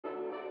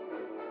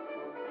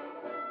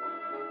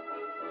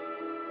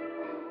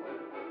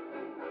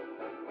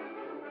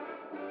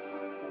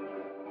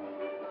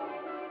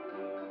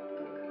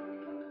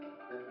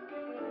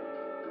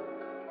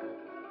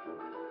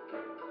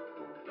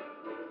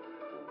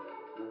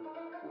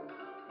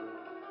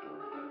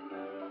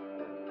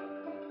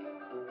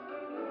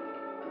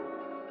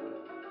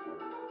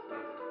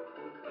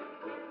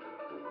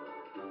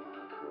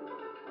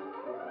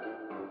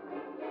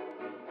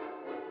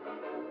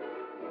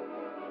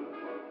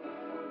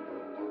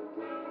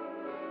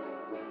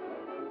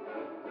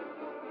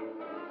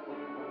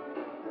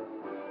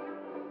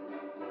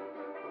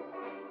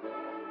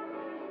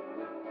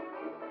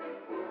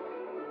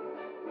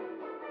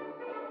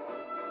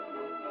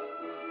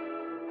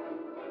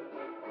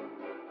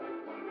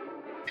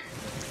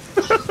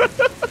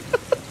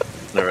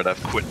Alright,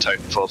 I've quit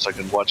Titanfall so I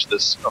can watch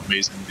this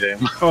amazing game.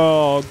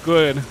 Oh,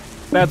 good.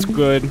 That's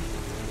good.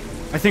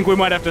 I think we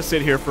might have to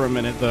sit here for a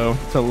minute, though,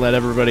 to let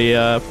everybody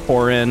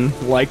pour in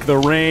like the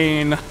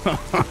rain. Because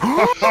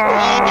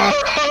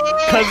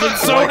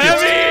it's so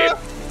heavy!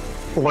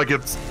 Like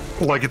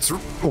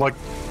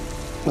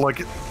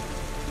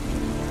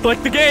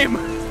the game!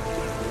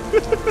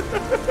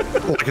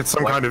 Like it's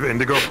some kind of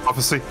indigo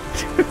prophecy.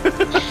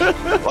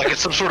 Like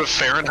it's some sort of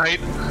Fahrenheit.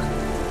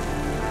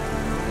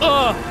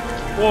 Oh,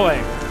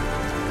 boy.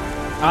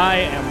 I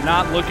am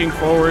not looking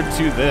forward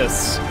to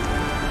this.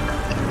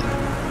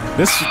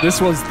 This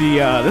was the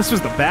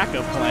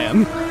backup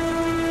plan.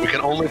 We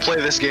can only play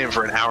this game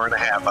for an hour and a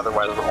half,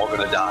 otherwise we're all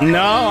gonna die.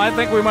 No, I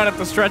think we might have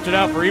to stretch it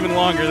out for even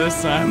longer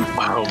this time.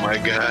 Oh my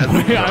god.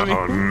 I mean,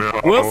 Oh no.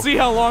 we'll see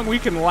how long we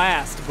can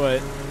last, but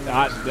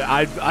I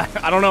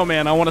don't know,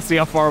 man. I want to see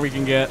how far we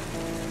can get.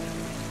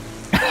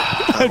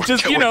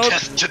 Just, you know,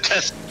 to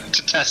test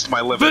my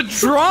limit. the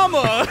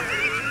drama,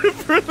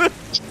 for the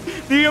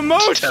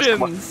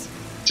emotions.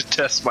 To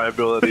test my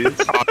abilities.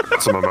 I've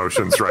got some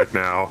emotions right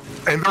now,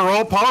 and they're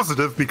all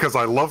positive because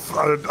I love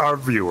our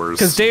viewers.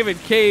 Because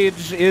David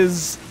Cage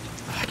is,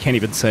 I can't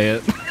even say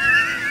it. You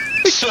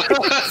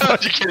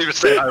can't even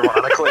say it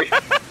ironically.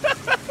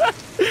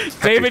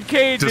 David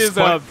Cage is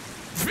a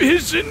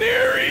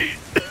visionary.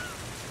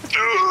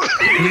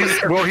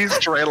 He's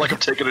trying like I'm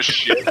taking a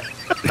shit.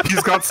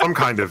 He's got some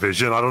kind of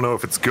vision. I don't know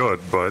if it's good,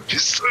 but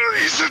He's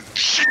a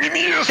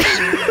genius.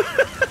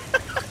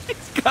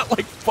 He's got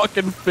like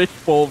fucking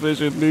fishbowl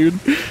vision, dude.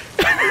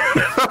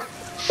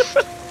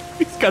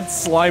 He's got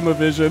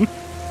slime-o-vision.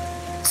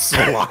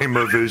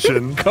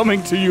 Slime-o-vision.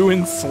 Coming to you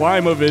in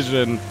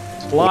Slime-o-vision.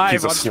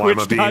 Live on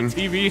Slime-o-bean.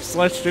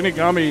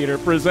 twitch.tv/Shinigami Eater,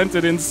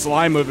 presented in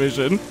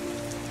Slime-o-vision.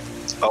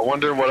 I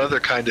wonder what other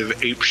kind of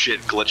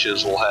apeshit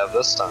glitches we'll have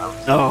this time.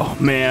 Oh,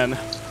 man.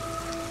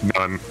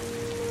 None.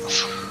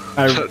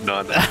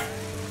 None. I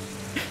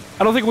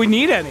don't think we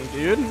need any,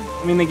 dude.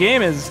 I mean, the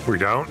game is... We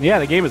don't? Yeah,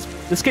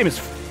 this game is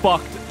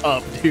fucked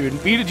up,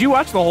 dude. B, did you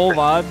watch the whole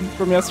VOD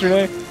from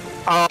yesterday?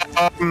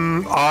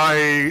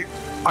 I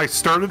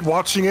started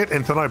watching it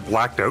and then I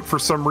blacked out for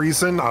some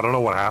reason. I don't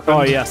know what happened.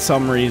 Oh yeah,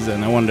 some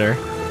reason. I wonder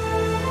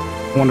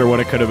what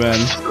it could have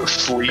been.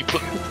 Sleep.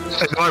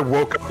 And then I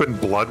woke up and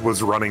blood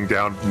was running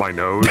down my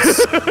nose.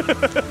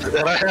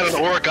 And I had an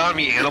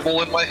origami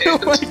animal in my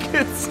hand. Like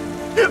it's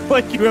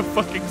like you have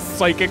fucking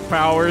psychic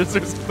powers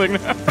or something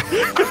now.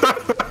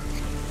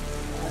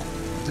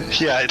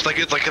 Yeah, it's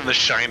like in The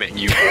Shining.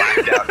 You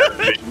blacked out the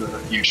vision of the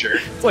future.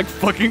 It's like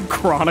fucking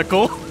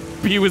Chronicle.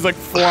 B was like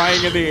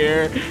flying in the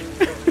air.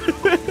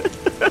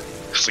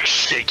 It's like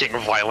shaking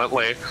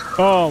violently.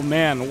 Oh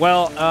man.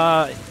 Well,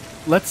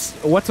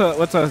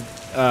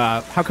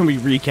 how can we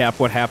recap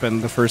what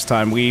happened the first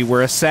time? We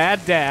were a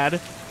sad dad.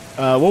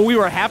 Well, we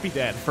were a happy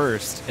dad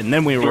first, and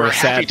then we were a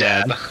sad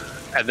dad.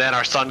 And then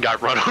our son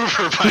got run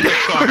over by a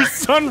car. Our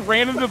son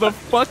ran into the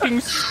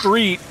fucking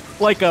street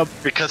like a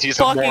because he's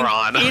a fucking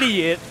moron.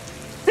 idiot.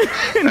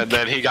 And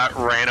then he got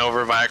ran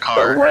over by a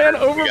car. Ran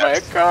over by a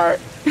car.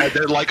 And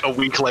then, like, a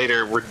week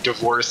later, we're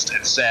divorced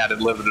and sad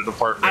and live in an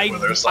apartment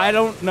with our son. I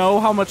don't know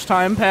how much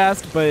time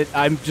passed, but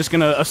I'm just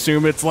gonna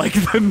assume it's like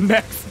the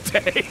next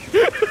day.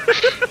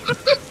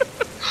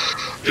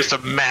 Just a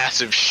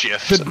massive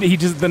shift.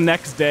 The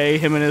next day,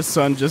 him and his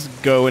son just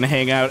go and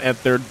hang out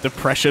at their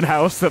depression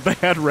house that they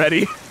had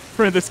ready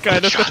for this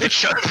kind of thing. The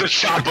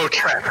Chapo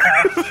trap.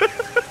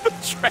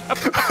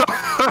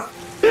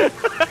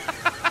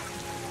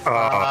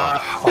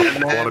 I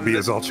want to be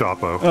as El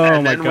Chapo.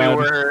 Oh my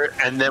god!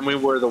 And then we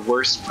were the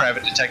worst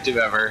private detective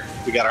ever.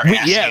 We got our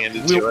ass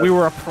handed to us. We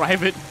were a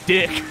private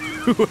dick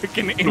who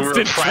can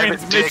instant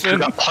transmission. Dick who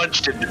got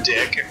punched in the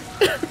dick.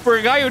 For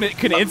a guy who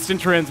can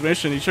instant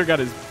transmission, he sure got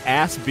his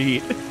ass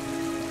beat.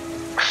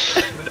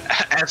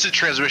 Instant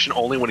transmission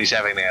only when he's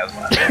having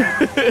asthma.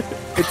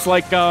 It's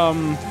like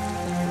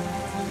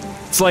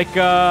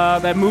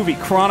that movie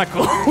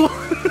Chronicle.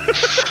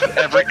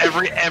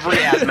 every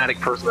asthmatic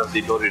person has the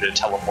ability to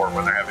teleport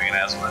when they're having an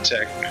asthma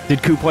attack.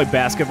 Did Coop play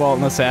basketball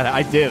in the set?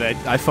 I did.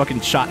 I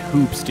fucking shot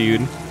hoops,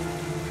 dude.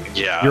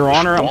 Yeah. Your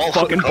Honor, I'm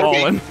fucking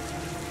balling.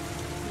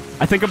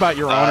 I think about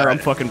Your Honor, I'm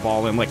fucking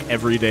balling like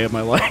every day of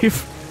my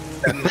life.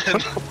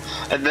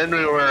 And then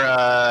we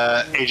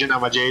were Agent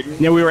Amma Jaden.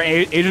 Yeah, we were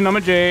Agent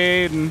Amma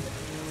Jaden.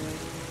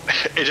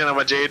 Agent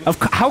Amma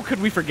Jaden. How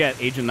could we forget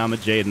Agent Amma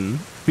Jaden?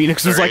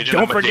 Phoenix was like,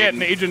 don't forget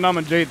Agent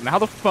Amma Jaden. How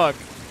the fuck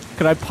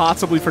could I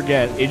possibly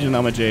forget Agent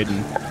Amma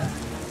Jaden?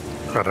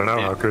 I don't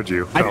know. How could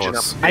you? Tell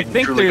us. I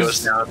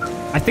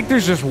think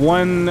there's just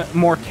one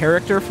more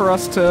character for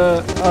us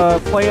to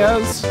play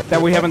as that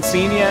we haven't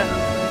seen yet.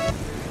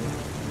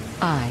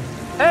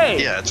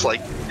 Hey. Yeah, it's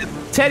like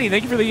Teddy.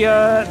 Thank you for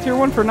the tier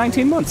 1 for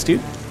 19 months,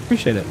 dude.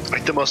 Appreciate it.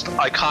 Like the most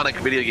iconic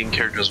video game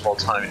characters of all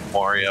time: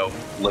 Mario,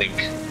 Link,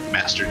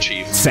 Master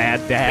Chief,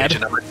 Sad Dad,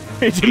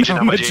 Agent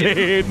Amma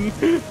Jaden.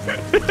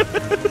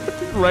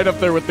 Right up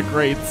there with the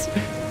greats.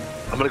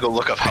 I'm gonna go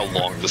look up how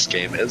long this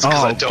game is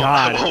because I don't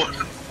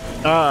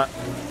know.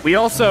 We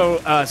also,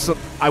 so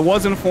I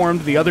was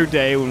informed the other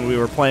day when we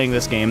were playing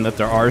this game that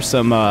there are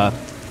some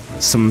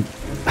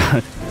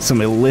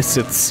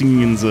illicit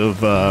scenes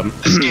of.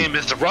 This game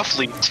is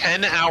roughly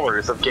 10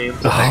 hours of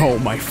gameplay. Oh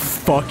my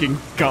fucking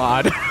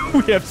god!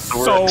 We have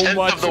so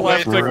much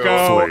left to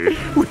go.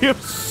 We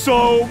have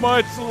so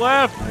much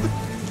left.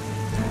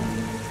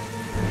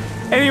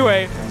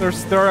 Anyway,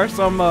 there are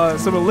some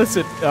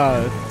illicit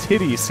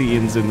titty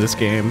scenes in this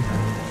game.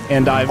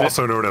 And I've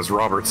also known as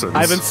Robertsons.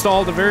 I've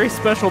installed a very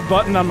special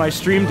button on my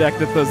Stream Deck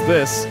that does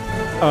this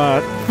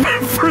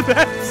for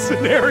that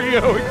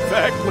scenario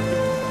exactly.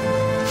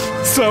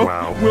 So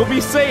we'll be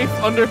safe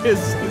under his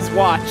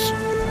watch.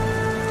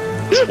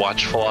 His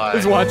watchful eye.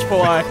 His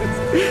watchful eye.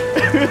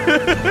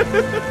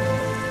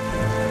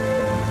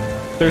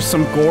 There's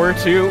some gore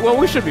too. Well,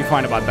 we should be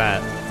fine about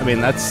that. I mean,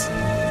 that's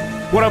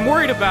what I'm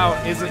worried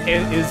about. Is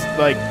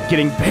like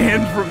getting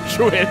banned from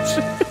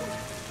Twitch.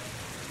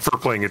 For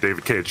playing a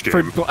David Cage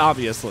game.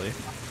 Obviously.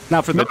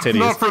 Not for the titties.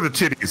 Not for the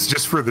titties,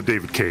 just for the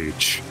David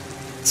Cage.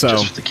 So,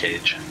 just for the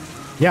cage.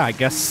 Yeah, I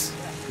guess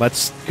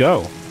let's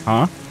go,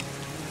 huh?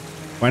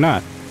 Why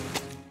not?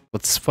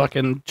 Let's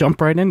fucking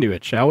jump right into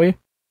it, shall we?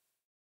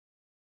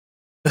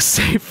 The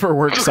safe for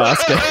work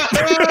Sasuke.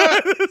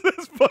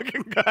 This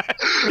fucking guy.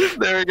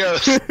 There he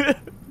goes.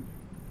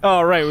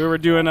 Oh, right, we were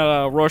doing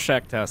a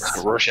Rorschach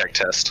test. Rorschach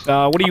test.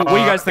 What do you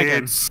guys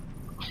thinking?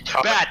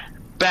 Bat!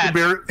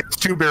 It's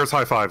two bears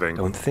high-fiving.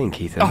 Don't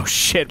think, Ethan. Oh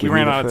shit, we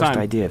ran out of time.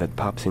 First idea that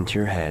pops into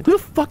your head. Who the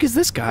fuck is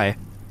this guy?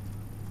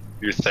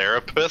 Your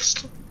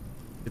therapist?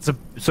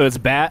 So it's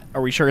Bat?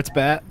 Are we sure it's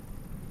Bat?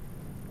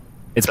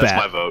 It's Bat. Bat.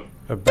 That's my vote.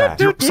 A bat.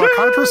 Your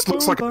psychiatrist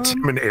looks like a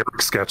Tim and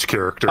Eric sketch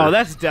character. Oh,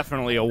 that's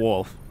definitely a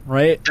wolf,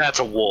 right? That's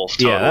a wolf.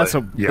 Totally.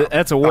 Yeah,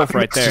 that's a wolf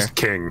right there. That's just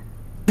King.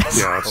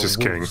 Yeah, that's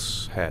just King.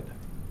 Head.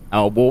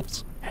 Oh,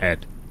 wolf's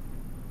head.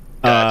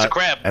 That's a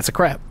crab. That's a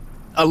crab.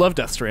 I love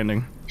Death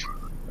Stranding.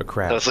 A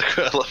crab. That's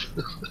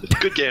a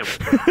good game.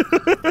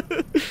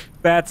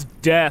 That's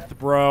death,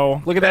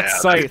 bro. Look at that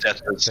scythe.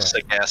 That's a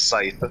sick ass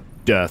scythe.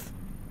 Death.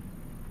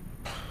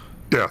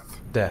 Death.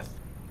 Death.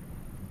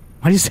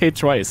 Why do you say it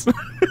twice?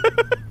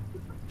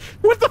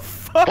 What the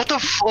fuck? What the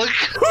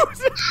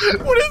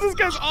fuck? What is this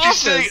guy's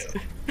office?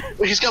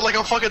 He's got like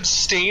a fucking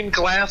stained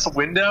glass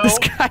window. This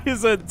guy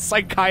is a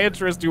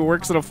psychiatrist who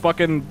works at a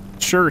fucking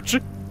church.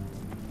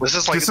 This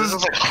is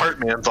like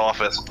Hartman's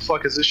office. What the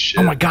fuck is this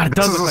shit? Oh my god, it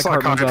does look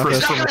like Hartman's office.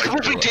 Is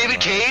that from David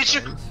Cage?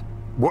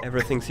 What?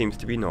 Everything seems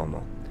to be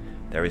normal.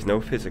 There is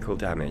no physical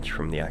damage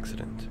from the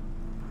accident.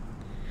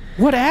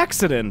 What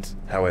accident?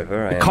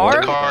 However, I am car?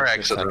 worried Car about your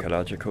accident.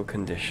 psychological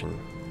condition.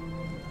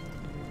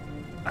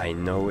 I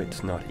know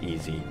it's not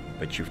easy,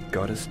 but you've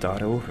got to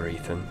start over,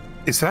 Ethan.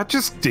 Is that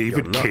just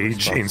David You're not Cage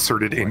responsible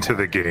inserted for into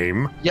the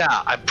game?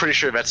 Yeah, I'm pretty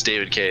sure that's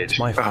David Cage.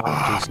 My fault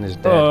Jason is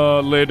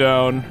dead. Lay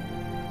down.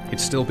 He'd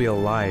still be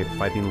alive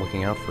if I'd been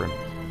looking out for him.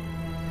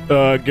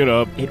 Get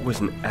up. It was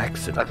an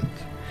accident.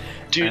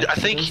 Dude, I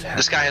think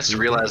this guy has to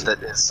realize that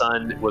his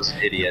son was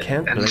an idiot.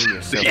 Can't blame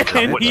yourself.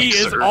 And he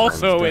is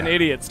also an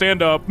idiot.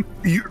 Stand up.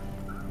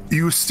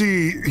 You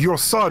see, your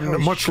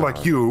son, much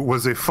like you,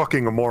 was a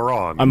fucking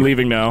moron. I'm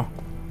leaving now.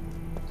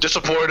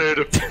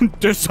 Disappointed.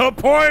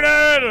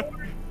 Disappointed!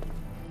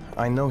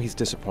 I know he's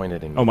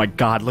disappointed in me. Oh my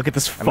god, look at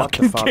this I'm not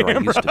the fucking father camera.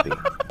 I used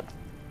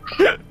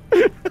to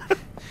be.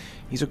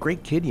 He's a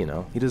great kid, you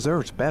know. He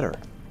deserves better.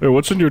 Wait,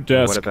 what's in your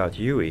desk? What about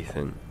you,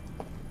 Ethan?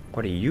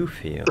 What do you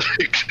feel?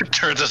 He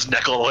turns his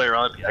neck all the way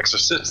around The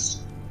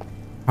Exorcist.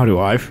 How do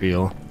I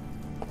feel?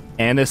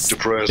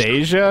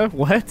 Anesthesia?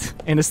 What?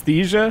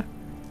 Anesthesia?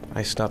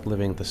 I stopped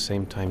living at the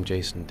same time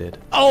Jason did.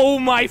 Oh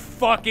my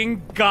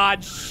fucking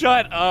god,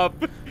 shut up!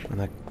 When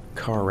that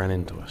car ran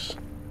into us.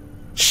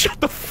 Shut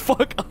the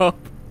fuck up!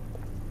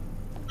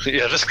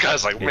 Yeah, this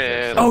guy's like,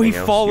 man. Oh, he Something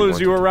else follows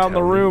you you wanted to around the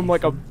tell me, room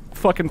like a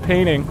fucking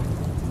painting.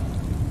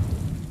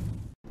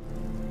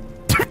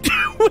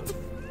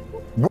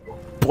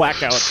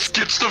 Blackout.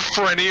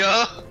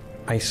 Schizophrenia?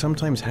 I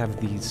sometimes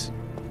have these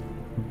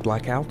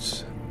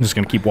blackouts. I'm just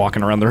gonna keep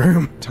walking around the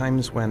room.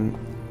 Times when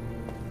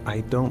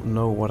I don't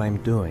know what I'm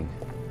doing.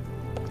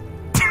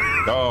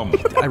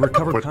 I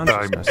recover What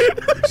consciousness.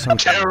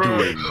 Sometimes, Terror!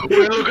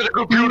 We look at the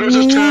computers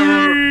as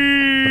terror!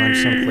 but I'm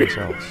someplace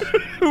else.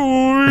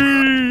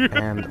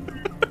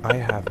 And I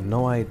have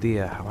no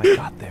idea how I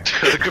got there.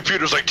 The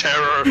computer's like,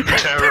 terror,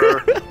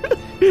 terror.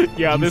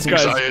 Yeah, this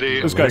guy's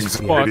Anxiety.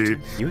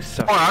 fucked. You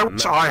suffer. Oh, I from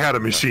wish that I had a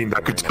machine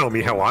that could tell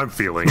me how I'm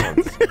feeling.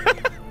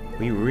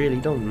 We really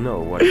don't know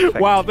what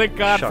effect Wow, thank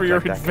God shock for your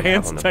like that can have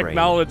advanced on the brain.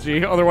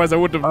 technology. Otherwise, I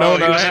wouldn't have known he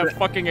that I was have in-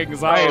 fucking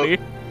anxiety.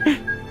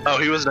 Oh,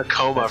 he was in a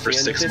coma for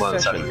That's the end 6 of this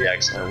months after session. the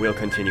accident. We'll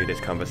continue this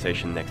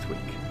conversation next week.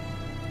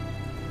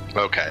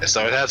 Okay,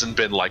 so it hasn't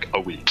been like a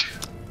week.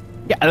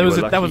 Yeah, that You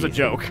was were that was a lucky.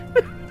 joke.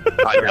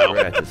 I Very know.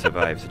 rare to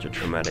survive such a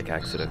traumatic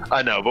accident.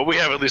 I know, but we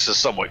have at least a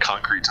somewhat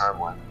concrete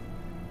timeline.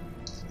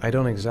 I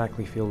don't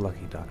exactly feel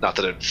lucky, Doc. Not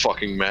that it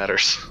fucking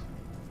matters.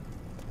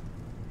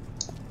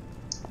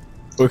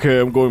 Okay,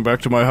 I'm going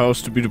back to my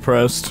house to be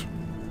depressed.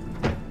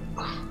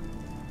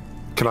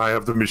 Can I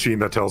have the machine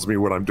that tells me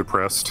when I'm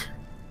depressed?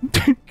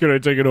 Can I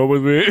take it home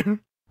with me?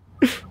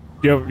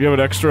 You have an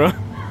extra?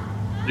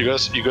 You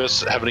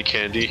guys have any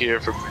candy here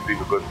for being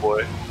a good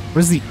boy? What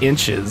is the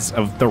inches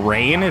of the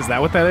rain? Is that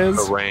what that is?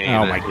 The rain,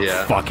 Oh my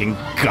yeah. fucking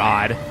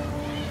god.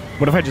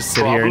 What if I just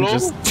sit here and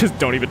just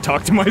don't even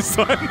talk to my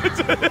son?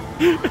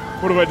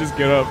 What if I just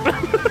get up?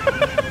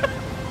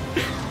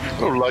 I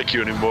don't like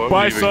you anymore.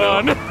 Bye,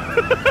 son.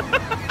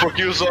 Fuck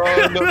you,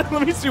 son.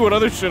 Let me see what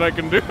other shit I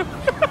can do.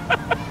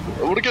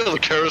 I want to get on the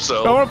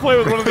carousel. I want to play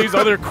with one of these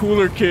other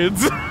cooler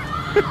kids.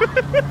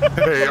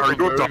 Hey, are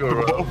you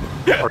adoptable?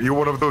 Are you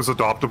one of those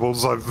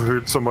adoptables I've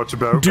heard so much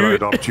about? Can I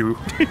adopt you?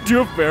 Do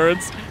you have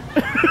parents?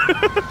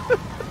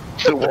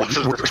 The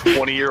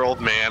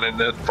 20-year-old man in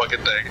that fucking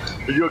thing.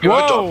 Are you okay?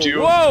 Whoa, Adopt you?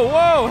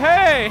 whoa,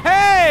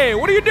 hey!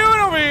 What are you doing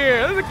over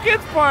here? This is a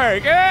kids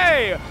park.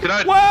 Hey! Can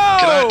I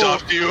Whoa!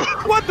 adopt you?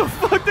 What the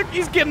fuck?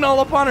 He's getting all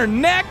up on her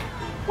neck.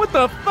 What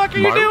the fuck are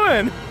you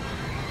doing?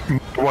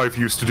 My wife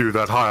used to do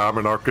that. Hi, I'm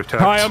an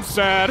architect. Hi, I'm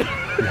sad.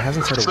 He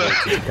hasn't said a word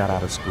since he got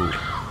out of school.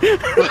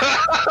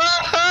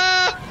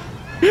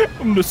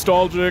 I'm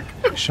nostalgic.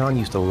 Sean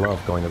used to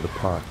love going to the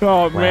park.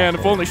 Oh man,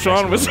 if only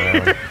Sean was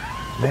here.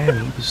 Man,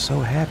 he was so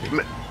happy.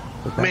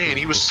 Man,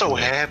 he was so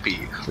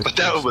happy. But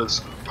that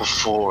was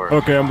before.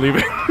 Okay, I'm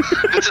leaving.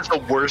 This is the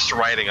worst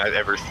writing I've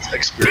ever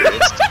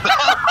experienced.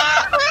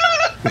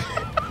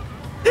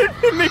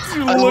 It makes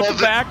you look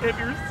back at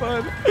your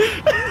son.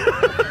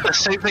 The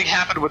same thing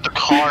happened with the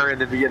car in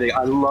the beginning.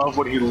 I love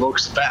when he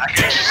looks back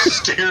and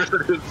just stares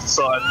at his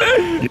son.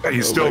 Yeah,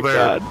 he's still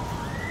there. God.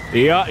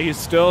 Yeah, he's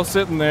still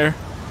sitting there.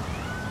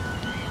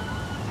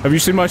 Have you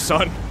seen my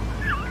son?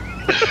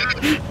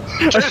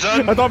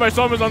 Jason! I thought my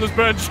son was on this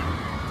bench.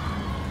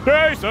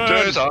 Jason!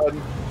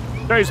 Jason!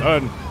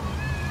 Jason!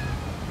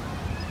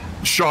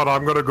 Sean,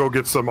 I'm gonna go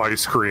get some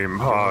ice cream.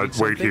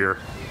 Wait here.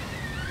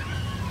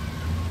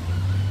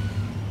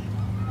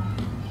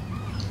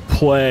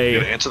 Play. You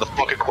gonna answer the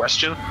fucking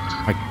question?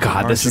 My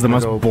god, this is the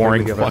most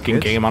boring fucking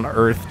game on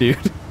earth, dude.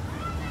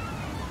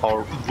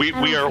 Oh, we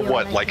are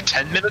what, like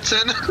 10 minutes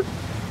in?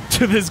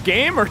 To this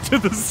game or to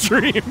the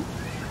stream?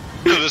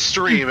 To the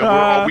stream,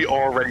 and we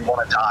already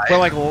want to die.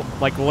 Well,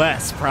 like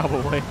less,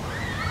 probably.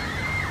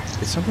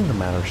 Is something the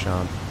matter,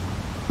 Sean?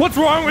 What's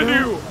wrong with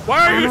you?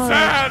 Why are you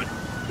sad?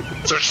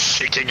 Start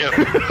shaking him.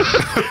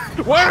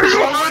 Why are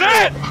you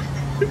upset?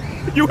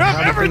 You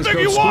have everything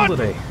you want!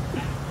 Today?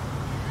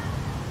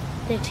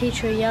 The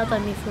teacher yelled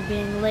at me for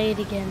being late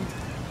again.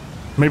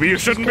 Maybe you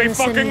shouldn't be She's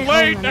gonna send fucking me home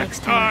late the next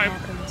it time!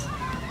 happens.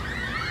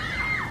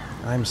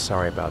 I'm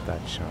sorry about that,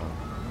 Sean.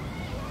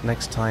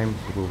 Next time,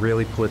 we'll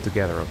really pull it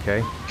together,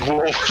 okay?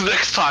 Well,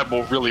 next time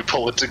we'll really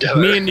pull it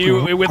together. Me and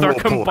you, with our We'll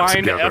pull it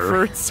combined together.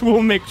 efforts,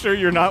 we'll make sure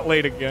you're not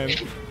late again.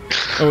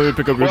 Oh, let me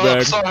pick up your Well,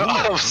 bag.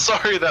 I'm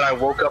sorry that I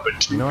woke up at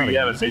 2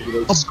 p.m. and made you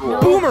go to school.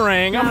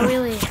 Boomerang! Not I'm gonna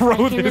really.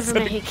 throw I can this never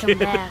at the make him kid.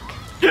 back.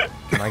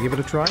 Can I give it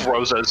a try?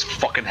 Throws at his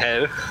fucking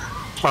head.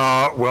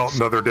 Well,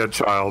 another dead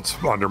child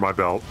under my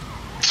belt.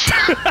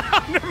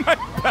 Under my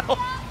belt.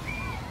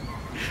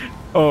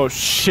 Oh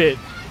shit.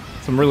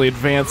 Some really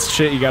advanced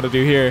shit you gotta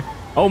do here.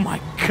 Oh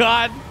my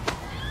god!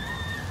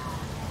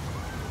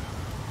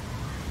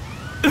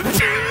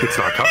 It's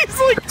not He's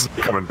like, it's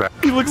coming back.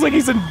 he looks like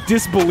he's in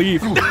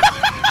disbelief.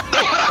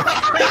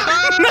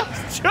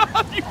 Nice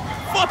job, you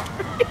fuck.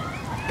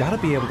 Gotta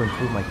be able to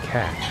improve my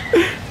catch.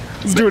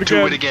 Let's do it again.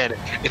 Do it again.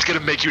 It's gonna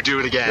make you do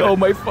it again. Oh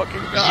my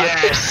fucking god.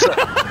 Yes!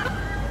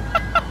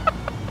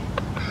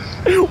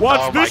 Watch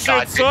Oh my this God.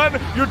 shit, son!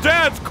 Your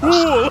dad's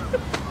cool!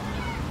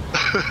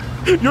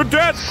 Your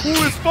dad's cool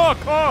as fuck,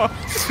 huh?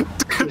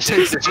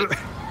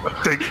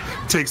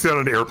 Takes down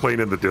an airplane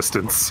in the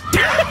distance.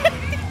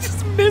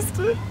 Just missed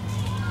it.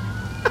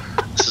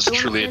 This is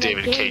truly a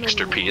David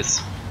Cagester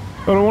piece.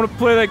 I don't want to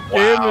play that game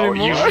Wow,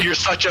 anymore. you're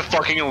such a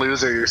fucking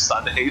loser. Your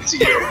son hates you.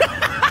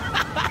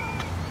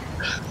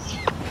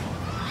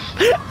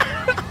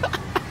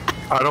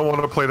 I don't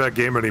want to play that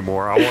game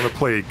anymore. I want to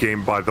play a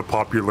game by the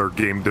popular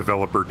game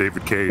developer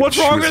David Cage. What's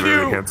wrong who's with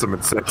very you? handsome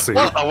and sexy.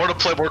 I want to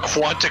play more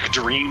Quantic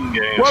Dream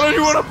games. Why don't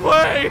you want to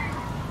play?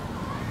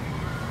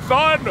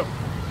 Son!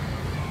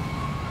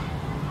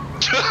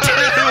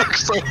 You look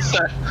so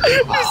sad.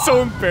 I'm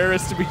so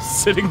embarrassed to be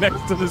sitting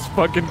next to this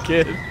fucking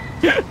kid.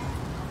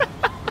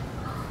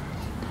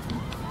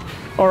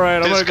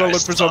 Alright, I'm This gonna go guy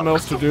look for something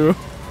else to do.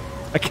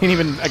 I can't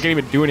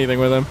even do anything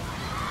with him.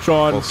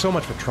 Sean. Well, so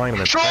much for trying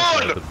to impress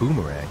Sean! me with the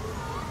boomerang.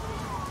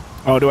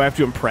 Oh, do I have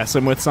to impress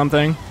him with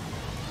something?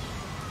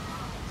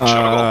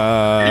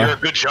 Juggle. You're a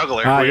good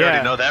juggler. We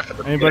already know that from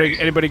the beginning.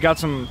 Anybody got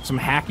some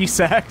hacky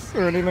sacks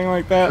or anything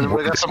like that?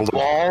 We got some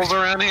balls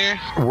around here.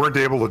 Weren't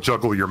able to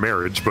juggle your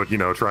marriage, but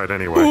try it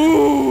anyway.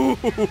 Ooh,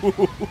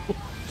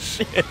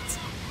 shit.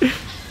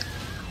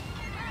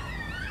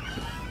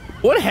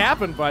 What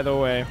happened, by the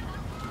way?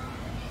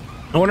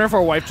 I wonder if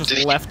our wife just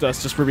left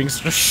us just for being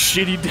such a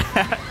shitty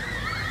dad.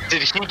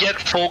 Did he get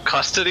full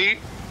custody?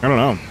 I don't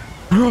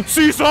know.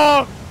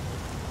 Seesaw!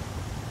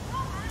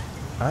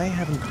 I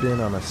haven't been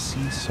on a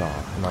seesaw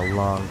in a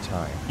long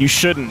time. You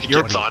shouldn't. He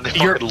gets on. He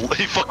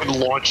fucking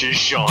launches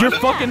Sean. You're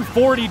fucking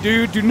 40,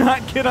 dude. Do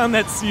not get on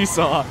that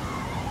seesaw.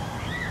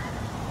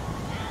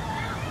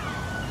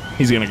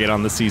 He's gonna get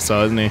on the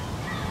seesaw, isn't he?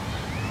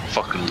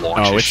 Fucking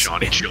launches Oh,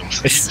 Sean. He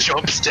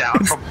jumps down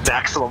from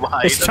maximum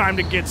height. It's time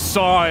to get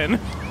sawing.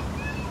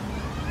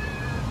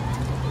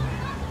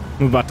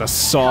 I'm about to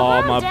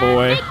saw my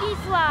boy. Make me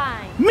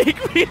fly.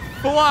 Make me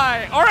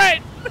fly. All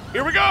right,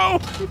 here we go.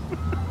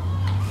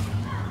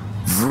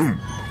 Vroom.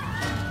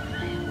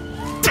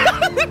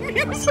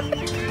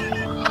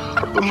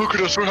 Look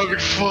at us, we're having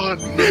fun.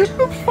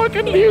 The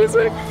fucking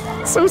music,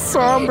 so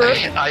somber.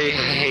 I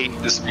hate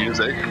this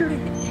music.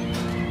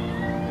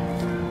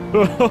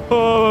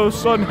 Oh,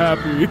 son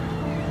happy.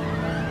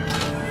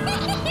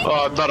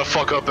 Oh, I'm not a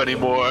fuck up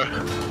anymore.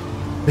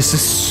 This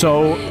is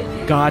so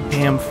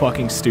goddamn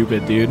fucking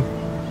stupid, dude.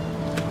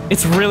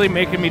 It's really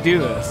making me do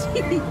this.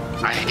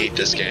 I hate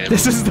this game.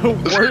 This is the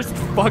worst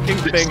fucking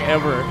thing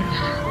ever.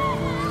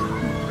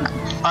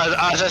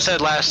 As I said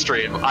last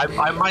stream,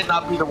 I might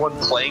not be the one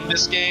playing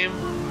this game,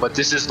 but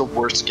this is the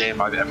worst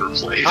game I've ever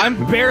played.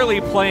 I'm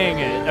barely playing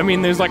it. I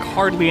mean, there's like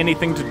hardly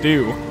anything to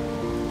do.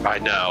 I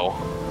know.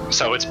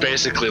 So it's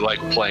basically like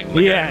playing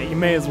the Yeah, you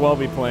may as well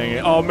be playing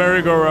it. Oh,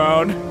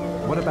 merry-go-round.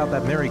 What about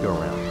that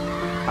merry-go-round?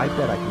 I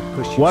bet I can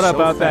push you What so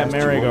about that fast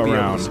you won't be able to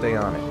merry-go-round? stay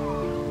on it.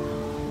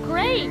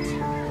 Great.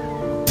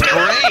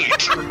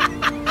 Great!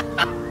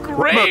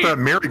 What about that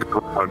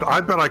merry-go-round?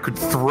 I bet I could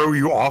throw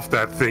you off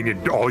that thing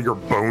and all your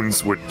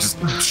bones would just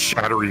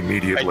shatter And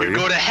immediately. you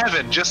go to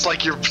heaven just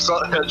like your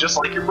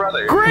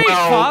brother. Great,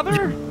 Well,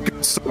 father.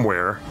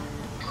 Somewhere.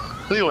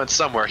 He went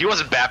somewhere. He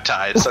wasn't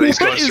baptized, so he's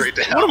going straight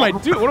to hell. What am I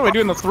doing? What am I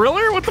doing? The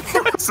Thriller? What the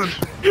fuck?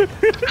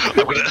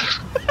 I'm gonna.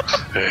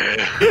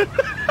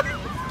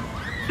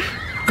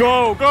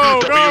 Go,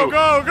 go, go,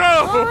 go, Come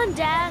go! on,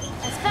 Dad.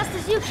 As fast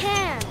as you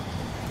can.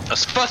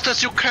 As fast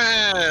as you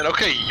can.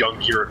 Okay,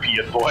 young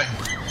European boy.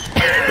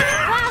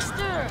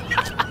 Faster.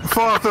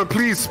 Father,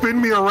 please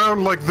spin me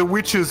around like the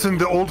witches in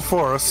the old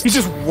forest. He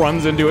just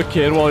runs into a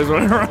kid while he's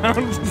running around,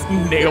 just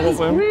nails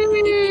him.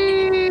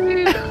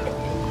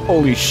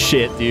 Holy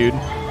shit, dude.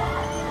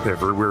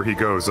 Everywhere he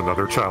goes,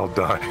 another child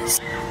dies.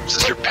 This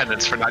is your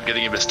penance for not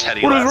getting him his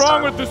teddy What is last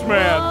wrong time. with this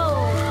man?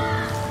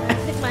 Whoa. I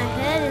think my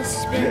head is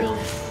spinning.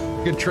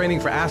 Good training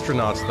for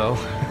astronauts, though.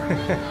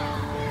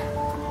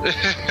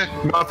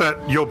 Not that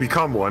you'll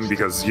become one,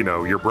 because, you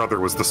know, your brother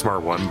was the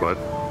smart one, but...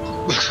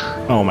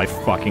 Oh my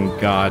fucking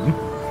god.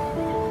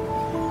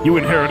 You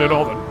inherited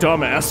all the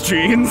dumbass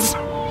genes.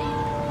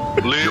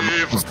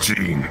 Leave.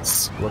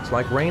 Genes. Looks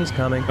like rain's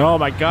coming. Oh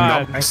my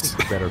god. I think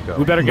we better go.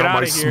 We better get No,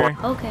 out my of here.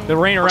 smart- Okay. The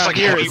rain Looks around like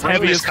here heavy is rain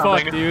heavy is as fuck,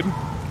 coming. dude.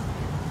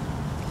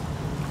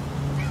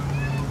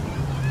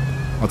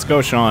 Let's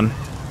go, Sean.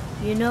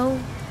 You know,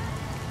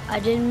 I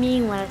didn't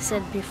mean what I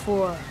said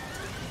before.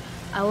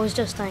 I was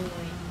just angry.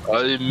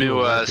 I knew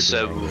what I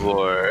said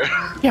before.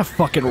 Yeah,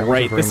 fucking That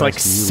right. wasn't This very like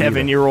nice to you either.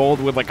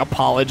 7-year-old would like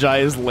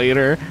apologize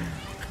later.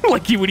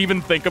 Like he would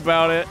even think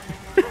about it.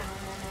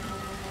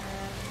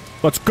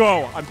 Let's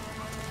go.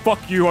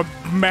 Fuck you. I'm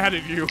mad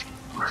at you.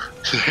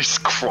 He's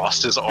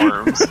crossed his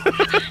arms.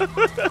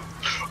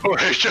 Oh,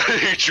 I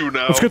hate you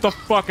now. Let's get the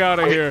fuck out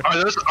of here.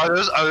 Are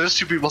those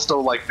two people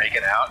still like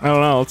making out? I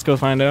don't know. Let's go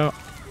find out.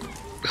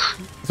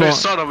 Hey,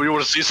 son of you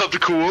want to see something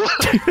cool?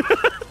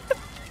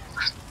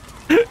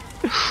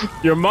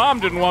 Your mom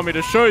didn't want me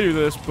to show you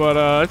this, but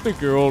I think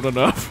you're old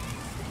enough.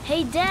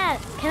 Hey, Dad,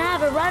 can I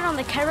have a ride on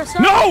the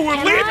carousel? No, we're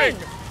Can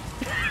leaving!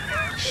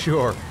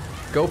 Sure.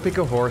 Go pick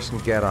a horse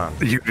and get on.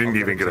 You didn't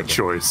even get a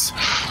choice.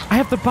 I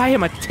have to buy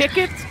him a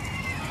ticket?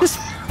 This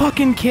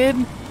fucking kid.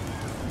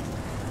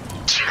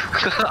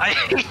 I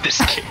hate this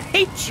kid. I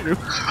hate you.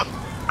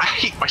 I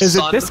hate my Is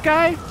son. it this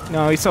guy?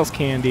 No, he sells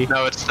candy.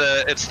 No, it's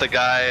the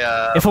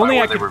guy. If only I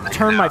where they were could making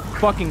turn my out.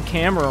 fucking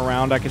camera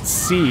around, I could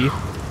see.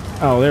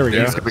 Oh, there we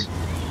go. He's gonna-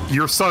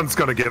 your son's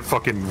gonna get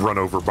fucking run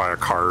over by a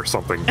car or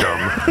something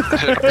dumb.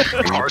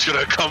 Car's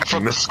gonna come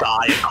from the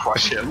sky and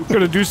crush him.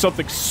 Gonna do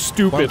something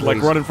stupid, like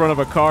please. run in front of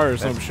a car or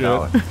some That's shit.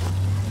 valid.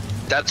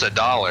 That's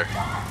 $1.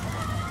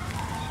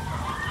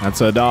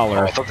 That's $1.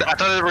 I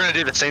thought they were gonna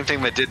do the same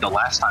thing they did the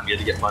last time you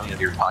had to get money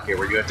into your pocket,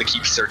 where you have to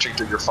keep searching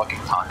through your fucking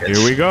pockets.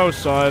 Here we go,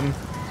 son.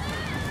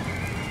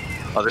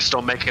 Oh, they're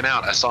still making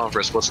out. I saw him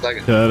for a split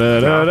second.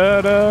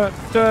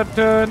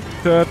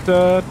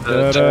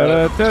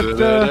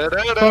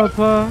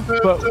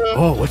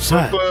 Oh, what's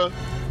that?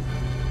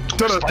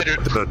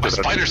 My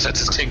spider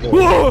sense is tingling.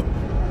 Whoa!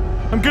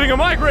 I'm getting a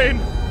migraine.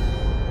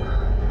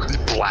 He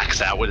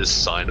blacks out with his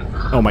son.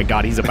 Oh my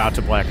god, he's about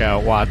to black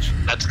out. Watch.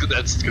 That's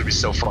gonna be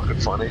so fucking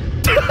funny.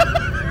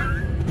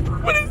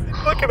 What is he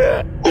looking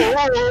at?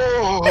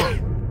 Oh!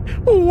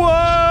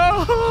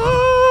 Whoa!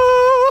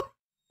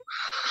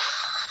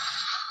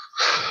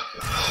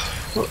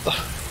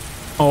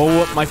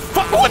 Oh my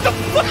fuck! What the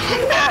fuck?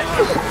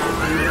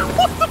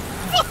 What the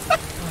fuck?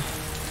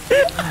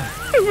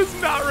 I was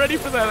not ready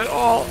for that at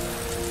all.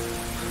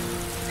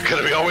 You're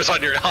gonna be always on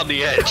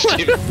the edge,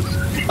 dude.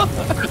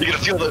 You're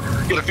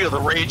gonna feel the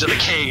rage of the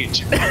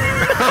cage.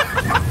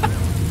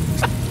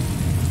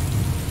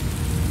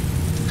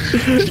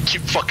 You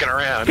keep fucking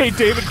around. Hey,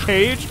 David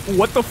Cage,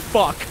 what the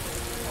fuck?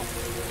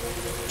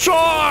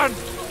 Sean!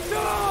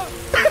 No!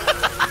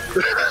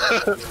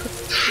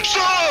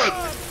 Sean!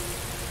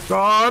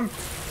 Sean!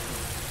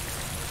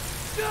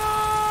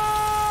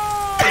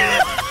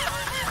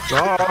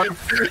 Sean!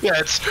 Yeah,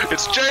 it's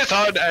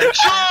Jason and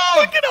Sean!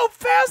 Look at how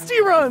fast he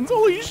runs!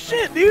 Holy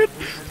shit, dude!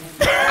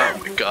 Oh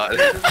my god.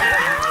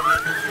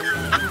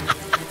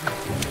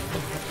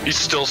 He's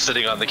still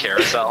sitting on the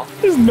carousel.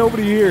 There's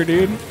nobody here,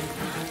 dude.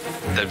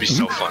 That'd be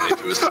so funny if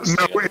it was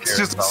No, it's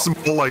just a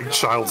small, like,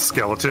 child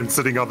skeleton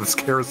sitting on this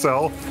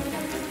carousel.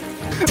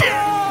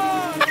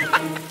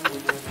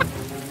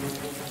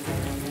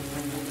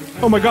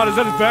 Oh my god, is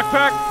that his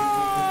backpack?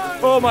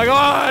 Oh my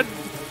god!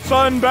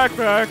 Son,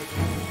 backpack!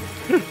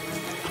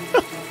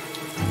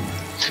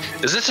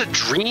 Is this a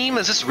dream?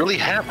 Is this really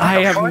happening?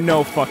 I have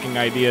no fucking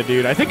idea,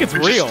 dude. I think it's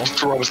real. Just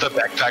throws the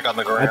backpack on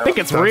the ground. I think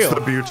it's real.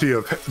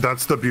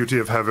 That's the beauty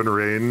of Heaven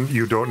Rain.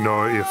 You don't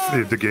know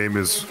if the game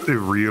is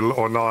real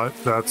or not.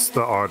 That's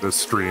the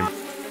artist's dream.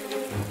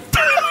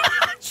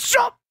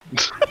 Shut!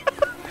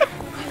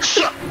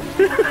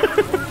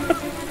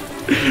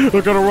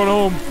 I gotta run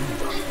home.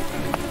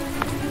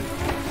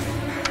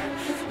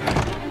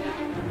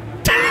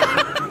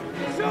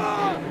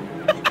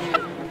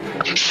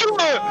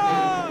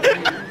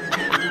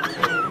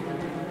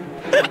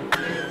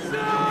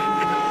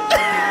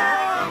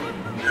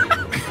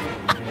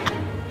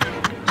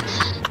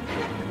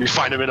 You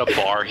find him in a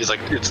bar. He's like,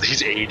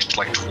 he's aged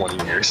like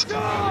 20 years.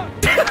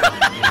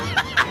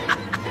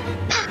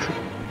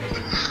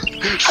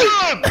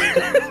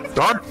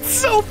 Done.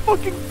 So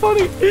fucking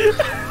funny.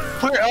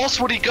 Where else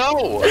would he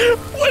go?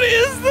 What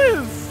is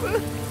this?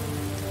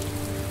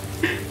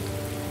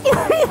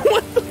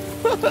 What the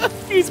fuck?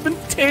 He's been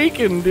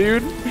taken,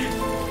 dude.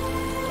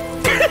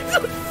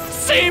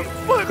 Same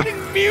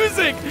fucking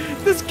music.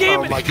 This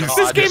game. Oh my God,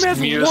 this game this has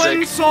music.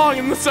 one song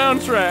in the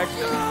soundtrack.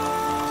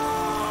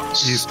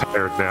 He's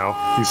tired now.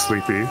 He's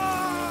sleepy.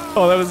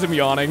 Oh, that was him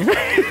yawning. He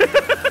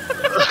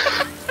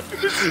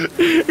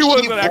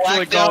wasn't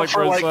actually calling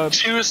for his like son.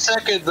 2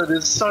 seconds and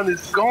his son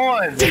is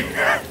gone.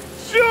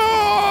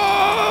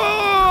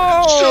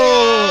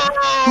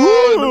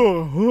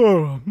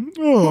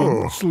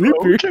 Oh,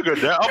 sleepy. I'm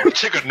gonna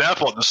take a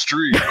nap on the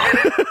street.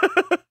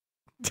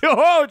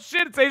 Oh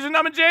shit, it's Asian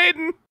Nam and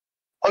Jaden.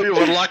 Oh, you've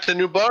unlocked a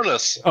new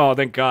bonus. Oh,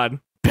 thank God.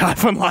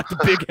 I've unlocked the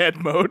big head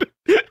mode.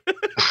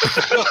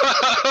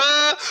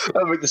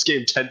 That'll make this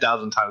game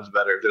 10,000 times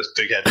better if there's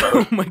big head mode.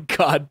 Oh my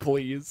God,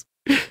 please.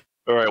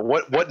 Alright,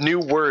 what new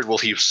word will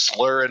he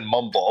slur and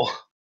mumble?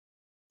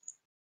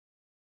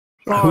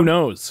 Who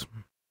knows?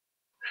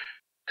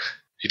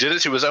 He did it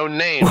to his own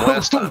name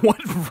last time.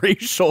 What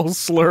racial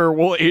slur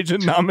will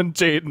Agent Nam and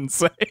Jaden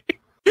say?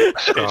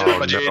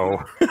 Oh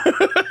no.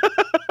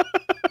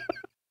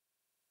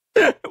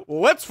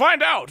 Let's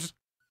find out.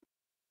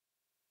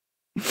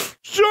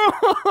 Sean!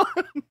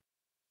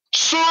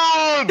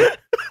 Son!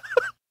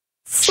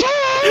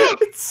 Son!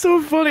 It's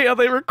so funny how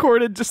they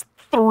recorded just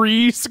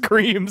 3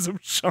 screams of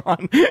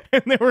Sean,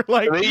 and they were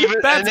like, They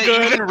even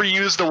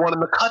reused the one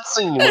in the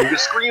cutscene when he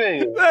was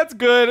screaming. That's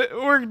good.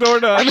 We're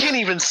done. I can't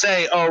even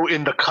say, oh,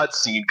 in the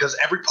cutscene, because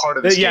every part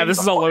of this game this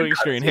is a loading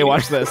screen. Hey,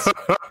 watch this.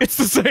 It's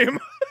the same.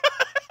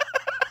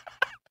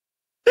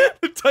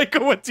 The Taika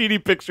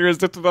Waititi picture is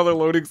just another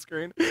loading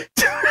screen.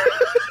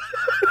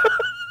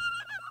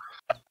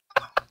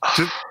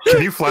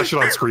 Can you flash it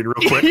on screen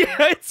real quick?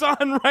 Yeah, it's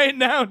on right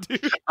now,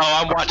 dude.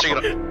 Oh, I'm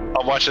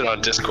watching it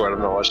on Discord. I'm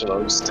not watching it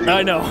on Steam.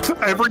 I know.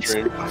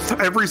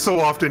 Every so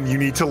often, you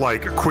need to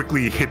like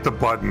quickly hit the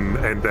button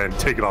and then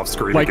take it off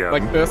screen again.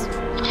 Like this.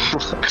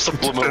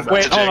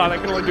 Wait, hold on. I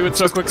can only do it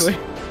so quickly.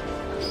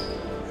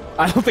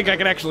 I don't think I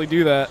can actually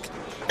do that.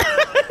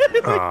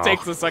 It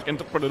takes a second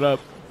to put it up.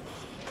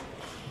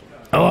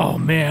 Oh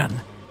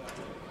man.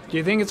 Do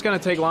you think it's gonna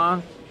take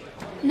long?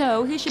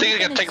 No, he should. Think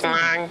it's gonna take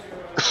long.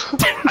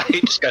 I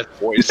hate this guy's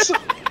voice.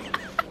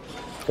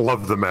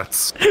 Love the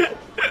Mets.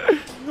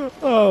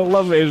 Oh,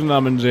 love Asian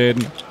Nam and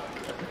Jaden.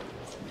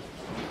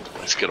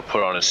 He's gonna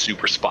put on his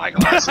super spy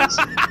glasses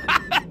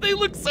They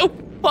look so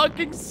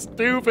fucking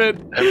stupid.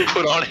 and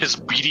put on his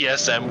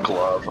BDSM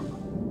glove.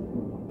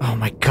 Oh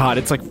my God,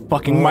 it's like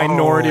fucking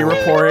Minority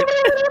Report.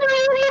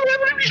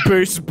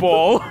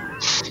 Baseball.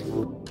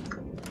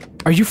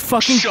 Are you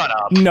fucking? Shut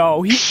up.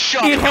 No,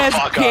 Shut it the has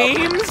fuck up.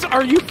 games.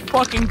 Are you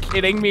fucking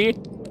kidding me?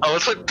 Oh,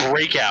 it's like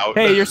Breakout.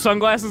 Hey, your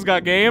sunglasses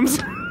got games?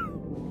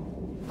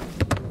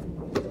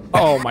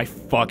 Oh my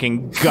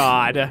fucking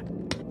God.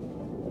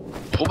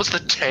 What was the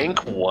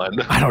tank one?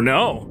 I don't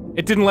know.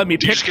 It didn't let me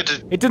pick.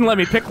 It didn't let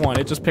me pick one.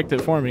 It just picked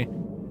it for me.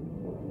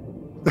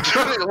 What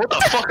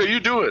the fuck are you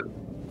doing?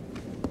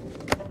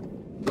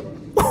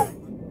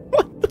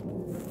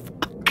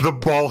 The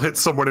ball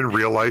hits someone in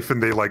real life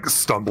and they like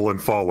stumble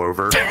and fall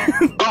over.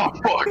 Oh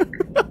fuck!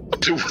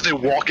 They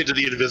walk into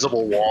the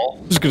invisible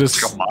wall. Just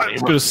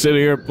gonna sit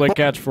here and play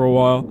catch for a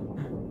while.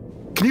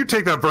 Can you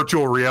take that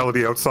virtual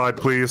reality outside,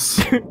 please?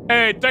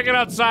 Hey, take it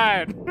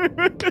outside.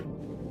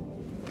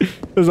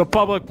 There's a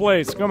public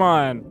place. Come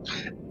on.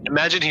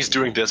 Imagine he's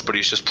doing this, but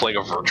he's just playing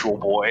a virtual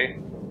boy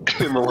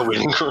in the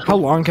living room. How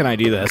long can I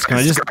do this? Can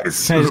I just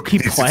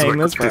keep playing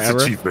this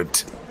forever?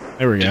 achievement.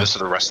 There we Do go. this for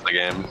the rest of the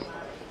game.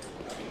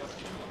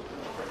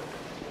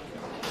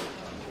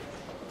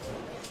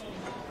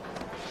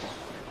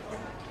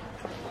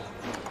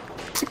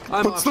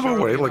 I'm Puts them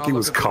away like he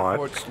was caught.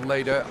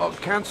 Later. Oh,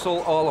 cancel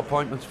all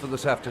appointments for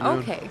this afternoon.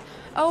 Okay.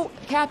 Oh,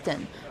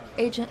 Captain.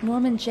 Agent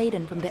Norman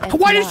Jaden from the FBI.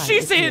 Why does she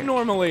is say here. it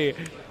normally?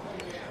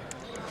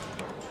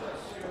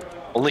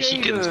 Only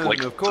he can Jaden,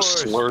 like of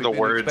course, slur the we've been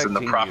words in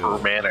the expecting proper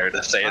you. manner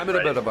to say I'm it in a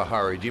right. bit of a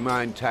hurry. Do you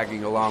mind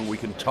tagging along? We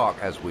can talk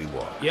as we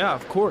walk. Yeah,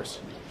 of course.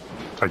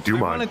 I do I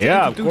mind. wanted to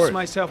Yeah, of introduce course.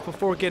 myself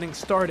before getting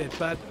started,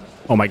 but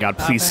Oh my god,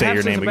 please say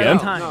your perhaps name it's a better again.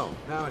 time.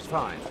 No, it's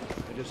fine.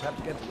 I just have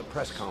to get to the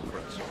press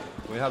conference.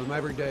 We have them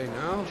every day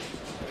now.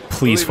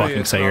 Please Believe me,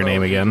 fucking it's say your not name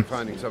always again.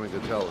 Finding something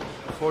to tell them.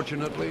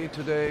 Fortunately,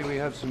 today we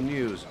have some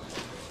news.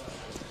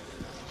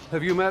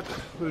 Have you met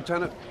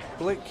Lieutenant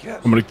Blake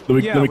yet?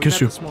 Let yeah, me we kiss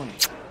met you. this morning.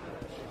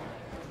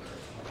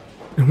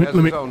 He has Let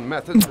me. his own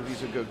methods, but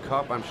he's a good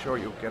cop. I'm sure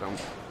you'll get on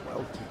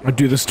well together. I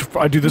do this.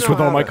 I do this You with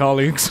know all how my to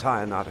colleagues.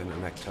 Tie a knot in a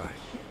necktie.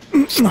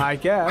 I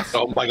guess.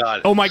 Oh my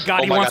god. Oh my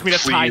god, he wants me to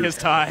tie please. his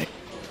tie.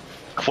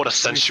 What a To be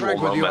sensual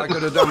frank with you, I moment.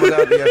 could have done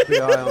without the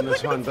FBI on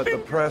this one, but the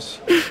press,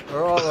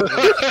 or all of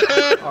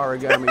this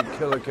origami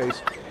killer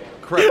case,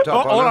 crept up Oh,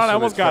 on hold us, on, I and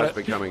almost it's got fast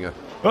it. becoming a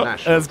Oh,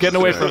 national it's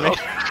getting away from me.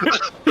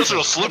 This is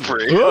real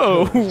slippery.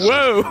 Whoa,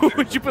 whoa!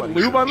 Would you put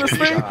lube on this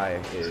thing?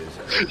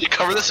 You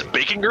cover this in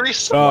bacon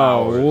grease?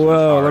 Oh,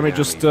 whoa! Let me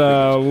just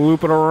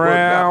loop it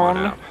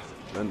around.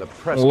 Then the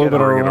press A little get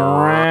bit on it.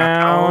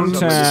 around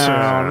Some town.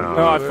 sound.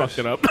 Oh, I fucked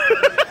it up.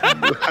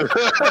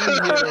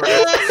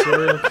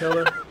 Serial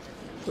killer.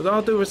 With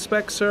all due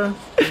respect, sir,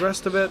 the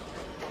rest of it,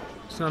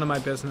 it's none of my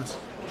business.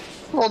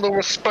 All the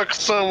respect,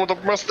 son, with the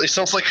rest. He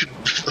sounds like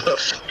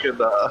fucking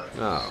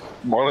No.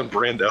 Marlon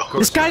Brando.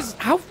 This guy's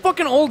how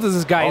fucking old is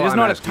this guy? He All doesn't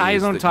I'm know how to asking tie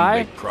his is own that you tie.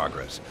 make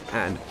progress,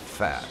 and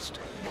fast.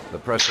 The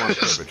press wants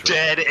His perpetrator.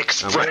 dead And we're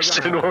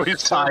expression gonna when have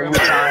he's tying the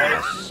tie.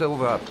 a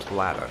silver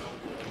platter.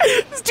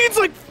 This dude's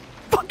like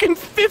fucking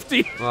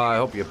 50. Well, I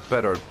hope you're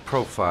better at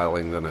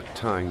profiling than at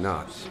tying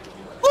knots.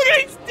 Look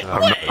at he's, I'm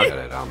not good at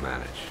it. I'll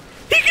manage.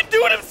 he can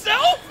do it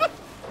himself.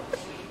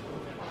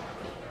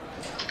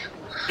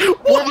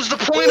 What was the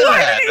point of Why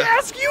that? did he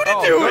ask you to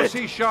Oh, do go it?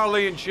 see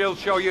Charlie and she'll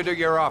show you to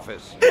your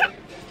office. Yeah,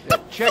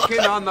 check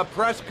in on the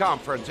press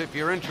conference if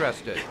you're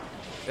interested.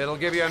 It'll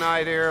give you an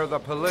idea of the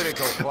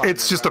political climate.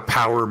 It's just a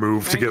power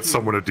move to get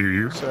someone to do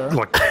you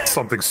like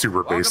something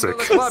super Welcome basic. to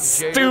the club,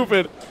 Jaden.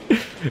 Stupid.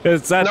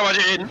 It's that. No, I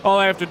didn't. All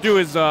I have to do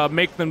is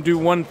make them do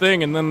one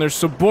thing, and then they're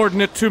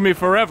subordinate to me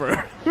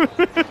forever.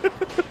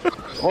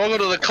 Welcome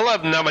to the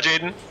club,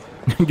 Namajaden.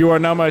 You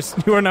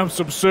are now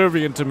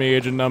subservient to me,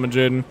 Agent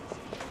Namajaden.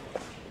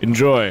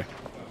 Enjoy.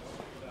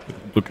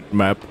 Look at the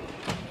map.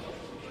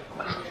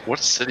 What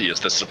city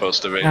is this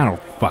supposed to be? I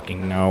don't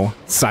fucking know.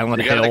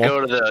 Silent You gotta Hill. go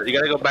to the. You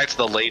gotta go back to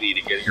the lady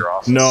to get your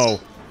office. No.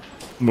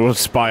 I'm gonna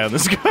spy on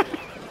this guy.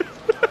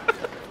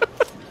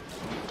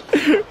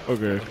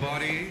 Okay. The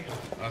body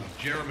of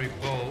Jeremy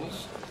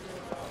Bowles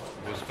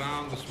was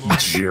found this morning.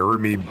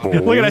 Jeremy Bowles.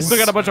 Look at I still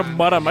got a bunch of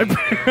mud on my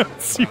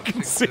pants. You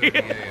can see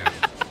it.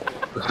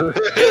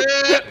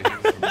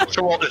 It's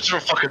from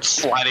fucking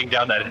sliding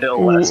down that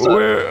hill last time.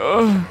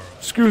 Where?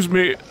 Excuse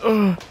me.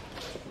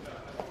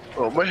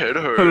 Oh, my head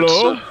hurts.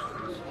 Hello?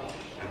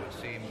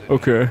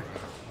 Okay.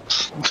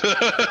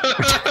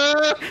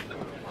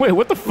 Wait,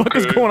 what the fuck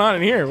is going on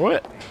in here?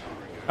 What?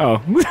 Oh,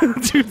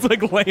 dude's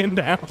like laying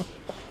down.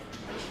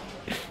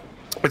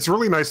 It's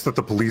really nice that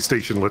the police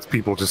station lets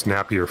people just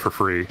nap here for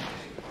free.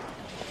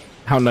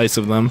 How nice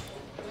of them.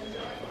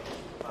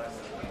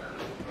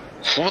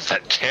 What was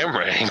that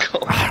camera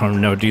angle? I don't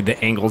know, dude.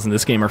 The angles in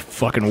this game are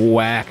fucking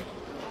whack.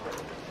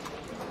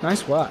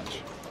 Nice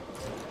watch.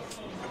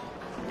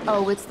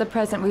 Oh, it's the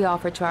present we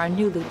offer to our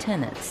new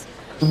lieutenants.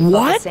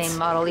 What? The same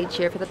model each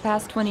year for the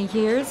past 20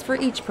 years for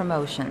each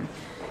promotion.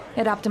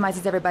 It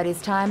optimizes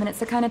everybody's time, and it's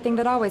the kind of thing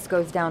that always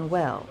goes down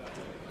well.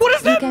 What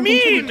does You that can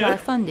contribute mean? to our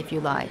fund if you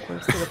like.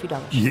 We're still a few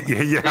dollars.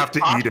 You have to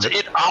eat it.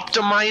 It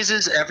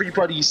optimizes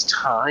everybody's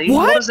time?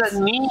 What? Does that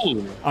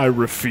mean? I And it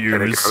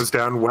refuse. goes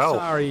down well.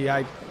 Sorry,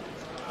 I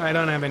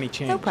don't have any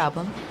change. No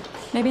problem.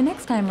 Maybe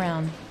next time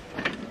round.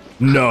 I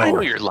know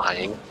No. you're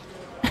lying.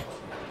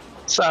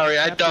 Sorry,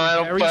 I Captain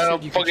don't Barry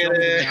said you could fucking show me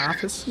the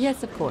office.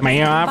 Yes, of course.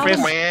 My office?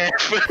 Man.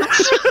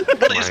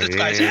 What is this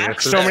guy's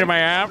accent? Show me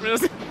my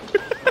office.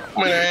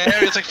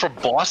 It's like from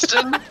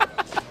Boston?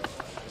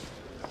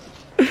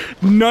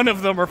 None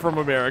of them are from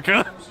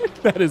America.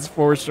 That is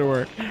for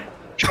sure.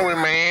 Show me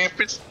my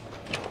office.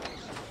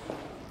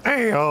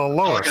 Hey,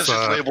 Lois. it's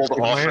just labeled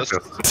office.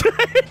 Atlantis.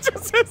 It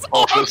just says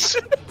Office.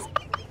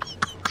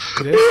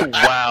 It is?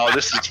 Wow,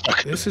 this is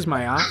fucking... This is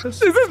my office?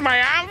 This is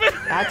my office.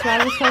 That's where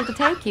I was told to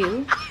take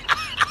you.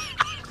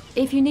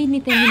 If you need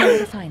anything, you know where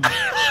to find me.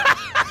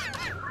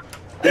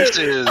 This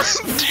is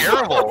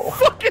terrible.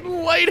 Fucking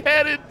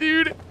lightheaded,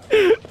 dude.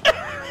 It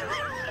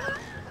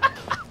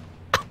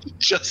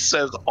just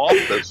says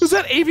office. Is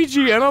that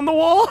AVGN on the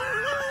wall?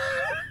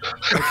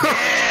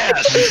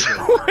 Yes!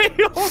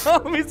 Wait, hold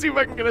on. Let me see if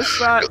I can get a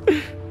shot.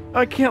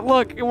 I can't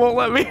look. It won't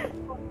let me.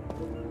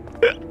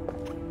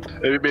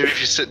 Maybe if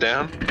you sit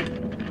down.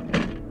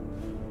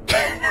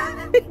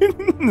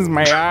 This is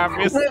my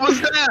office. What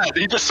was that?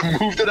 He just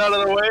moved it out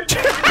of the way?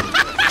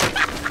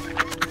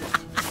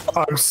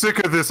 I'm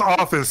sick of this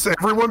office.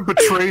 Everyone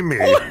betray me.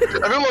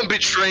 Everyone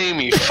betray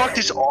me. Fuck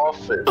this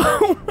office.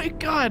 Oh my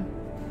god.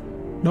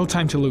 No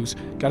time to lose.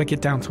 Gotta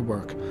get down to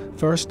work.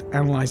 First,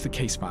 analyze the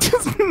case file.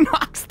 Just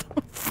knocks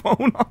the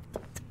phone off.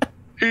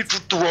 He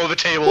throw the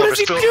table What over. is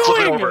he Flip it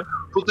doing? over.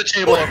 Flip the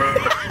table over.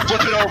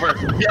 Flip it over.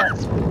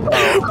 Yes.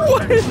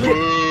 What is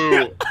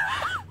Boo.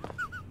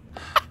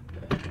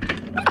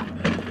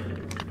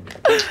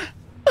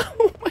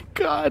 Oh my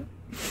god.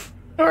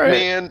 Alright.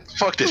 Man,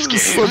 fuck this game.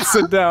 Let's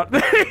sit down.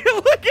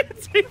 Look at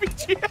its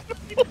AVG.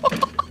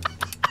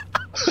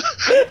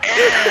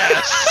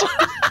 Yes.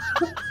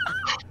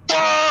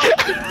 Fuck.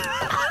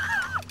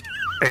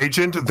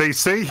 Agent, they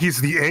say he's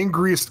the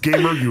angriest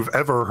gamer you've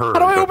ever heard. How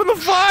do I open the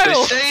They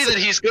file? say that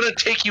he's gonna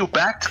take you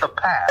back to the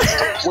past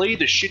to play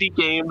the shitty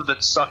games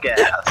that suck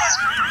ass.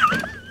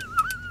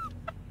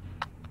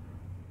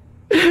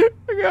 I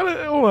got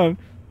it. Hold on.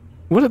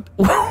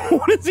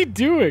 What is he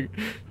doing?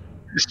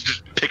 He's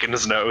just picking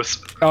his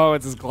nose. Oh,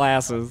 it's his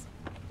glasses.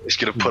 He's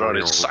gonna put on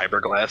his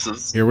cyber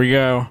glasses. Here we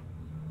go.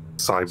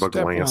 Cyber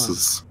Step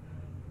glances.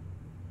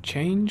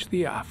 Change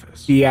the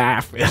office. The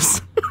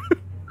office.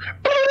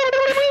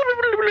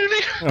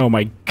 Oh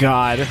my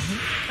god.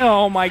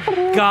 Oh my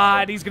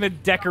god. He's gonna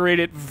decorate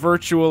it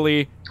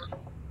virtually.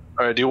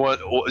 All right. Do you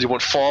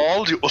want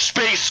fall?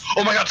 Space?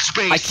 Oh my god,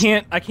 space!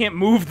 I can't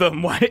move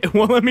them. Why? It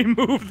won't let me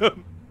move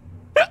them.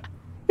 I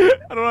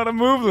don't know how to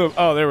move them.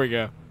 Oh, there we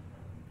go.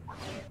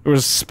 There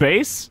was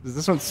space? Is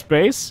this one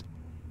space?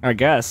 I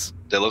guess.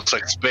 That looks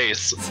like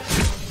space.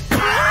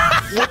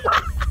 What?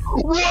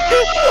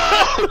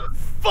 Whoa!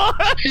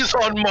 Fuck! He's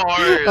on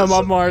Mars. I'm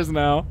on Mars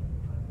now.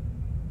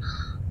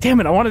 Damn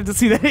it, I wanted to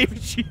see that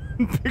AVG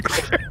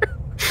picture.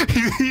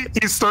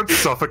 He starts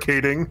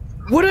suffocating.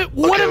 What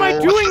am I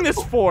doing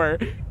this for?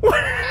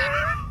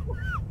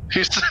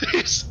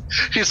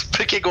 He's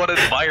picking what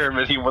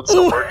environment he wants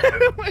to work in.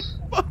 What am I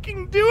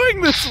fucking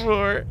doing this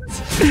for?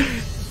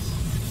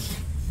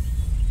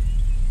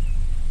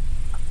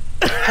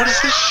 What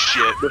is this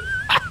shit?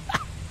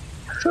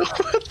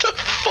 What the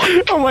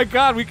fuck? Oh my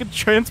god, we could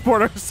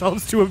transport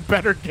ourselves to a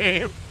better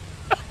game.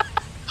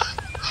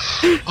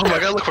 Oh my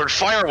god, look, we're in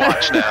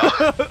Firewatch now.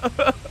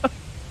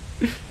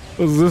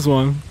 What's this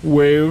one?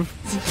 Wave.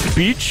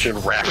 Beach? In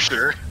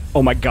Rapture.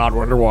 Oh my god,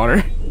 we're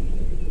underwater.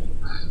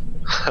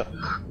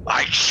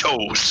 I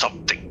chose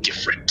something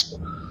different.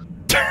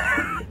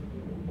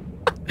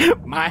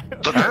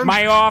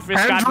 My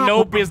office got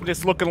no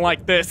business looking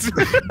like this.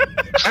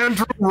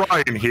 Andrew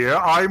Ryan here.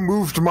 I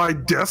moved my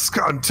desk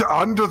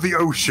under the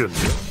ocean.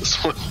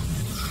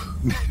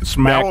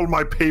 Now all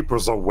my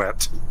papers are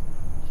wet.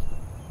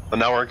 And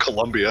now we're in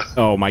Colombia.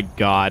 Oh my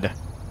god.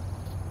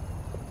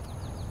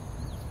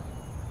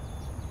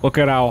 Look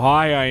at how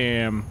high I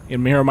am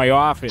in here in my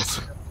office.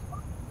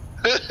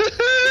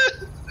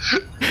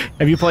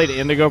 Have you played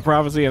Indigo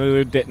Prophecy?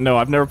 No,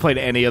 I've never played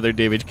any other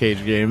David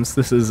Cage games.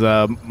 This is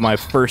my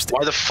first.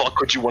 Why the fuck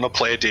would you want to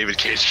play a David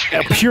Cage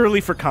game?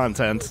 Purely for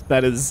content.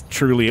 That is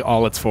truly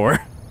all it's for.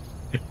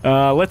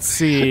 Let's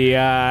see.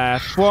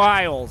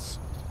 Files.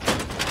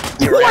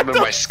 Here I am in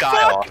my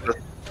Sky office.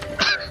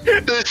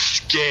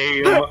 This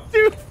game.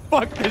 Dude,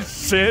 fuck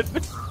this shit.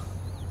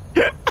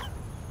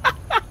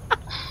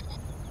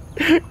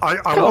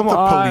 I want the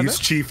police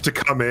chief to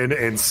come in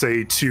and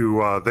say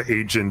to the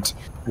agent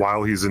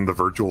while he's in the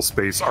virtual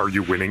space, "Are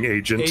you winning,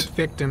 agent?" 8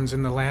 victims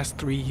in the last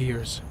 3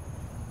 years.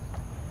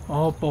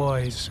 All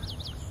boys,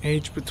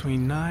 aged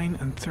between 9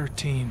 and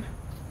 13.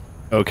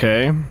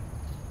 Okay.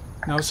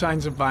 No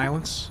signs of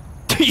violence.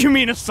 You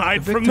mean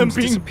aside from them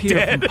being disappeared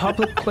dead? from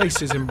public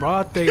places in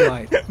broad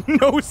daylight.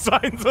 No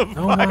signs of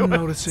No violence. one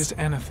notices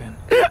anything.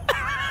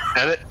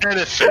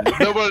 Anything.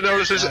 Nobody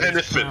notices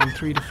anything. Found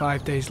 3 to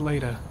 5 days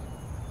later.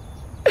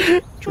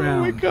 Drowned. Oh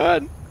my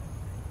god.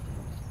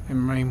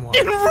 In rainwater.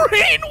 In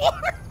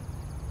rainwater?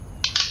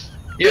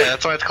 Yeah,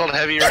 that's why it's called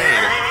heavy rain.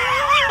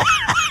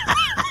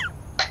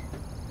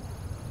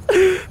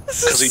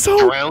 Because he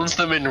drowns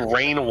them in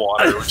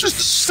rainwater, which is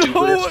the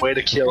stupidest way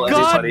to kill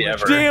anybody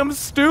ever. Damn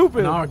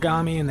stupid. An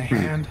origami in the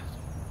hand,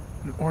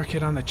 an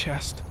orchid on the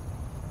chest.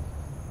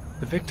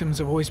 The victims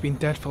have always been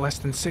dead for less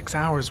than 6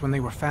 hours when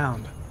they were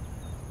found,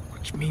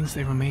 which means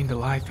they remained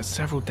alive for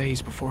several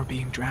days before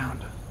being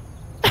drowned.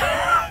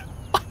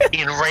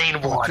 In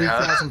rainwater.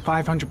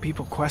 3,500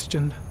 people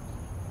questioned.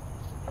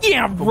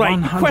 Yeah, right.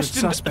 You 100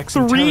 questioned suspects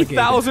interrogated.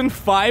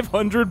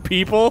 3,500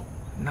 people?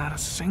 Not a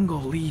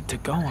single lead to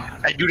go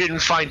on. And you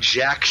didn't find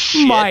jack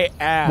shit. My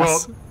ass.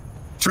 Well,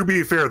 to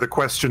be fair, the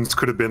questions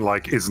could have been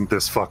like, "Isn't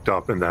this fucked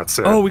up?" and that's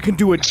it. Oh, we can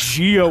do a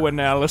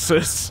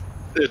geo-analysis.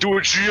 Yeah, do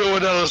a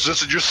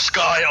geo-analysis in your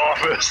Sky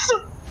office.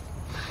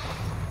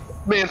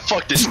 Man,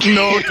 fuck this game.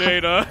 No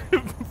data.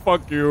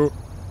 Fuck you.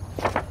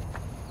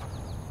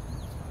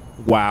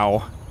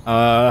 Wow.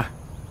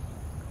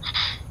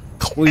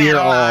 Clear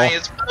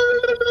Analyze.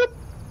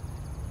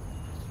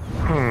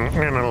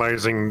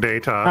 Analyzing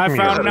data. all. I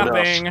found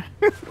nothing.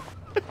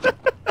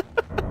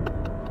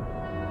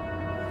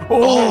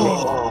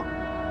 Oh!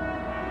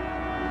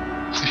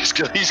 He's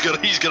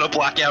gonna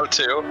black out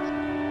too.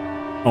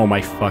 Oh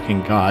my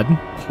fucking god!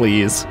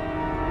 Please.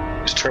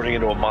 He's turning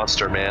into a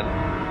monster, man.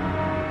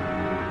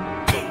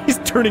 He's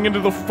turning into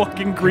the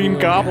fucking Green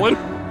Goblin.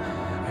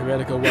 I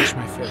gotta go wash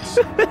my face.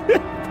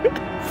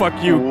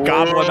 Fuck you,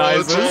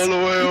 goblinizers. It's all the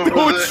way over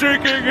No, there. it's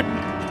shaking.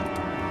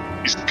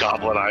 He's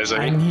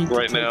goblinizing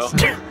right now.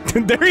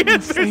 There he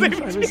is. If I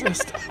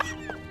resist.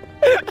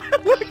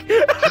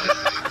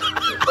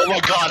 Oh my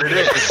god, it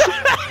is.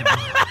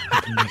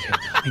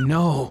 I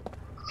know.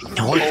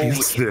 What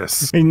is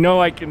this? I know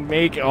I can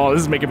make. Oh,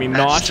 this is making me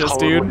nauseous,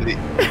 dude.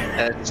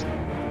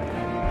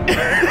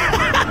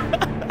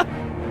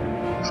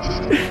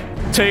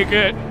 Take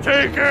it.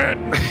 Take it.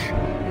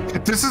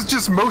 This is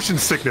just motion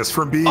sickness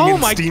from being Oh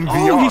in my! Steam Oh,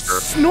 VR. he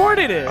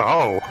snorted it.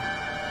 Oh,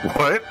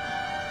 what?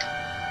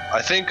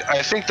 I think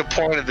the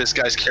point of this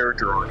guy's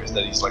character arc is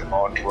that he's like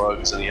on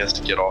drugs and he has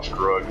to get off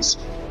drugs.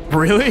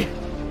 Really?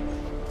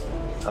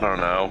 I don't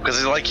know,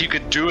 because like you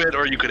could do it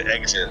or you could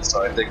exit.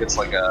 So I think it's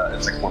like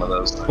one of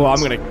those things. Well,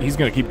 he's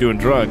gonna keep doing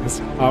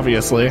drugs,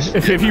 obviously.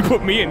 If you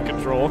put me in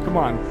control, come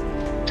on.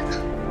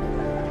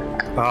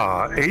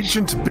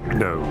 Agent Big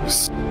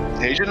Nose.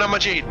 Agent Number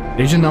Jaden.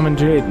 Agent Number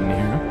Jaden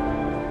here.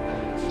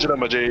 Agent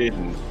Number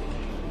Jaden.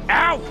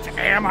 Out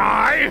am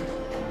I?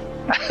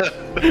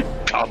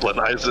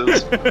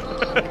 Goblinizes.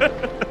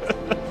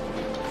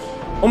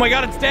 Oh my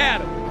god, it's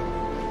Dad!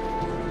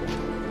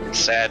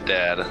 Sad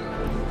Dad.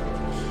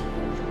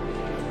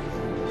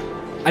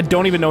 I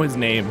don't even know his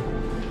name.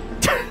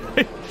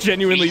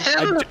 Genuinely.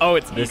 Oh,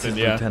 it's This Ethan, is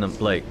yeah. Lieutenant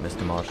Blake,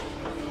 Mr. Marsh.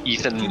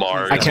 Ethan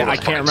Mars. I can't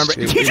remember.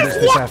 It He was just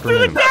this walked through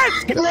the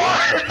afternoon.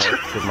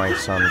 desk! With my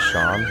son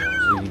Sean,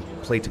 we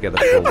played together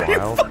for a Are you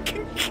while. fucking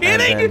And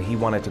kidding? then he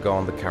wanted to go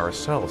on the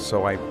carousel,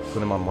 so I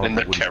put him on one In of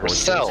the the wooden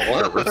carousel.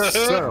 horses.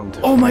 And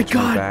Oh my to fetch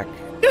me God. Back,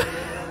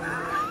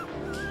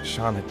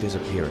 Sean had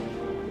disappeared.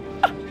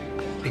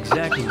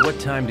 Exactly what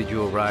time did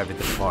you arrive at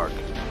the park?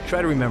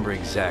 Try to remember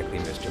exactly,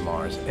 Mr.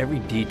 Mars. Every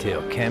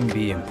detail can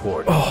be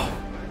important. Oh,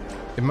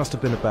 It must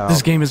have been about...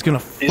 this game is gonna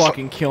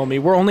fucking kill me.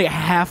 We're only a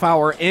half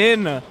hour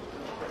in.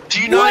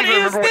 Do you not What even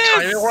is remember what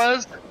time this? it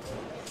was?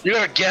 You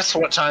gotta guess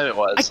what time it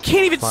was. I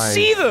can't even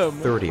see them.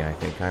 5:30, I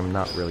think. I'm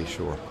not really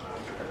sure.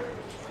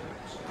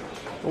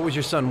 What was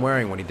your son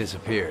wearing when he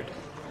disappeared?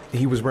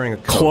 He was wearing a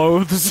coat.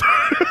 Clothes.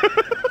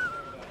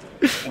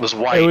 It was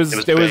white. It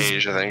was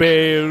beige, I think.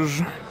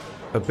 Beige.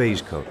 A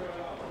beige coat.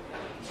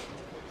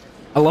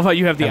 I love how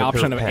you have the And a pair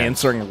option of of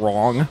pants. answering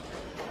wrong.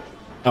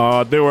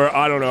 They were,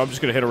 I don't know, I'm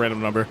just gonna hit a random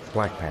number.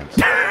 Black pants.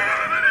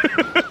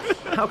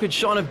 How could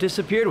Sean have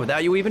disappeared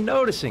without you even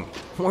noticing?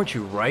 Weren't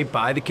you right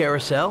by the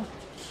carousel?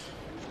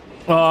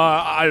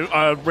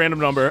 Random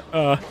number.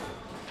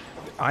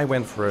 I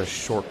went for a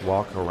short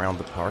walk around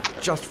the park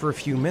just for a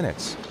few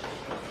minutes.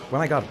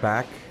 When I got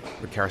back,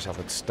 the carousel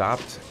had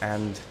stopped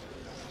and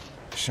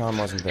Sean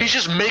wasn't there. He's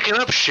just making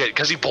up shit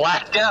because he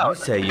blacked You out.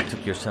 say you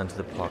took your son to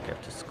the park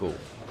after school,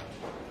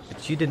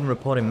 but you didn't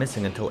report him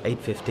missing until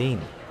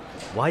 8:15.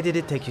 Why did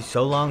it take you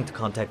so long to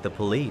contact the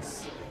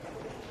police?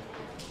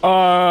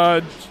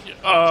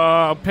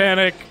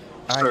 Panic.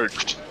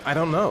 Searched. I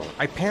don't know.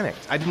 I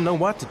panicked. I didn't know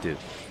what to do.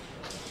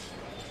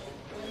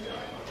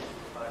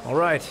 All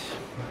right.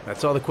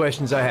 That's all the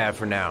questions I have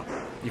for now.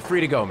 You're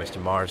free to go,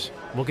 Mr. Mars.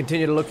 We'll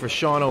continue to look for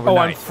Sean overnight.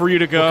 Oh, I'm free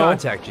to go? We'll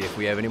contact you if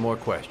we have any more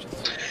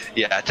questions.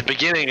 Yeah, at the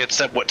beginning it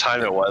said what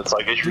time it was.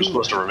 Like, you're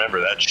supposed to remember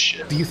that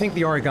shit. Do you think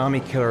the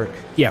origami killer...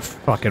 Yeah,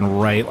 fucking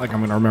right. Like,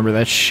 I'm gonna remember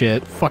that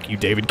shit. Fuck you,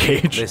 David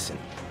Cage. Listen,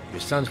 your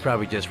son's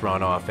probably just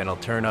run off and he'll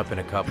turn up in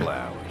a couple of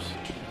hours.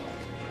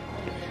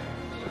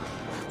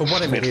 But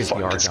what if it is the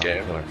Fuck this origami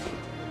game. killer?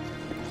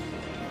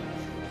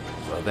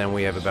 Well, then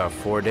we have about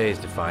 4 days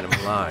to find him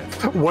alive.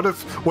 What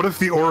if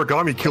the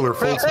origami killer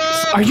folds?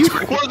 Are you?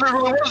 What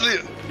was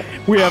it?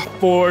 We have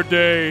 4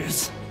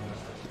 days.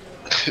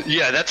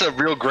 Yeah, that's a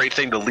real great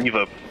thing to leave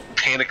a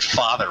panicked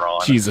father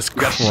on. Jesus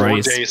You got 4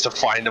 Christ. days to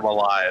find him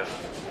alive.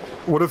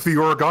 What if the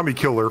origami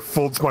killer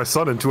folds my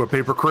son into a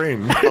paper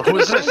crane? Who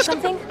is this?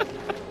 Something?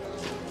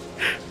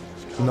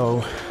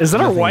 No. Is that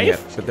our nothing wife? yet,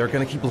 but they're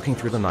gonna keep looking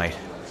through the night.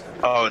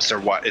 Oh, it's their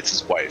wife. It's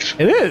his wife.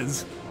 It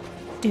is.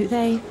 Do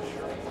they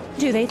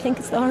think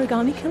it's the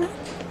origami killer?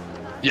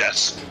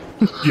 Yes.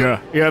 Yeah,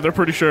 they're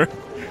pretty sure.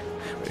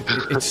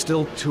 It's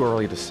still too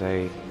early to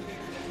say.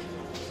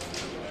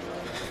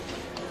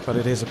 But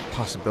it is a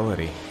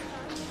possibility.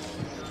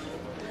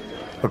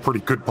 A pretty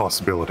good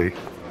possibility.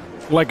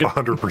 Like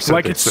 100%.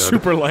 Like they it's said.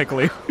 super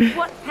likely.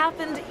 What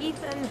happened,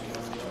 Ethan?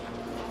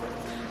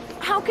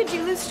 How could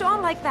you lose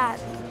Sean like that?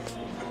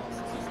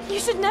 You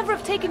should never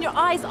have taken your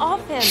eyes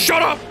off him.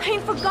 Shut up! I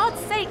mean, for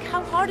God's sake,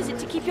 how hard is it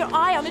to keep your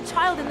eye on a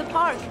child in the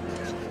park?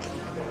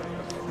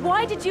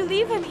 Why did you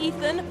leave him,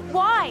 Ethan?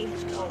 Why?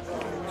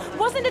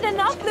 Wasn't it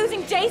enough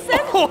losing Jason?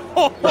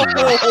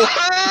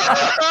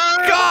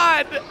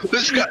 God!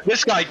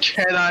 This guy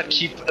cannot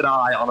keep an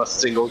eye on a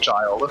single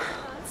child.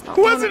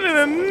 Wasn't it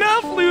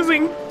enough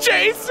losing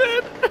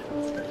Jason?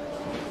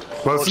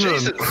 Well,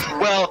 Jason,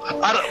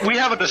 we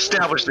haven't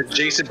established that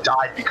Jason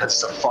died because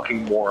he's a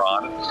fucking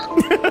moron.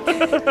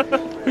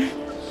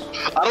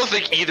 I don't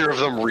think either of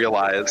them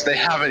realize. They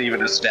haven't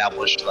even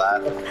established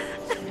that.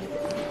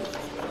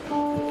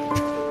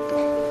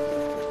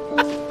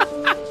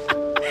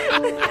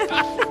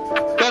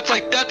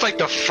 That's like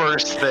the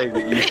first thing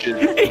that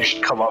you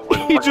should come up with.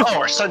 He Like, just, oh,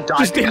 our son died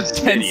just because he's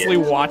an intensely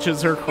idiot.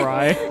 watches her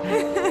cry.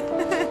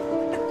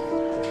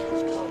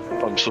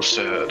 I'm so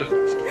sad.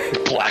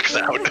 Blacks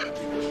out.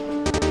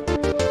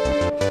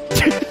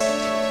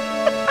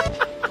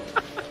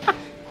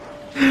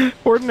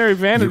 Ordinary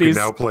Vanities. You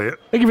can now play it.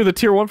 They give you the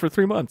tier 1 for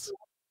 3 months.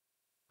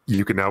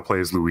 You can now play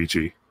as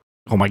Luigi.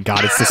 Oh my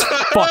god, it's this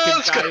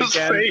fucking guy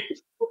again.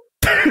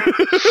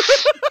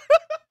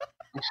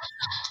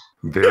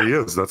 There he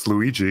is. That's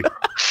Luigi.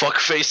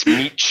 Fuckface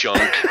meat chunk.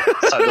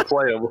 It's time to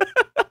play him.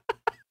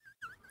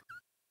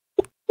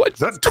 Is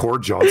that Tor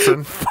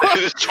Johnson?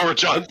 Tor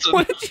Johnson.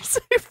 What did you say?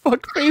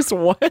 Fuckface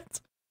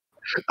what?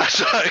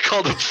 I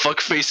called him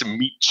fuckface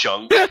meat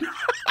chunk.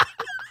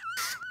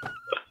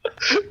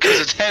 Because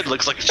his head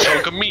looks like a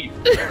chunk of meat.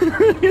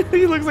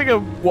 He looks like a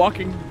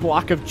walking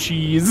block of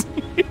cheese.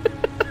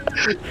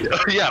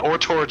 Yeah, or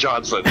Tor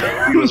Johnson.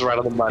 He was right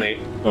on the money.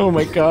 Oh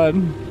my god.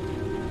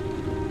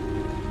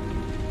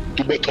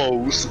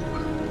 Tomatoes.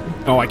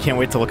 Oh, I can't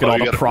wait to look at all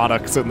the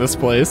products in this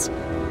place.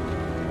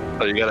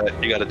 Oh, you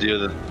gotta do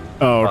the.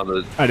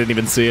 Oh, I didn't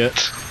even see it.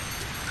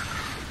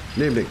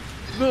 Good evening.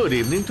 Good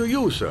evening to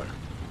you, sir.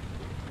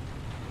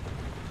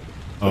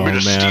 Oh We're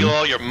gonna man. steal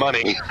all your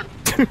money.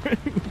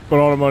 Put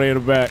all the money in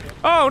the back.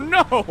 Oh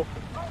no!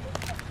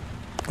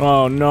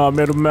 Oh no, I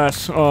made a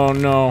mess. Oh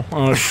no.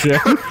 Oh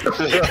shit.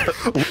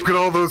 Look at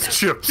all those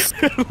chips.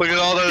 Look at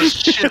all those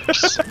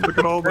chips. Look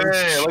at all those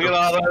Hey, look at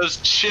all those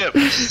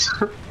chips.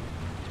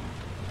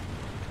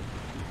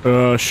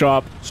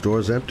 Shop.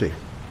 Store's empty.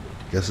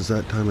 Guess it's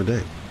that time of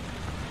day.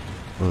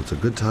 Well, it's a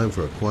good time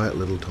for a quiet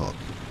little talk.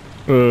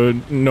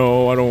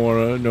 No, I don't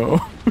wanna,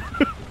 no.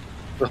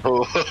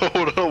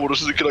 Oh no, what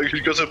is it? Can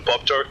you guys have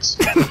Pop-Tarts?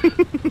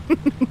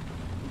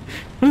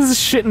 What is this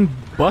shit in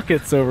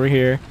buckets over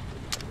here?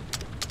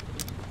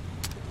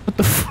 What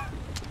the f-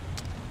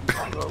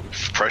 I don't know.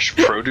 Fresh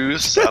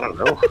produce? I don't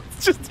know.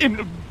 It's just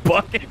in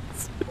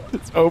buckets.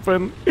 It's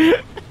open.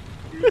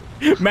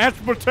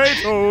 Mashed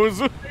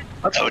potatoes!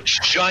 That's a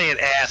giant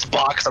ass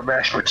box of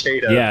mashed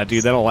potatoes. Yeah,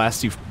 dude, that'll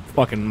last you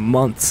fucking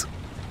months.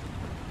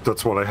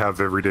 That's what I have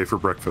every day for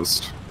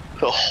breakfast.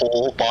 A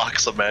whole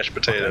box of mashed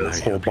potatoes.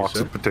 A whole box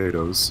of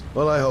potatoes.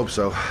 Well, I hope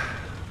so.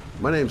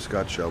 My name's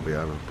Scott Shelby.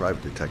 I'm a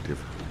private detective.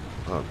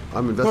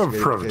 I'm investigating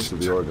the case of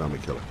the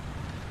origami killer.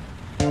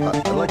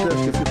 I'd like to ask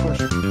you a few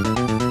questions.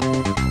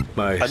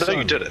 I know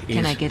you did it.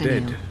 Can I get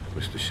dead,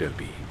 Mr.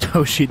 Shelby?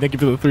 Oh shit, thank you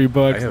for the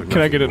 $3.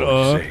 Can I get it,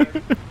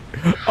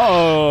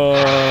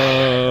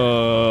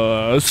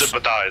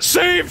 Sympathize.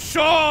 Save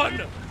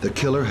Sean! The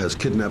killer has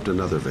kidnapped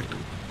another victim.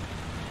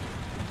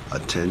 A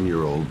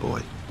 10-year-old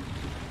boy.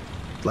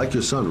 Like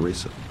your son,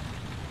 Risa.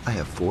 I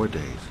have 4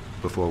 days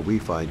before we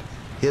find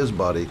his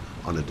body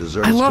on a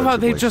deserted I love stretch how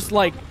of they wasteland. just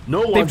like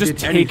they've just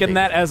taken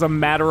that as a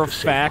matter of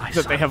fact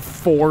that they have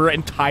 4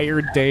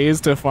 entire days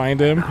to find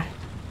him.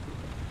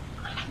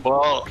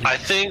 Well, I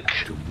think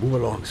Move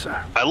along,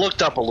 sir. I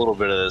looked up a little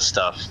bit of this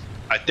stuff.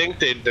 I think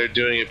they're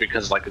doing it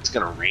because like it's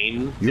gonna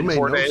rain You in may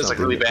 4 know days, like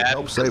something really that could bad.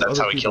 help Because save that's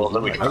other how he kills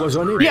them. people's lives. I was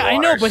unable Yeah, I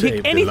know, but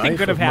Saved the anything life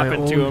could have of my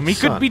happened to own him. He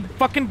could son. be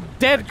fucking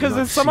dead because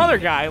not of some see other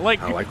guy. Like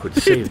how I could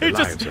save the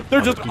lives of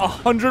they're other just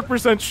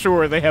 100%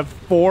 sure they have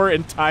 4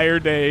 entire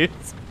days.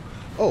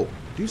 Oh,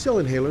 do you sell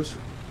inhalers?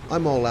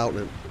 I'm all out,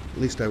 and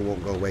at least I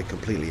won't go away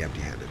completely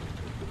empty-handed.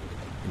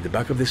 In the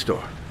back of the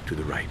store, to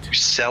the right. You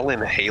sell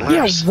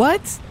inhalers? Yeah,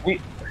 what? You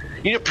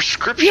need a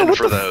prescription Yeah, what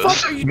for the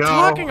those. fuck are you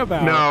talking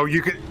about? No,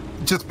 you can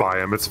just buy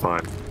them. It's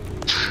fine.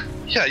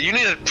 Yeah, you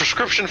need a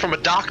prescription from a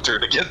doctor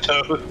to get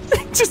those.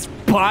 Just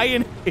buy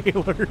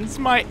inhalers,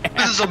 my ass.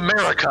 This is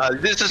America.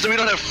 We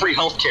don't have free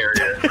healthcare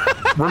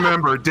yet.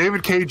 Remember,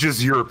 David Cage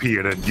is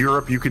European. In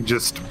Europe, you can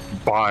just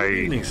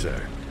buy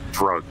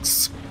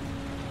drugs.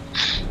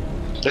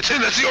 That's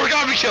him. That's the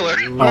origami killer.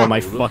 Oh my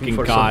fucking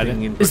god.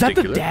 Is that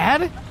the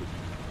dad?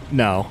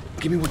 No.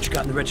 Give me what you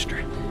got in the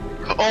register.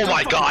 Oh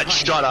my god,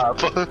 shut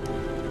up.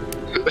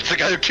 It's the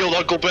guy who killed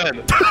Uncle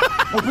Ben.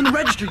 Open the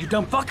register, you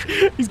dumb fuck.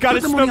 He's got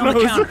Put his the money on the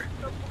nose. counter.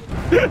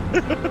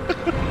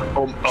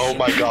 Oh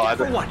my god.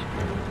 For what?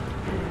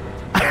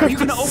 Are you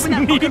gonna open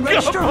that fucking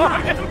register or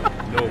not?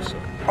 No, sir.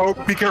 Oh,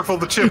 be careful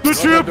of the chips. The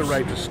chips!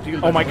 Right to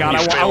steal Oh my god,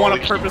 I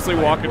want to purposely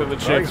walk into the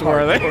chips. Where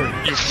are they?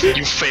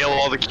 You fail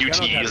all the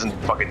QTEs and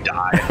fucking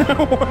die.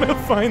 I want to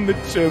find the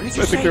chips.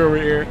 I think they're over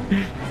here.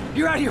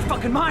 You're out of your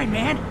fucking mind,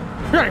 man.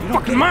 You're out of your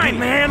fucking mind,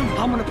 man.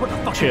 I'm gonna put the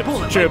fucking Chips,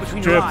 bullet chips, right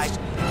between chips. your eyes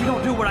if you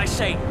don't do what I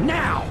say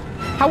now.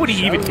 How would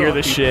he even hear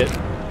this shit?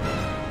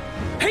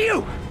 Hey,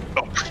 you!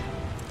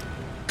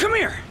 Come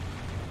here!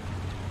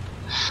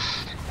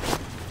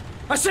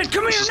 I said,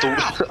 come here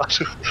now!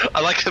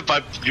 I like that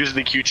by using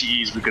the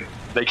QTEs, we could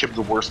make him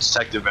the worst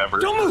detective ever.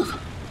 Don't move!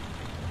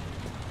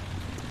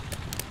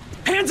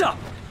 Hands up!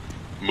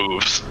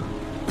 Moves.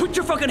 Put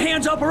your fucking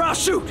hands up or I'll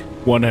shoot!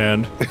 One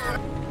hand.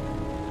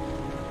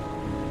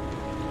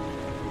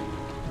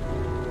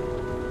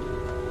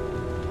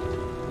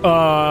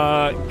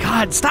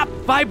 God, stop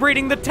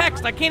vibrating the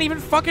text. I can't even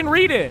fucking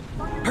read it.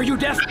 Are you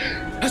deaf?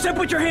 I said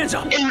put your hands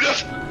up! Are you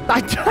deaf?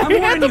 I'm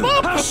warning you!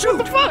 I'll shoot!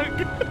 What the fuck?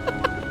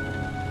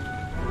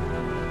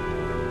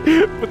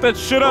 Put that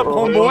shit up,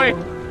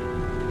 homeboy.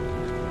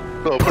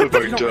 Oh, put it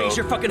back Don't down. raise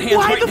your fucking hands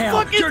Why right the now.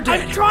 fuck is... You're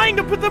dead. I'm trying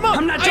to put them up.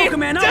 I'm not joking,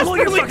 man. I'll blow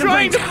your desperately fucking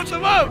trying to brains put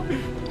them up.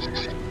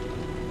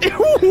 It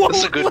won't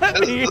That's a good. let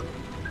me.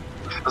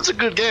 That's a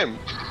good game.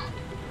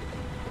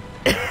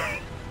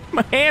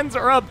 My hands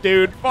are up,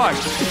 dude. Fuck.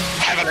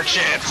 Having a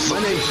chance.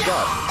 My name's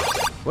Scott.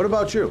 What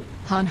about you?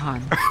 Han.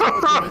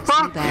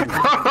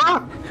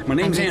 My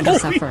name's I'm Andrew.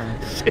 Sufferer.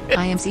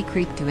 I am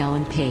secret to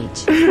Ellen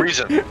Page.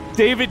 Reason.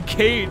 David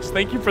Cage,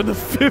 thank you for the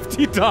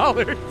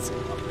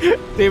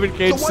 $50. David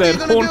Cage So what are you said,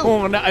 gonna "Hold do?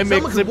 on, I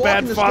make Someone the could walk in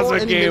bad the store father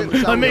any game. minute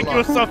and I sound make the you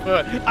alarm.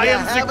 suffer. I You am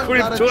haven't secret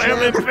got a to Ellen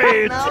chance of getting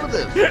Page." out of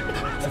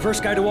this. The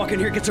first guy to walk in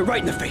here gets it right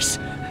in the face.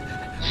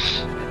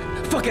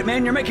 Fuck it,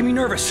 man. You're making me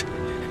nervous.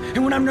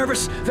 And when I'm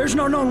nervous, there's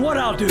no knowing what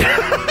I'll do.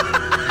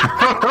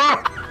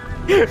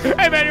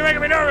 Hey, man, you're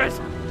making me nervous.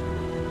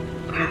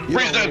 You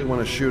don't really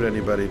want to shoot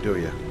anybody, do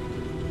you?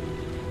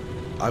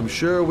 I'm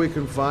sure we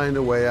can find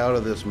a way out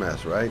of this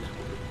mess, right?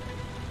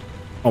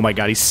 Oh my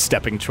God, he's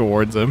stepping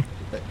towards him.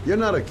 You're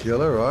not a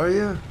killer, are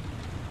you?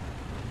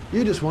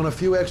 You just want a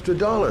few extra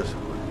dollars.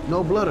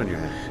 No blood on your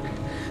hands.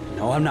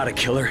 No, I'm not a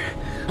killer.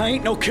 I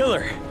ain't no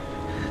killer.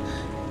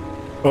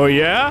 Oh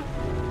yeah?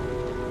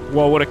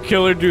 Well, would a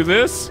killer do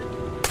this?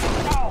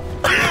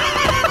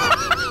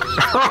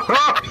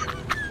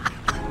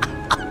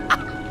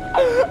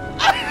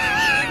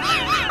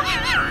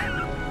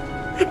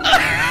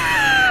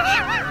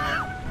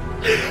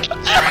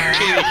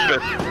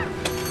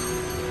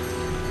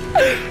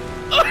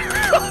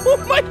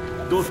 Oh my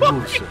Don't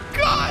move, sir.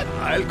 God!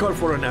 I'll call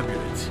for an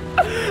ambulance.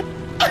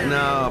 No,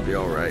 I'll be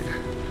all right.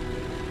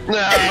 Nah,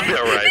 I'll be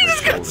alright. He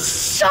just got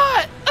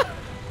shot!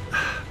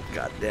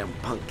 Goddamn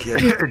punk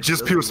kid. It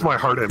just pierced my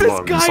heart and This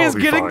lungs. guy I'll is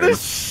be getting fine. the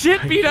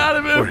shit beat out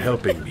of him. For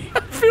helping me. I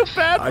feel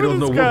bad for I don't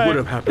this know guy. what would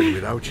have happened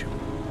without you.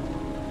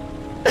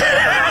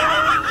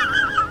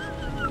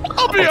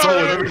 I'll be I'll tell you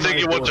alright. everything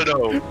you want to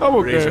know. I'm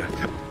okay. Razor,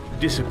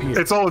 disappear.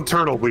 It's all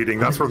internal bleeding.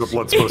 That's where the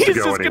blood's supposed He's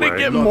to go just anyway. gonna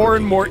get more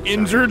and more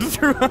injured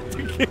throughout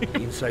the game.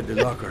 Inside the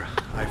locker,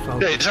 I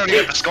found. Yeah, it's already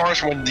got the scars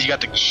from when you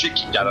got the shit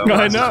kicked out of him.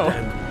 I know.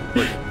 Understand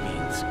what it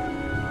means,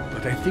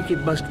 but I think it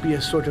must be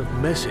a sort of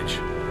message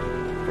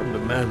from the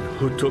man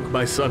who took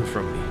my son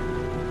from me.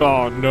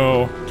 Oh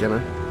no. Can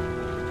I?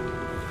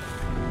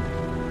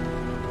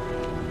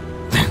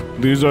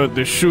 These are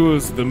the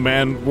shoes the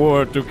man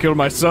wore to kill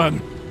my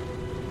son.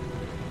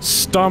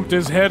 Stomped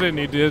his head in,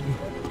 he did.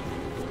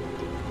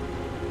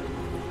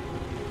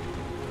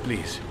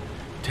 Please,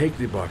 take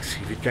the box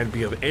if it can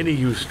be of any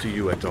use to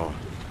you at all.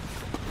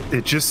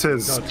 It just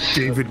says God,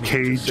 David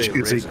help me to Cage save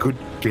is a Razor. good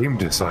game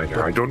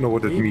designer. I don't know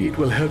what it Maybe means. it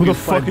will help Who you the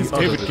fuck find is the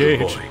other David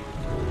little Cage? boy.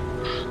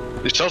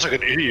 He sounds like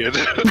an idiot.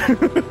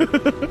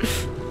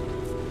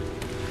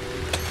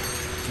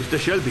 Mr.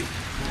 Shelby.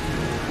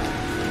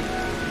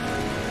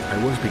 I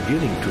was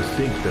beginning to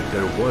think that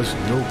there was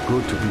no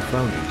good to be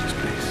found in this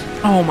place.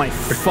 Oh my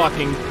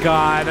fucking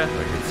God. I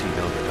can see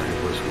now that I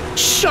was wrong.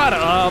 Shut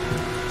up.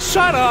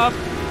 Shut up.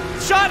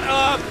 Shut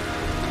up.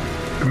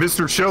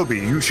 Mr. Shelby,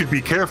 you should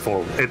be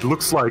careful. It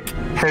looks like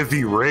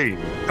heavy rain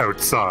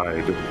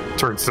outside.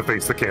 Turns to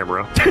face the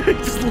camera. He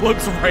just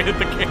looks right at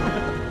the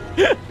camera.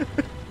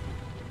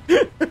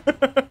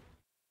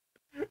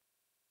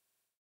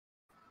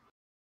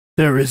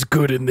 There is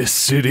good in this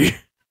city.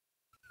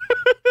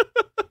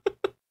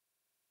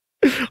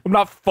 I'm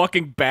not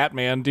fucking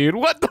Batman, dude.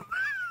 What the?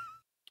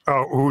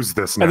 Oh, who's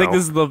this now? I think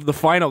this is the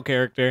final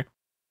character.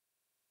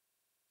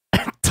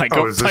 Taika,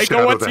 Oh, is this Taika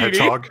Shadow the Waititi.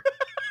 Hedgehog?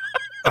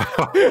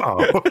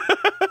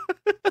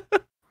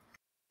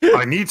 Oh.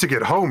 I need to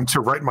get home to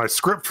write my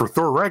script for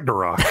Thor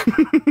Ragnarok.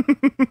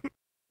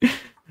 It's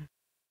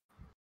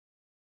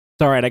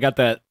all right. I got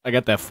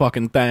that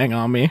fucking thing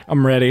on me.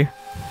 I'm ready.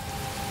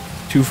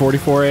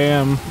 2:44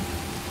 a.m.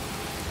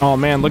 Oh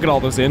man, look at all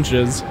those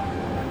inches.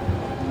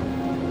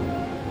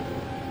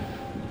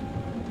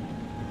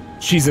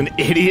 She's an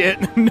idiot.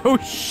 No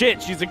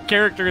shit. She's a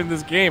character in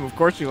this game. Of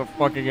course she's a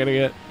fucking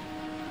idiot.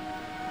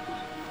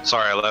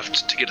 Sorry, I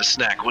left to get a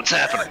snack. What's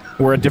happening?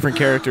 We're a different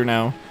character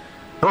now.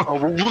 Oh,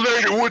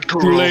 lady, what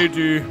girl?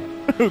 Lady.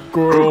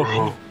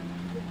 Girl.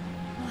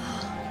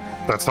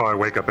 That's how I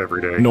wake up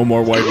every day. No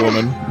more white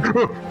woman.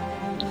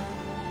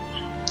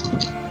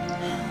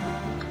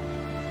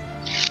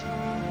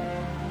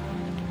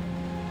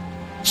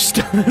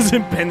 Still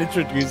hasn't been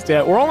introduced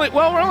yet. We're only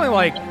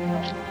like,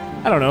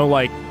 I don't know,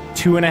 like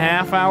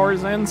 2.5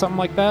 hours in, something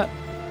like that,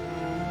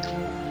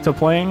 to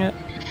playing it.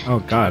 Oh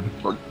God.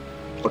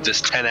 With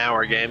this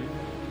 10-hour game?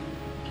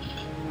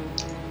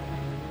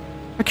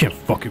 I can't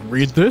fucking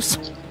read this.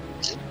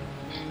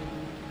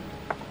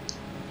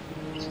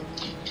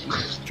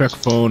 Check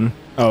phone.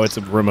 Oh, it's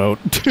a remote.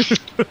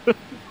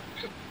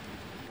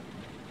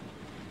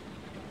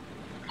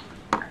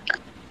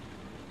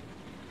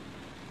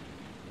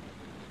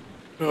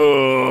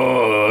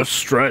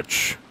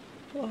 Stretch.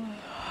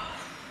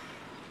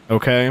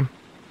 Okay.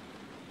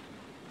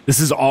 This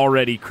is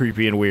already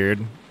creepy and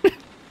weird.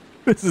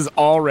 This is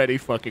already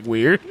fucking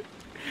weird.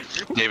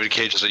 David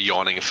Cage is a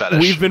yawning fetish.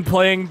 We've been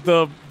playing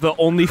the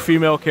only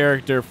female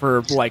character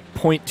for like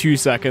 0.2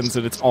 seconds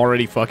and it's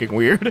already fucking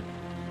weird.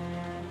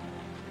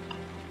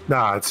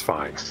 Nah, it's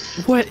fine.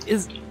 What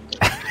is...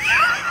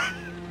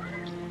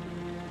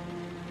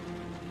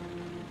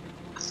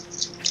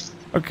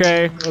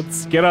 Okay,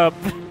 let's get up.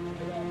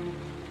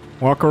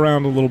 Walk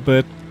around a little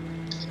bit.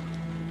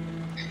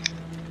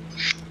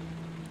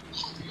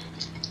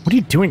 What are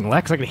you doing,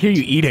 Lex? I can hear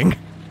you eating.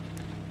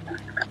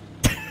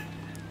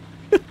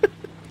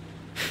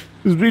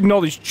 He's eating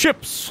all these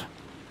chips.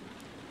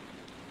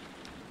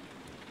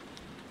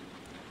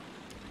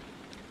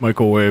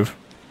 Microwave.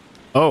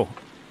 Oh,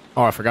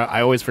 I forgot.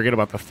 I always forget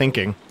about the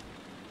thinking.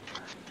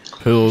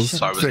 Pills.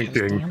 Sorry,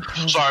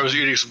 I was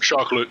eating some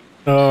chocolate.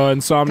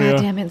 Insomnia.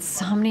 Goddamn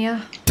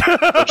insomnia.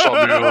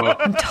 Insomnia.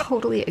 I'm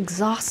totally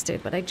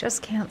exhausted, but I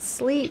just can't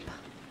sleep.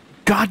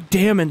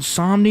 Goddamn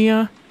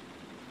insomnia.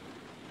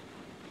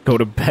 Go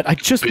to bed. I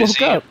just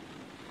woke up.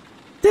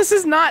 This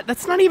is not...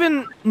 That's not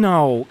even...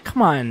 No,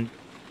 come on.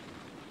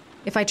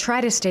 If I try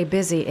to stay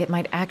busy, it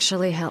might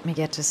actually help me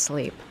get to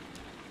sleep.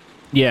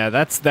 Yeah,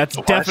 that's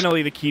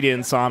definitely the key to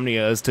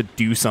insomnia, is to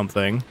do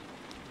something.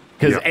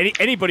 Because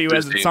anybody who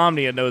has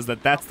insomnia knows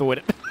that that's the way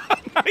to...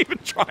 I'm not even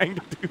trying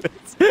to do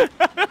this.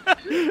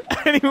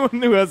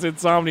 Anyone who has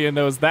insomnia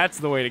knows that's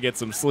the way to get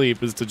some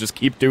sleep, is to just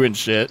keep doing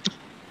shit.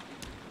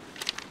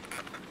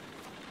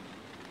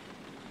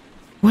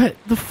 What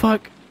the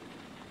fuck?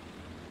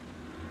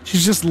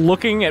 She's just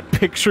looking at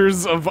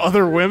pictures of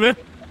other women?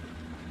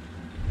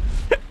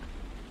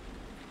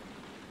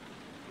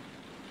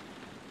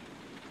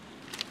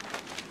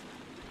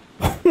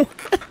 What?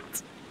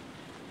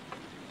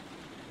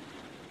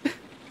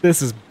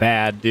 This is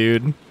bad,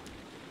 dude.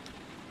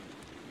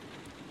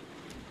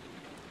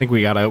 I think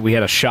we had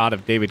a shot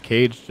of David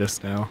Cage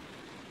just now.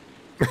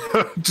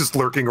 Just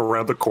lurking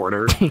around the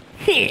corner.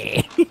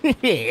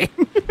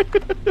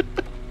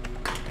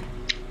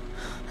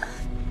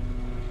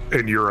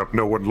 In Europe,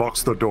 no one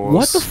locks the doors.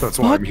 What the That's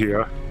fuck? why I'm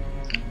here.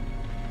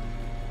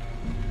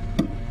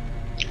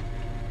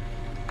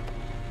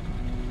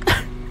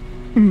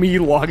 Me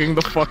logging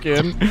the fuck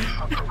in.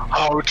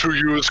 How to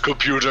use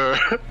computer.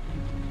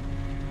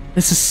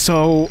 This is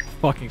so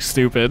fucking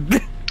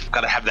stupid.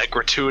 Gotta have that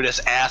gratuitous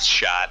ass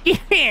shot.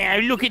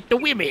 Yeah, look at the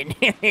women.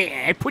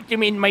 I put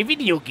them in my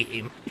video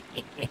game.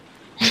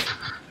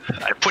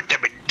 I put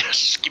them in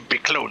skimpy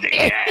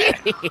clothing.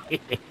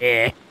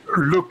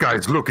 Look,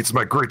 guys, look, it's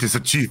my greatest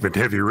achievement,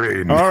 Heavy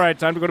Rain. All right,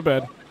 time to go to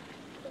bed.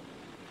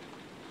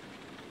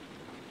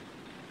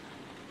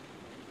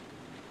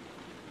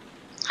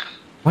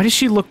 Why does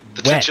she look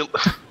wet?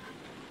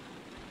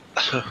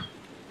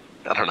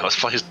 I don't know. It's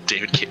funny as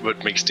David Cage,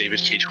 what makes David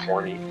Cage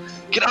horny.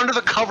 Get under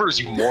the covers,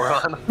 you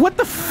moron. What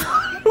the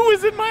fuck? Who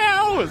is in my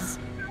house?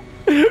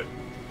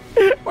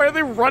 Why are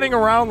they running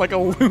around like a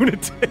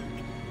lunatic?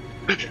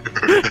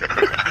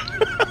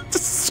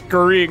 Just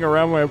scurrying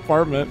around my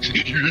apartment.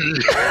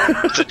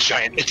 It's a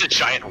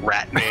giant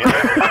rat man.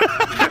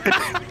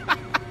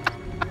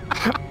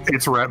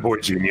 It's Rat Boy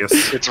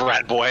Genius. It's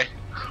Rat Boy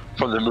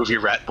from the movie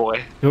Rat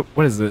Boy.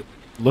 What is it?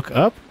 Look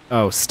up?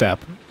 Oh,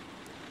 step.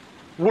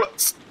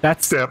 What?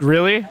 That's step.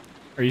 Really?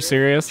 Are you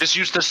serious? Just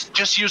use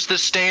the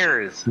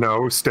stairs.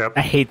 No, step.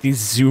 I hate these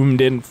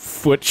zoomed in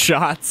foot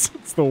shots.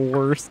 It's the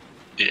worst.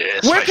 Yeah,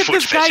 where could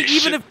this guy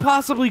even have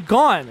possibly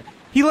gone?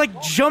 He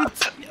like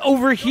jumped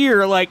over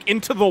here, like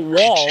into the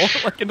wall,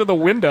 like into the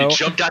window. He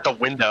jumped out the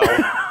window.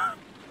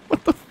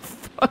 What the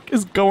fuck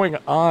is going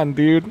on,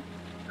 dude?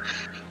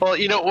 Well,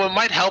 you know what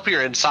might help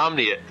your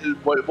insomnia?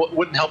 What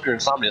wouldn't help your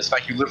insomnia is the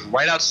fact you live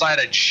right outside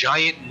a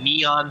giant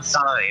neon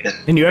sign.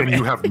 And you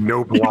have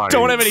no blinds. You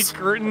don't have any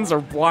curtains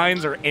or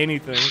blinds or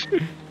anything.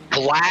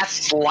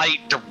 Blasts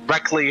light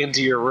directly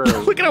into your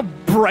room. Look at how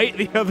bright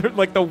the other,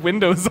 like the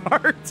windows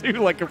are too,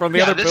 like from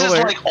the other this building.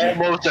 is like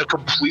almost a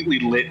completely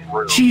lit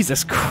room.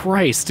 Jesus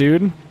Christ,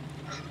 dude.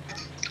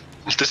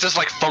 This is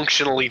like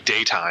functionally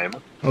daytime.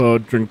 Oh,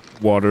 drink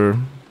water.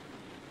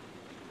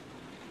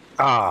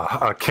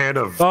 A can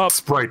of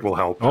Sprite will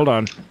help. Hold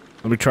on.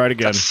 Let me try it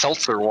again. That's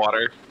seltzer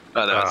water.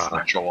 Oh, no, it's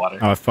natural water.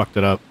 Oh, I fucked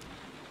it up.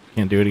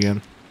 Can't do it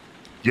again.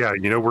 Yeah,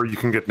 you know where you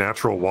can get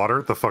natural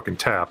water? The fucking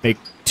tap. Make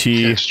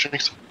tea. Yeah, just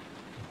drink some.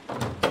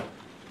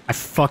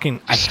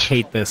 I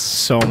hate this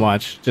so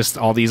much. Just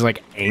all these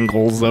like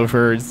angles of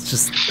her. It's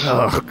just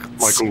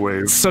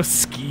microwave. So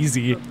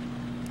skeezy.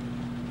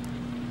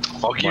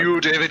 Fuck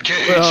you, David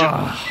Cage.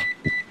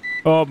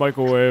 Oh,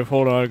 microwave.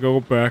 Hold on,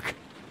 go back.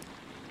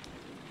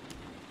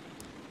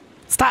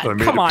 Stop!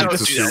 Come on,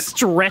 just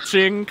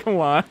stretching. Come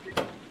on.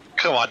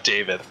 Come on,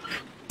 David.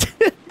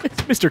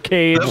 Mr.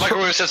 Cage. That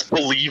microwave says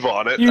 "believe"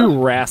 on it. You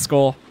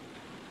rascal.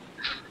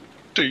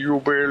 Do you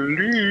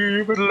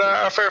believe in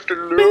life after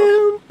love?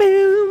 Boom,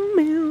 boom,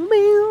 boom,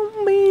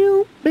 boom,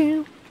 boom,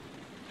 boom.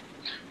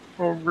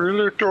 I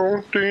really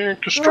don't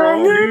think you're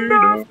strong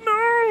enough.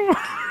 No.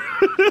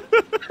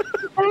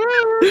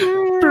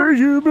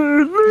 you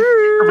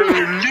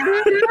believe?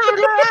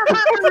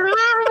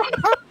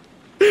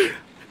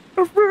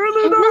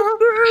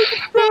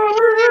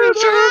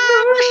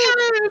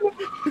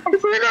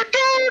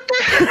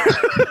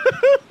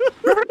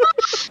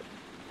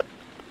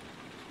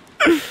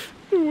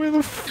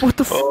 What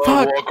the fuck?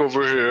 Walk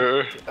over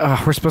here.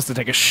 We're supposed to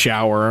take a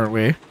shower, aren't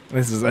we?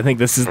 I think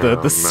this is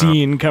the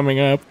scene coming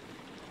up.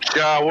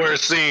 Shower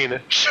scene.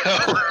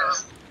 Shower.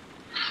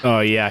 Oh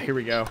yeah, here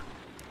we go.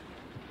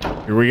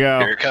 Here we go.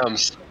 Here it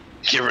comes.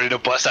 Get ready to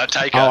bust out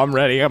Taika. Oh, I'm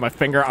ready. I got my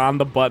finger on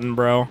the button,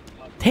 bro.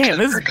 Damn,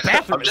 this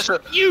bathroom is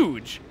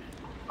huge.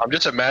 I'm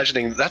just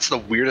imagining that's the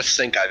weirdest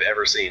sink I've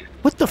ever seen.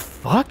 What the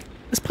fuck?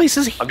 This place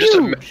is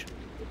huge.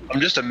 I'm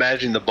just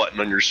imagining the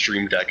button on your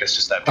stream deck. It's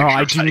just that Oh, picture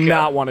I of do Taika.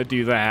 not want to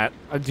do that.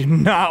 I do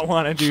not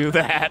want to do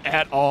that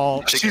at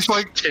all. She's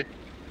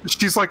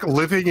like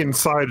living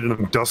inside an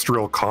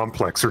industrial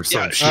complex or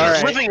something. Yeah,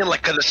 she's living in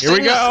like a Here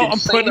we go. I'm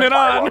putting it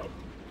on.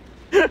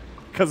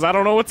 Because I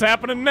don't know what's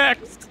happening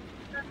next.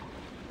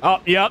 Oh,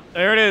 yep.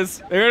 There it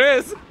is. There it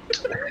is.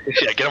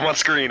 Yeah, get him on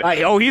screen.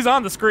 Oh, he's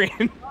on the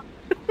screen.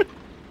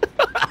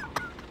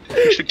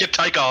 You should get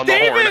Taika on the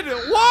horn. David,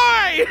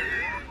 why?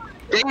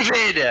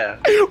 David!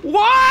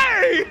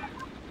 Why?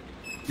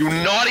 You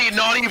naughty,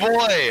 naughty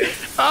boy!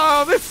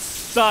 Oh, this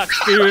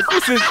sucks, dude.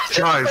 This is...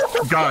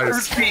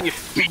 Guys. B,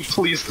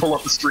 please pull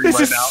up the stream This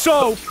right is now.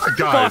 so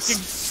fucking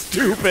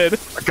stupid.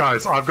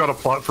 Guys, I've got a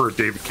plot for a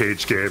David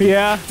Cage game.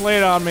 Yeah, lay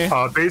it on me.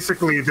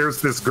 Basically, there's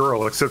this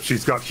girl, except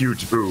she's got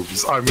huge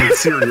boobs. I mean,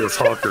 serious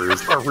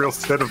honkers. A real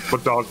set of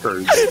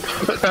badonkers.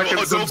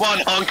 Go on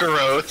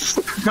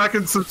honkeros.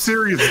 Packing some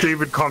serious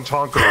David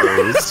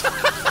Contonkeros.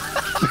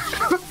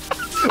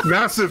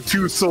 Massive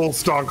two-soul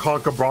stonk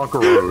honka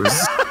bronkeros.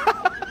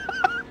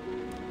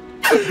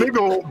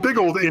 Big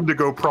old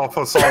indigo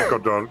professonka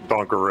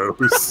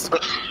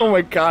donkeros. Oh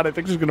my god, I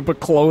think she's gonna put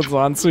clothes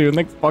on soon.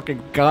 Thank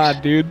fucking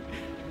god, dude.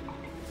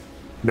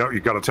 No,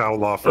 you gotta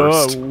towel off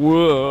first.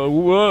 Oh,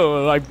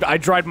 whoa. I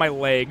dried my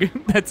leg.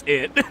 That's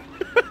it.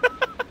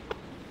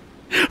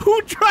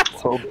 Who dries...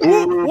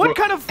 What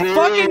kind of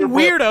fucking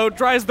weirdo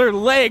dries their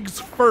legs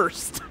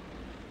first?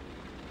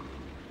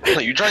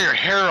 You dry your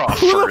hair off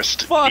Who first.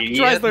 the fuck idiot.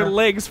 dries their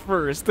legs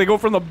first? They go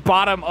from the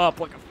bottom up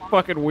like a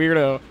fucking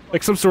weirdo.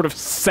 Like some sort of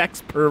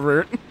sex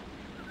pervert.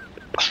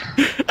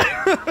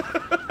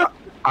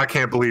 I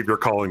can't believe you're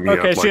calling me out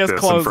Okay, like she has this in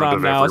clothes front on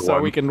of now, everyone.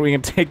 so we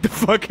can take the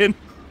fucking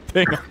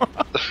thing off.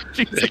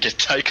 Get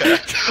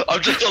Taika.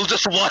 I'm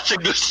just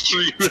watching the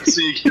stream and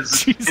seeing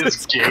his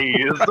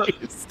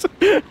gaze.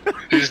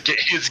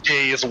 His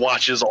gaze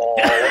watches all.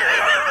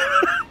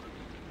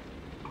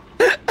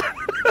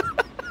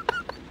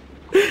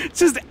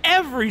 Just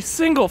every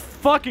single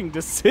fucking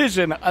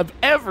decision of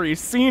every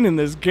scene in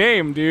this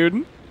game,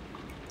 dude.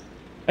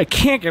 I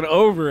can't get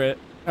over it.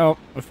 Oh,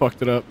 I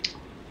fucked it up.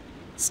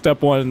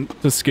 Step one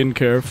to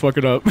skincare. Fuck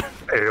it up.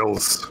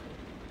 Ales.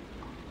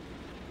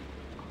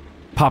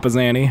 Papa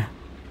Zanny.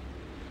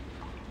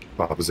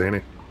 Papa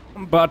Zanny.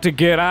 I'm about to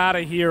get out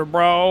of here,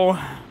 bro.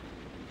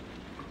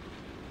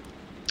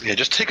 Yeah,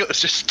 just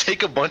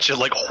take a bunch of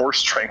like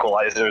horse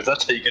tranquilizers.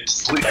 That's how you get to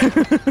sleep.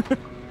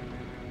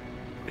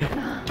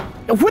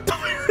 What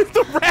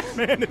the rat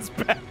man is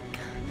back.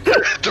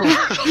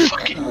 the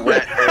fucking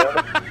rat man.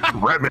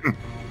 Ratman.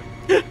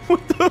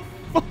 What the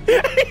fuck?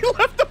 He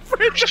left the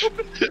fridge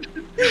open. He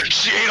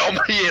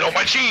ate all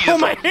my cheese. Oh,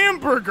 my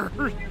hamburgers.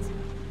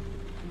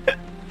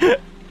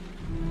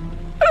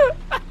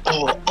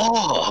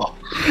 Oh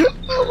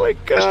my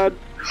god.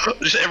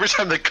 Just every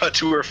time they cut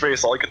to her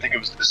face, all I could think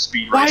of was the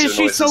speed racer Why is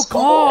she noises. so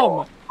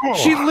calm? Oh.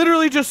 She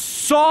literally just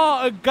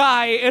saw a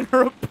guy in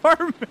her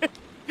apartment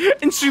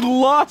and she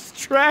lost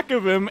track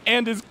of him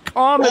and is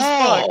calm as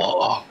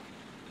fuck.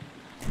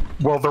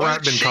 Well, the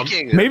Ratman comes.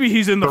 Maybe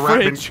he's in the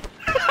fridge.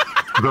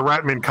 The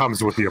Ratman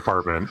comes with the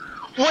apartment.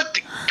 What?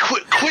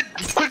 Quit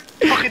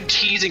fucking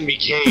teasing me,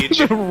 Cage.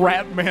 The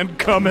rat man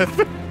cometh.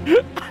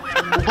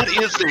 What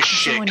is this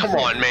shit? Come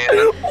on, man.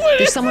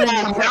 There's someone in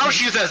the Now apartment.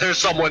 she says there's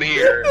someone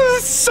here.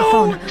 This is so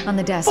phone on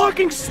the desk.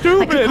 fucking I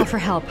stupid. can call for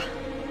help.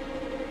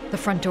 The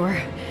front door.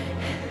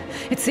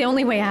 It's the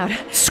only way out.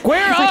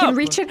 Square if I up! can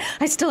reach it,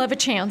 I still have a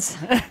chance.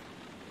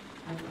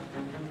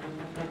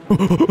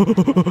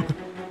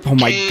 Oh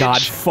my Cage.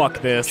 god,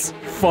 fuck this.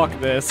 Fuck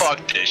this.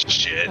 Fuck this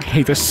shit. I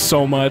hate this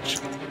so much.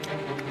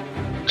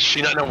 Does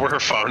she not know where her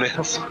phone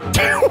is?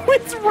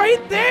 It's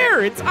right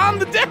there! It's on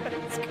the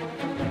desk!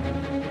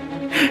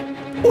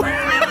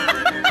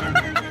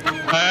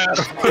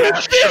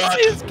 This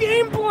is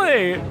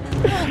gameplay!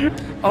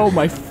 Oh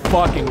my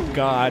fucking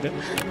god.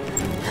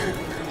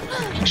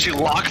 She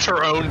locked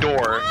her own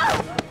door.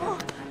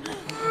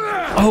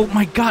 Oh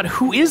my god,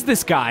 who is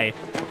this guy?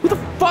 Who the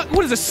fuck?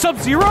 What is this,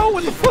 Sub-Zero?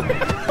 What the fuck?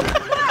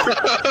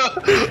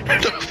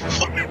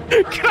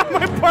 Get out of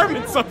my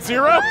apartment,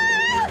 Sub-Zero!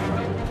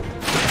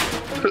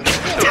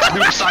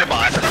 Noob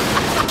Cybot.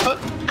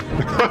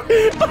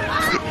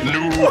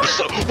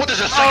 Noob. What is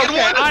the second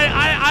one?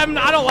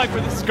 I don't like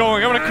where this is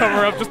going. I'm gonna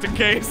cover up just in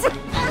case.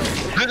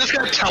 They're just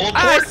gonna teleport.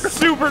 I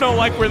super don't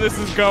like where this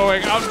is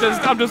going. I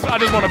just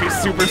want to be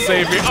super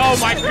safe here. Oh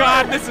my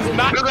god, this is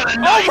not. Oh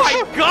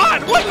my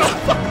god, what the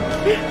fuck?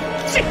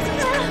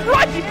 Jesus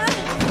Christ!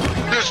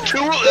 There's two.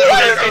 Are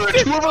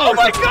there two of them? Oh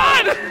my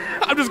god!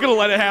 I'm just gonna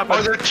let it happen.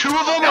 Are there two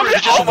of them, or is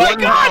it just oh my one?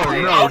 god!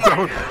 No,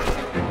 don't.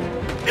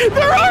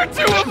 There are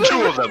two of them.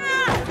 Two of them.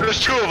 There's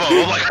two of them.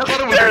 I'm like, I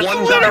thought it was There's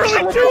one.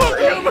 literally two of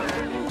them.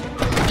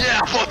 Yeah,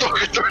 I thought they were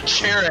gonna throw a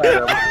chair at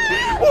him.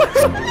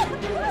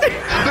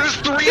 There's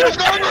three of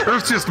them.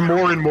 There's just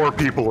more and more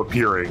people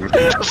appearing.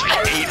 There's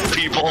like 8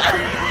 people.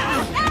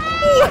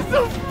 What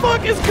the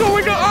fuck is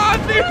going on,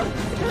 dude?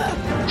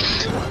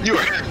 You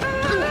are.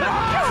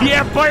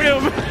 Yeah, bite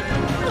him.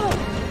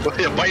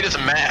 Yeah, bite his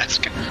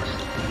mask.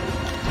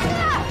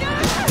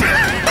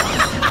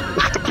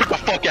 Put the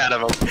fuck out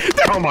of him.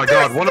 Oh my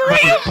god, one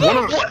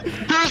of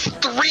There's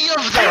 3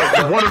 of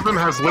them. One of them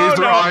has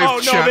laser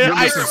eyes. Chat, you're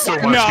missing so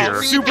much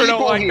here. Super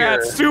don't like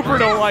that. Super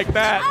don't like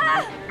that.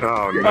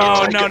 Oh no.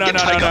 Oh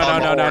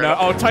no.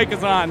 Oh,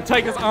 Taika's on.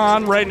 Taika's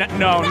on right now.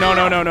 No.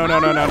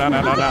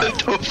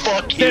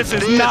 This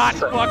is not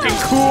fucking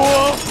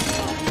cool.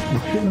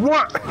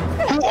 What?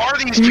 Who are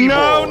these people?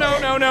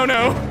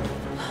 No.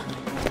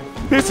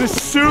 This is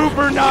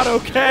super not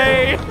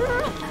okay.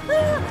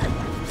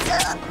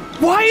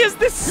 Why is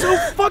this so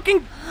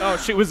fucking? Oh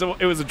shit! It was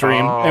a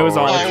dream. It was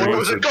all a dream. It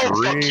was a go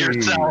fuck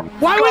yourself.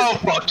 Why go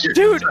fuck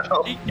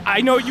yourself. Dude, I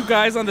know you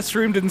guys on the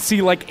stream didn't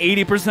see like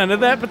 80% of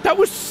that, but that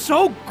was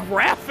so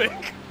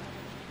graphic.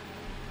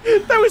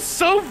 That was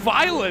so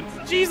violent.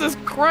 Jesus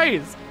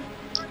Christ.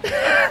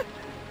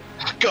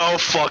 Go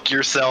fuck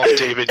yourself,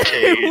 David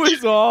Cage. It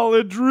was all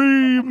a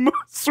dream.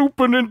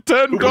 Super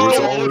Nintendo. It was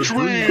all a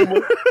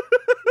dream.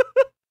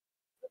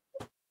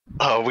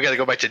 Oh, we gotta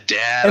go back to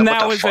Dad. And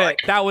that was it.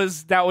 That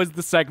was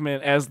the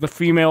segment as the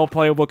female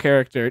playable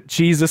character.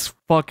 Jesus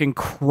fucking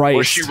Christ.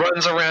 Where she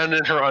runs around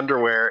in her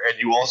underwear, and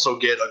you also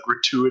get a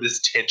gratuitous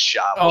tit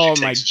shot while Oh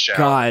she my takes a shower.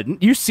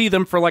 god. You see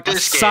them for like a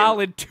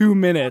solid 2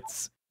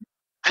 minutes.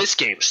 This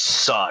game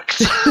sucks.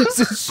 This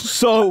is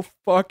so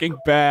fucking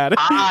bad.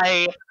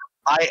 I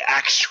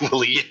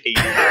actually hate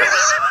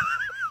this.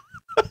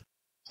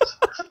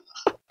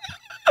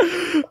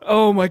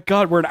 Oh my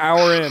god, we're an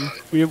hour in.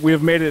 We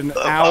have made it an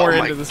hour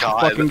into this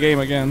fucking game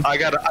again. I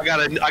got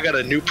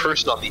a new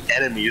person on the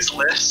enemies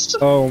list.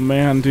 Oh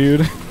man,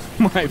 dude.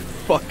 My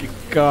fucking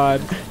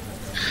god.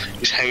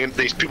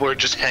 These people are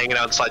just hanging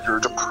outside your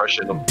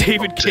depression.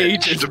 David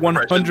Cage is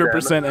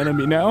 100%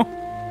 enemy now.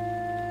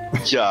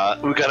 Yeah,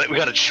 we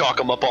gotta chalk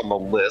him up on the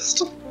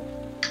list.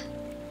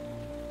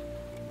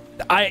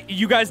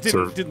 You guys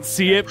didn't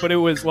see it, but it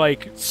was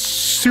like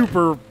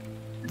super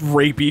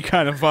rapey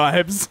kind of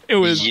vibes. It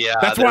was. Yeah,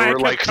 that's why I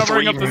kept like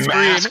covering up the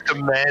masked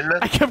screen. Men.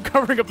 I kept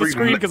covering up the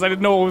screen because I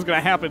didn't know what was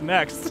gonna happen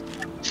next.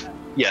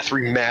 Yeah,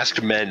 3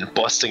 masked men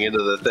busting into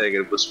the thing.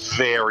 It was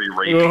very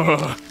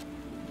rapey.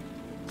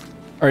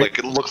 Like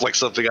it looked like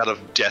something out of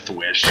Death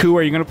Wish. Who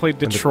are you gonna play?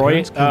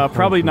 Detroit?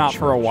 Probably not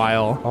for a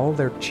while. All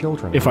their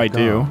children. If I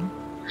do.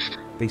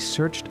 They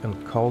searched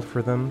and called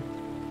for them.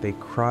 They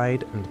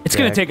cried and It's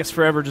gonna take us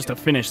forever just to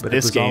finish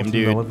this game,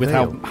 dude. With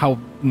avail. how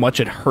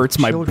much it hurts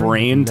my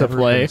brain to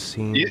play.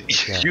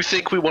 You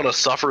think we want to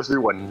suffer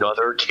through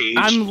another Cage?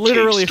 I'm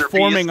literally Cage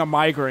forming a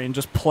migraine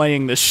just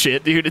playing this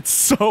shit, dude. It's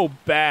so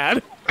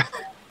bad.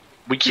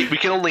 We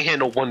can only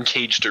handle one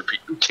Cagester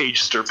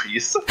piece. The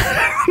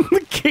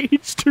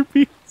Cagester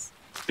piece.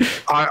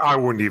 I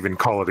wouldn't even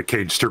call it a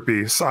Cagester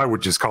piece. I would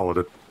just call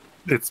it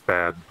it's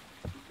bad.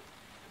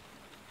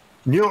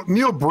 Neil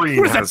Breen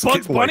what is has that,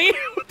 Bugs Bunny?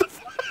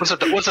 Was it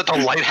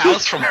the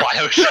lighthouse from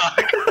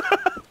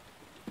BioShock?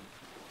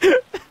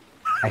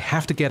 I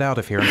have to get out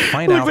of here and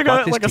find out like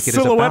what this like a ticket is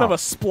silhouette about. of a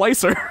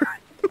splicer.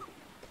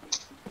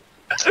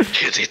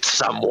 Is it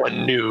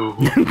someone new?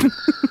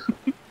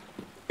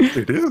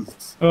 It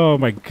is. Oh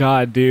my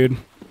god, dude.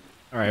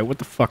 Alright, what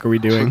the fuck are we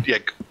doing? Yeah,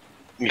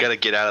 you gotta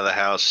get out of the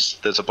house.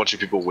 There's a bunch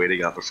of people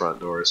waiting out the front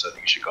door, so I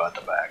think you should go out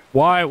the back.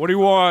 Why? What do you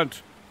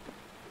want?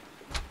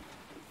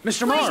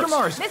 Mr.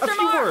 Mars! Mr. A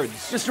few Mars! words!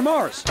 Mr.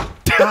 Mars!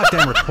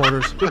 Goddamn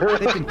reporters.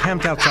 They've been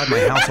camped outside my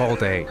house all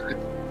day.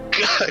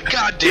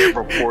 Goddamn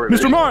reporters.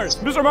 Mr. Mars!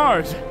 Mr.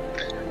 Mars!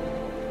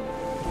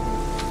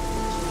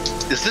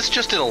 Is this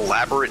just an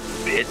elaborate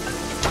bit?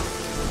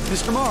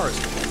 Mr. Mars,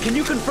 can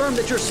you confirm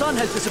that your son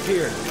has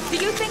disappeared? Do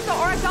you think the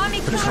origami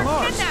Mr. killer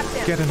Mars, kidnapped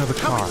him? get into the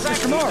car.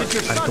 Mr. Mars, did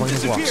your I'm son going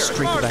to walk disappear?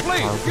 straight to that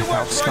car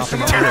without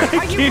stopping at Mr. all. Mars,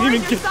 I can't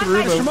even get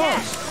through Mr. them.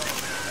 Mars,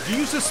 do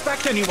you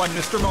suspect anyone,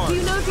 Mr. Mars? Do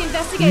you know if the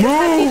investigators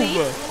have you leave?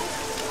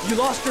 Move! You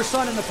lost your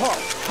son in the park.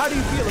 How do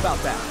you feel about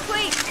that?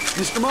 Please.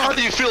 Mr. Mars, How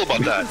do you feel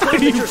about that? How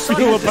do you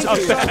feel about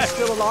that?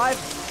 Still alive?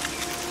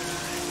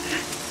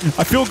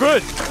 I feel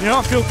good. You know,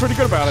 I feel pretty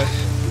good about it.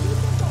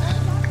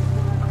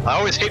 I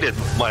always hated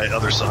my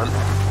other son.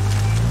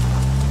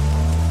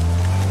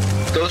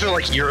 Those are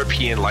like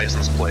European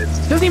license plates.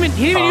 He didn't even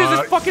use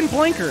his fucking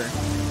blinker.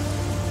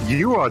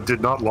 You did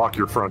not lock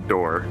your front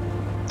door.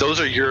 Those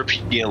are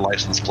European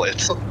license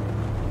plates.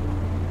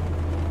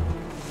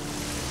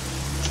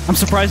 I'm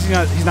surprised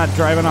he's not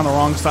driving on the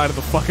wrong side of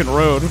the fucking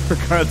road, for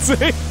God's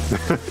sake.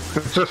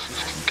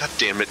 God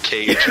damn it,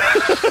 Cage.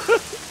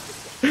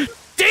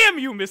 Damn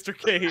you, Mr.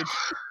 Cage.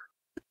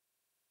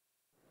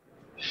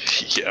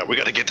 Yeah, we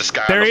gotta get this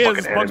guy there on the he fucking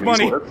is, Bugs enemies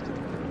Bunny. list.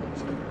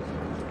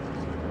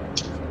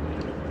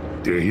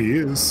 There he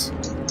is.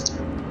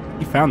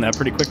 He found that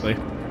pretty quickly.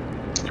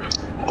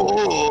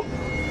 Oh.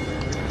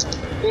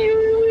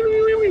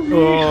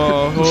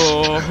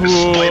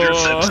 Spider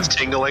sense is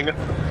tingling.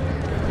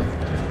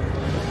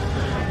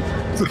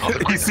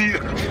 He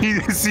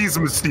sees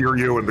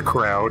Mysterio in the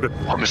crowd.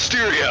 Oh,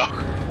 Mysterio!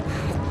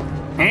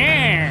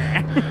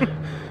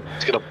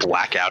 He's gonna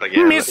black out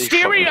again.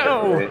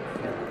 Mysterio!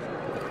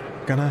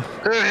 Gonna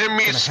have to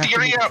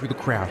Mysterio! move through the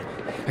crowd.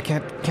 I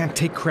can't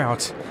take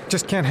crowds.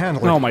 Just can't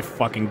handle it. Oh my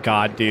fucking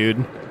God,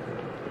 dude.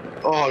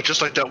 Oh,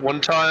 just like that one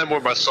time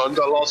where my son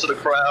got lost in a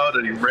crowd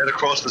and he ran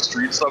across the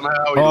street somehow.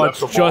 He Oh,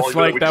 left it's the ball, just even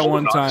though like we that told him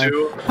one not time.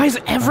 to. Why is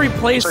every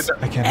place,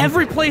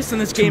 every help it. place in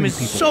this Too game many is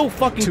people. so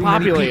fucking Too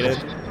many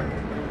populated?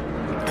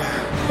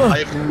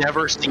 I've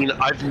never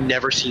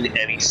seen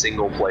any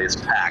single place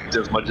packed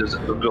as much as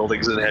the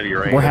buildings in Heavy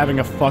Rain. We're having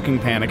a fucking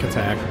panic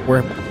attack.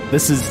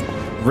 This is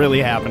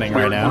really happening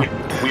right now.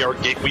 We are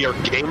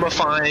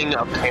gamifying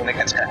a panic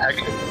attack.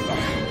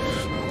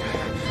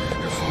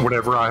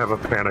 Whenever I have a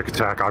panic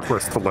attack, I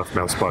press the left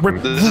mouse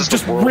button.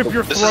 Just rip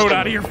your throat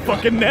out of your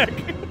fucking neck.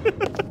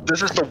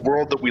 This is the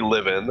world that we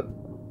live in.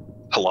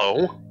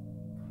 Hello?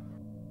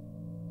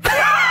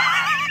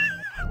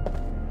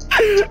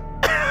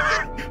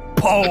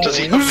 Pause. Does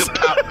he have the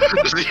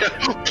power? Does he have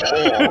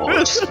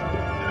pause?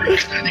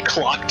 He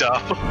clocked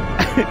up.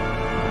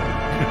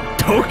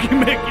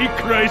 Tokimeki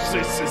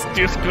Crisis is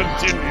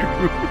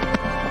discontinued.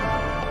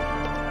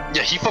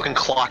 Yeah, he fucking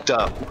clocked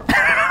up.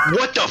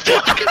 What the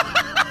fuck?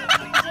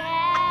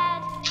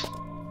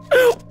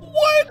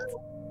 What?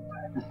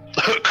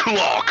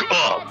 Clock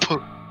up.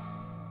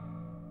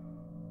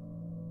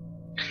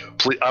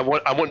 Please, I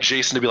want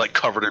Jason to be like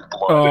covered in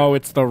blood. Oh,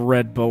 it's the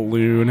red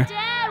balloon.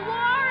 Dad, where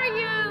are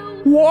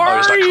you? Where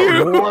are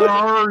you? Where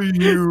are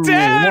you,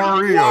 Dad,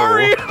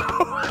 Wario?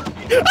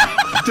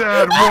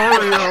 Dad,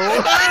 Wario.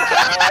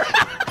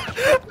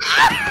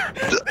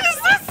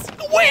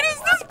 Wait, is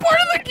this part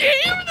of the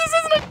game? This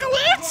isn't a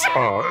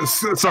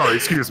glitch? Sorry,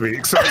 excuse me.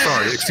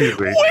 Sorry, excuse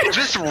me. Wait, is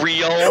this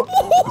real?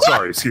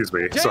 Sorry, excuse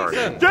me. Sorry.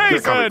 They're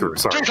coming through,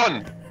 sorry.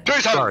 Jason!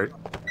 Sorry.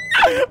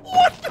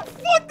 What the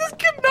fuck? This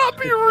cannot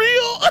be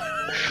real.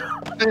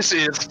 This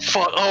is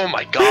oh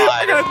my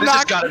god. This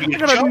has gotta be a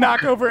joke. I'm gonna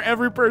knock over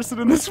every person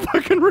in this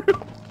fucking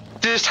room.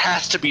 This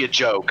has to be a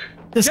joke.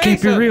 This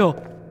can't be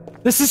real.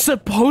 This is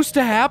supposed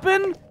to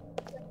happen?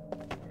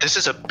 This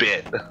is a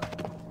bit.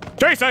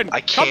 Jason,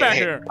 come back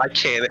here. I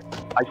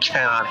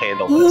cannot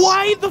handle this.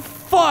 Why the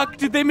fuck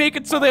did they make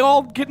it so they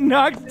all get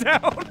knocked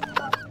down?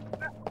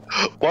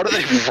 Why do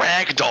they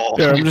ragdoll?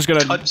 Here, I'm just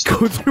gonna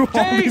go through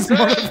all these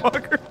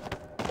motherfuckers.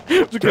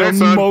 I'm just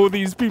gonna mow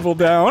these people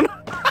down.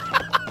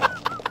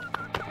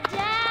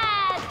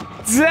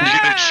 You get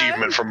an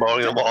achievement for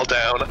mowing them all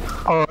down.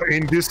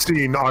 In this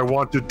scene, I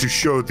wanted to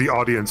show the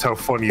audience how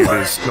funny it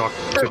is not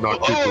to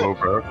knock people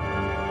over.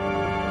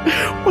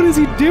 What is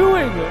he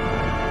doing?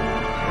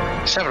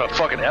 He's having a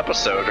fucking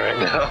episode right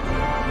now.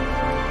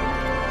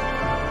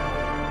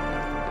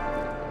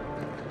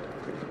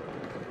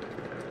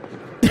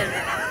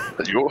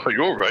 Are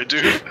you alright,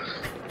 dude?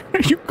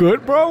 Are you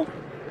good, bro?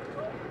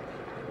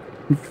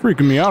 You're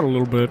freaking me out a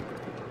little bit.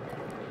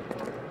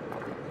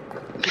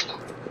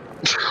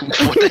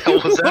 What the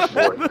hell was that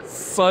for? The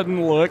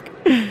sudden look.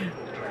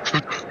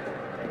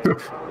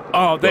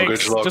 Oh,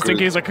 thanks. Just in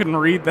case I couldn't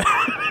read that.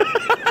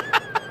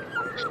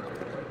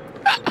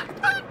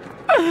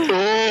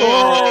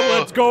 Oh,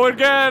 let's go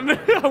again.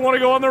 I want to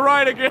go on the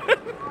ride again.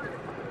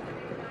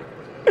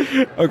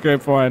 Okay,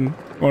 fine.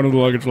 One of the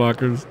luggage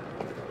lockers.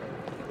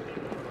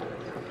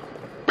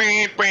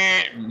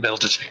 Metal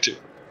detector.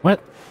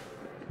 What?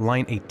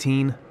 Line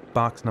 18,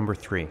 box number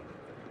 3.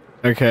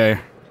 Okay,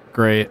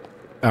 great.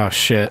 Oh,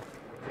 shit.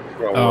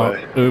 Oh,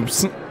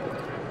 oops.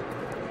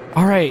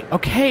 Alright,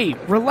 okay,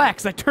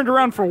 relax. I turned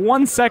around for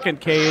 1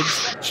 second,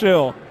 Cage.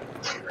 Chill.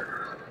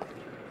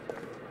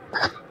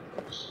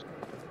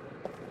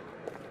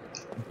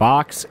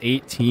 Box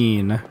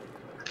 18.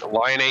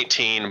 Line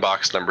 18,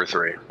 box number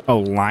 3. Oh,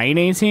 line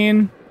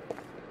 18?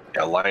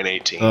 Yeah, line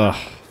 18. Ugh.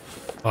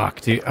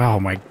 Fuck, dude. Oh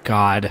my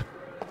god.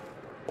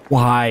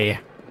 Why?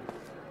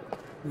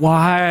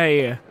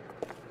 Why?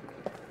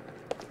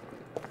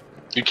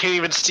 You can't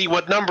even see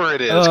what number it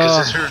is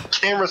because your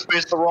camera's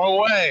faced the wrong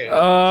way.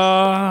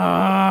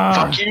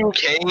 Fuck you,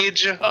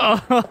 Cage.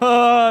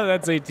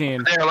 That's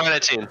 18. There, line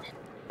 18.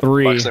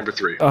 3. Box number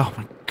 3. Oh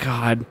my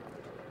god.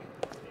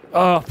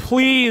 Oh,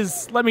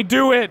 please, let me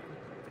do it.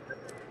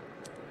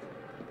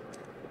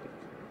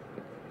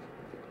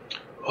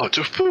 Oh,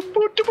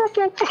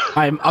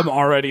 I'm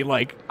already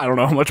like, I don't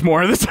know how much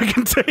more of this I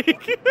can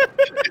take.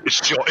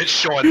 It's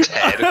Sean's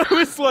head. I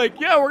was like,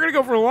 yeah, we're gonna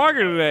go for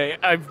longer today.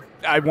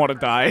 I want to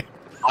die.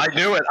 I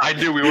knew it. I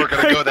knew we weren't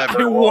gonna go that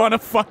I want to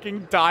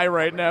fucking die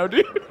right now,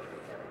 dude.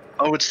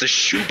 Oh, it's the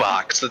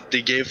shoebox that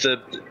they gave the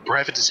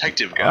private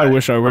detective guy. I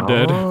wish I were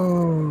dead.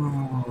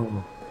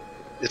 Oh.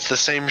 It's the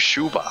same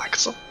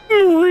shoebox.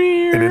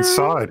 And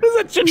inside,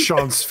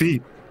 Sean's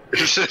feet.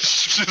 It's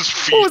his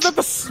feet. Oh, is that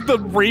the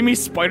Raimi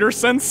spider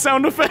sense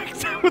sound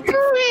effect? He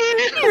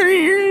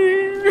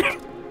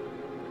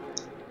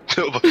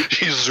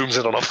zooms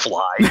in on a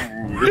fly.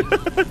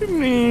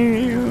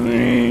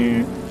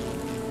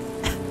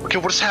 Okay,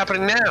 what is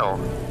happening now?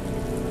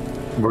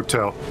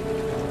 Motel.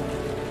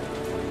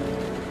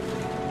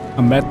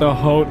 I'm at the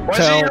hotel. Why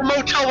is he in a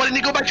motel? Why didn't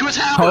he go back to his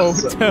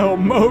house? Hotel,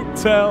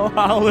 motel,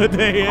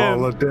 Holiday Inn.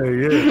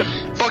 Holiday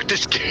Inn. Fuck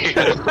this game.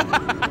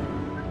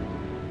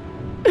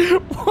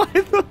 Why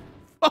the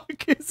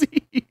fuck is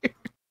he here?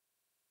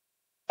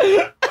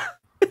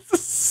 This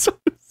is so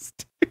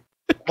stupid.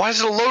 Why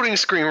is it a loading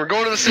screen? We're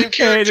going to the same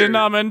character. Aiden,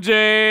 I'm in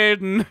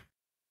Jaden.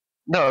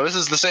 No, this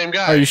is the same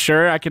guy. Are you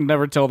sure? I can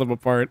never tell them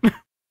apart.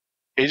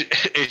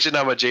 Agent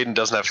Nama Jaden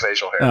doesn't have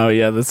facial hair. Oh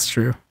yeah, that's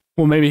true.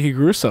 Well, maybe he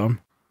grew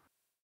some.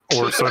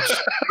 Or such,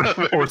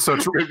 or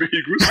such,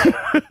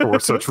 or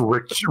such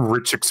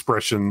rich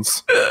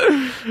expressions.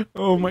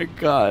 Oh my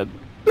god.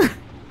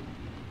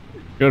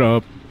 Get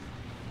up.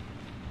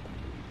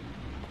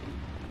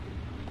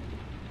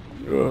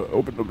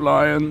 Open the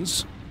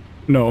blinds.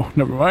 No,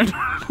 never mind.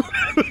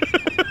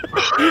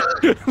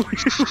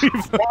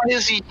 Why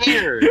is he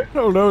here? I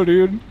don't know,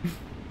 dude.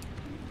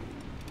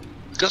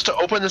 Just to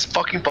open this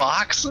fucking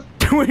box?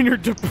 When your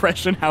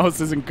depression house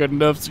isn't good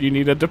enough, so you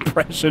need a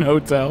depression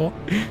hotel.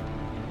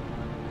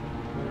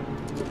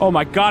 Oh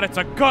my god, it's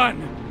a gun!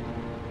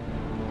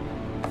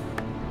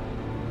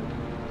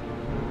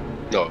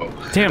 No.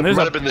 Damn, there's it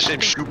might have been the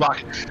same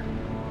shoebox.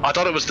 I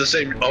thought it was the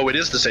same. Oh, it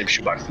is the same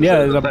shoebox.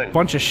 Yeah, there's a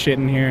bunch of shit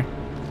in here.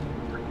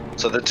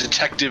 So the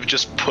detective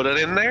just put it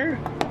in there?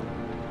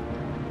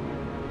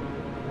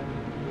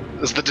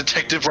 Is the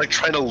detective like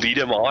trying to lead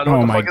him on?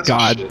 Oh my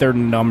god, they're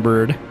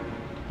numbered.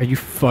 Are you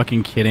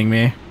fucking kidding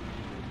me?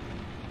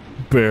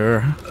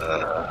 Bear.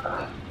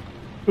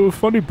 Oh,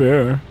 funny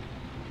bear.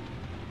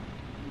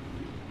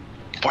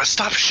 Why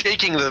stop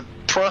shaking the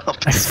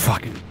prompt? I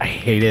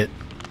hate it.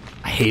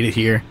 I hate it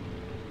here.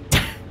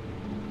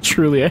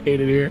 Truly, I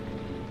hate it here.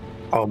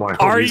 Oh my!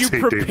 Are you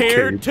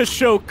prepared to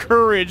show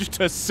courage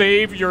to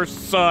save your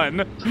son?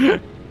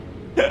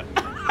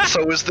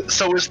 So is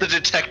the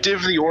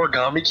detective the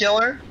origami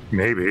killer?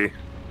 Maybe.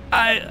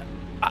 That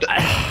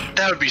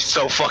would be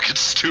so fucking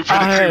stupid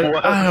if he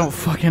was. I don't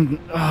fucking.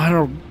 I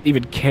don't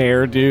even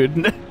care,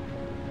 dude.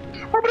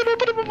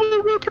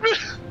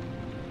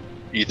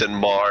 Ethan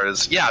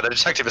Mars. Yeah, the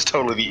detective is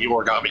totally the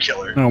origami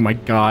killer. Oh my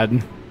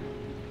god.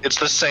 It's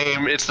the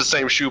same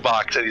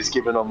shoebox that he's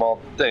giving them all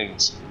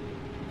things.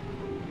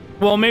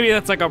 Well, maybe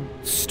that's like a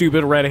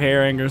stupid red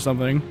herring or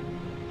something.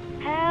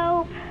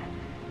 Help!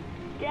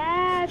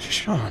 Dad!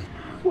 Sean.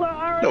 Where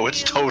are No,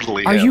 it's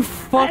totally Are him. you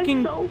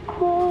fucking... I'm so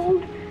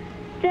cold.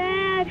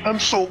 Dad! I'm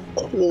so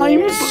cold.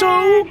 I'm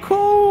so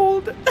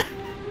cold.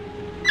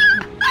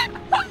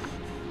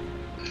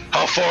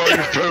 How far are you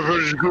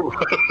prepared to go?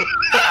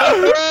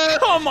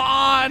 Come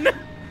on!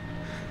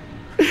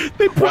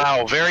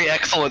 Wow, very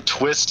excellent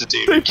twist to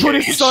David They put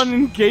Cage. his son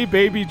in gay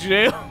baby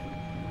jail.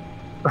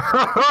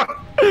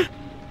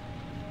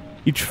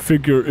 Each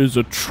figure is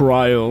a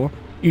trial.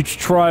 Each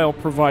trial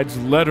provides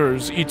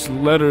letters. Each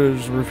letter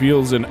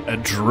reveals an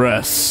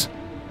address.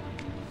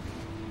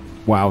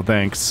 Wow,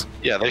 thanks.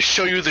 Yeah, they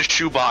show you the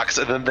shoebox,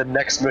 and then the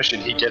next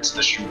mission he gets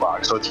the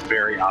shoebox, so it's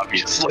very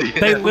obviously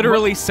They him.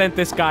 literally sent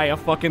this guy a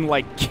fucking,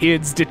 like,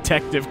 kids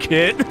detective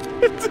kit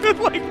to,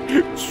 like,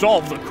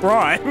 solve the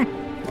crime.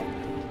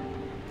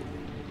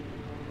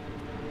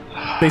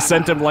 They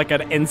sent him, like,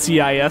 an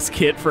NCIS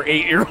kit for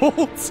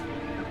 8-year-olds.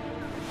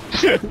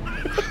 Yeah,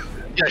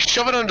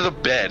 shove it under the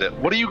bed.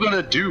 What are you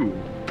gonna do?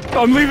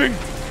 I'm leaving.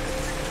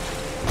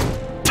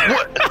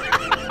 What?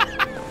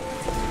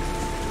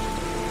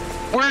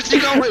 Where's he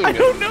going? I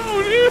don't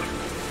know, dude.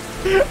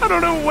 I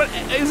don't know what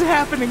is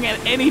happening at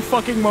any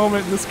fucking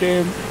moment in this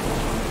game.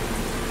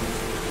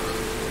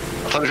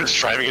 I thought he was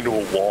driving into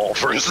a wall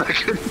for a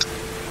second.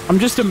 I'm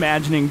just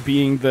imagining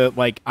being the,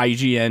 like,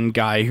 IGN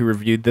guy who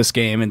reviewed this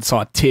game and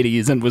saw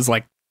titties and was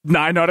like,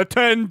 9 out of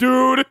 10,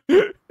 dude.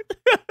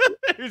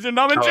 Here's your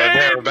Nama Jaden.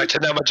 Yeah, we're back to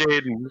Nama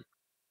Jaden.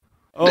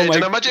 Oh my!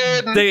 Nama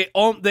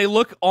Jaden. They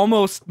look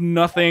almost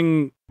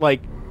nothing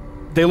like.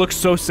 They look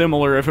so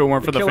similar if it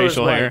weren't for the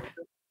facial hair.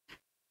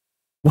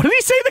 What did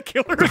he say? The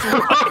killer is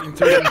white.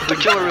 The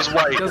killer is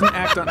white. He doesn't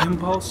act on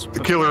impulse. The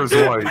killer is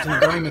white. He's in a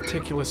very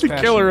meticulous The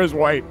fashion. killer is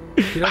white.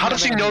 How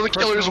does he know the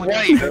killer is Personal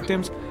white?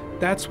 Victims.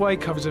 That's why he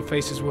covers their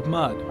faces with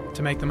mud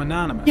to make them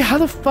anonymous. Yeah, how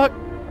the fuck?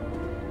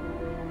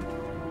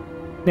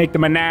 Make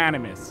them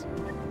anonymous.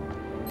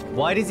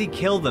 Why does he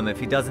kill them if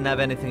he doesn't have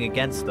anything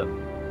against them?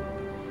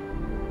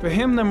 For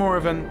him, they're more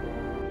of an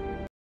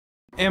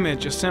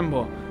image, a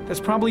symbol. That's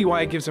probably why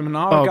he gives them an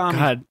Oh origami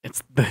god,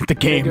 it's the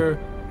game. figure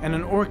and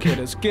an orchid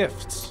as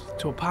gifts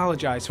to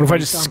apologize for What if I what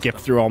he's just done skip to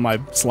them. through all my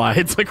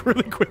slides like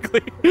really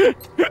quickly?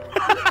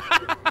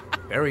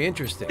 Very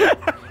interesting.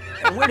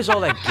 And where does all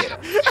that get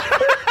us?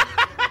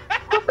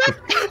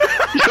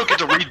 You don't get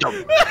to read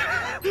them.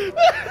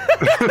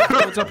 It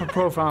builds up a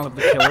profile of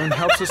the killer and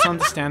helps us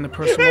understand the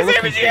person we're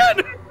looking for.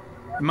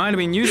 It might have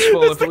been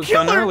useful if it was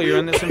done earlier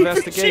in this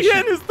investigation.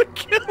 Jian is the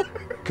killer.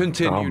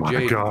 Continue, Oh my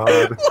Jade.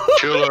 god.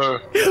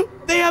 Killer.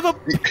 They have a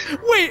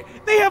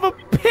they have a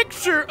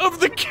picture of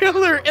the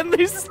killer and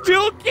they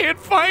still can't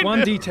find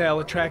One it. detail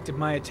attracted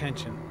my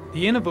attention.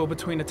 The interval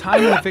between the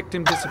time when the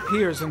victim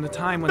disappears and the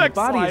time when the Next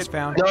body slide. is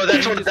found. No,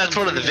 that's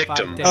one of the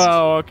victims.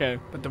 Oh, okay.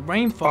 But the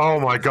rainfall. Oh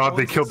my god,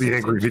 they killed the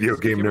angry video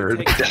game nerd.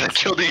 They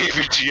killed the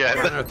AVGN.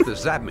 What on earth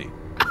does that mean?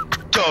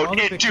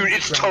 Dude,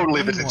 it's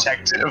totally the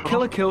detective. The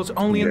killer kills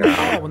only in the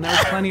fall when there is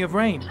plenty of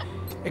rain.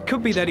 It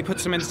could be that he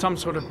puts them in some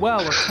sort of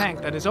well or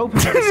tank that is open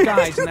to the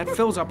skies and that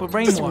fills up with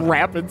Just rainwater.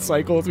 rapid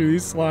cycle through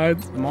these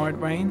slides. The more it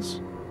rains,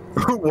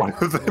 One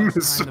of them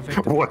is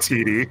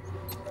Watiti.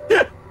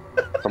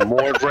 The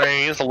more it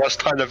rains, the less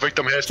time the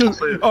victim has to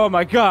live. Oh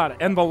my god,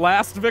 and the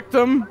last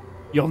victim?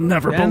 You'll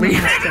never then believe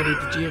we it. studied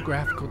the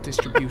geographical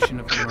distribution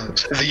of the murder.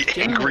 The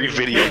angry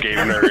video game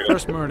nerd.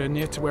 First murder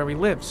near to where he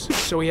lives,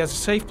 so he has a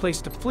safe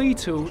place to flee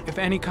to if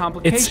any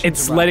complications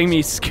It's arise. letting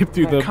me skip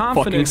through the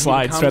fucking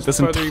slides throughout this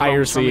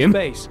entire scene.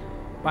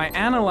 By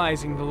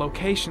analyzing the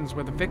locations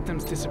where the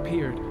victims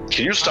disappeared.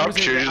 Can you stop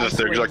changing the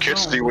thing? Because I can't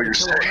see what you're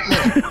saying.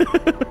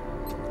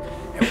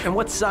 And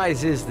what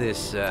size is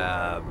this,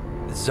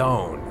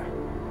 zone?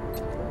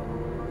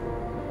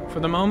 For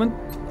the moment,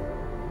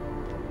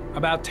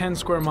 about 10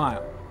 square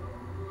mile.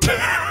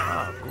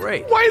 Oh,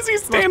 great. Why is he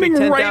standing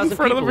Must be right in 10,000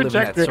 front of the people live in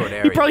that projector? sort of He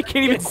area. probably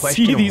can't even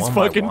Question see them these one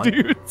by fucking one.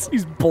 dudes.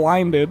 He's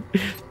blinded.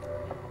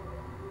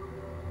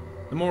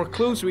 The more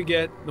clues we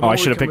get, the Oh, more I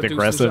should have we can picked reduce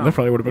aggressive. the zone. That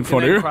probably would have been We can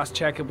then funnier.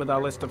 cross-check it with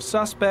our list of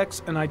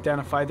suspects and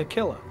identify the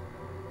killer.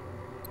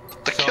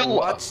 So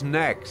what's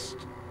next?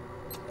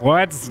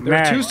 What's There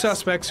are two next?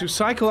 suspects whose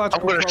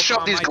psychological I'm gonna shove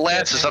profile these might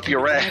glasses fit up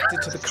your and ass.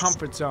 connected to the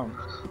comfort zone.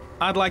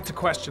 I'd like to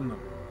question them.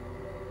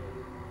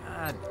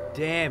 God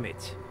damn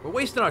it. We're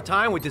wasting our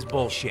time with this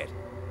bullshit.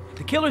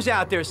 The killer's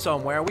out there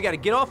somewhere, and we gotta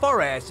get off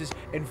our asses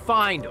and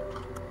find him.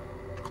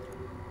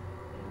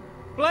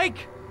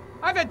 Blake,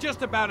 I've had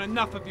just about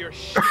enough of your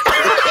shit. What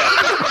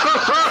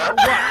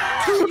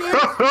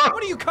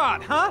are you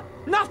caught, huh?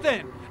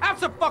 Nothing.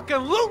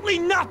 Abso-fucking-lutely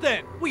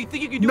nothing. What, you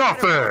think you can do a better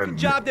Nothing. fucking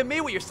job than me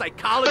with your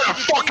psychology?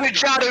 Fucking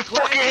job and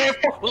fucking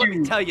Well, let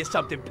me tell you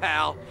something,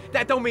 pal.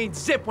 That don't mean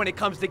zip when it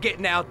comes to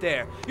getting out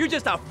there. You're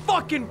just a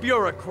fucking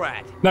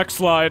bureaucrat. Next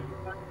slide.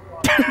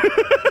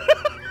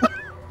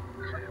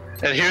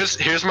 And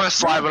here's my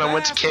slide when I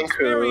went to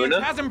Experience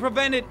Cancun. hasn't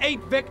prevented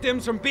 8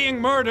 victims from being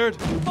murdered.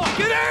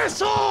 Fucking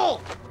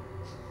asshole!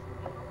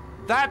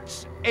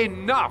 That's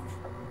enough.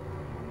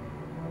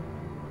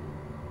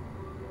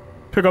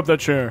 Pick up that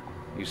chair.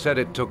 You said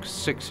it took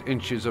 6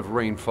 inches of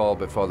rainfall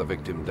before the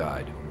victim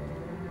died.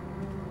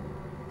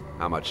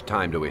 How much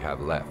time do we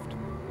have left?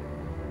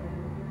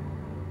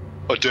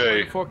 A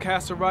day.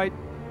 Forecasts are right.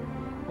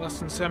 Less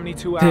than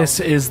 72 hours. This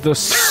is the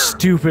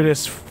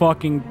stupidest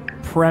fucking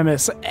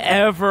premise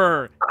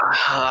ever.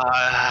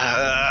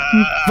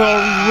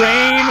 The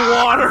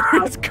rainwater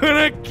is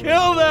gonna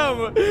kill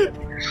them.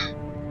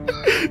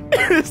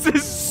 This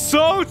is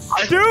so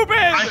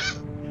stupid.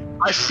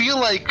 I feel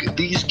like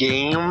these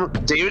games,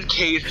 David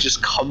Cage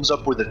just comes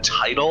up with a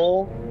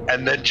title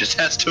and then just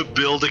has to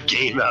build a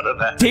game out of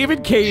that.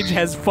 David Cage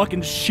has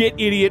fucking shit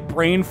idiot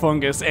brain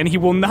fungus, and he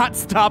will not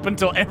stop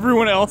until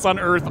everyone else on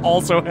Earth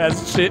also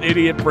has shit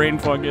idiot brain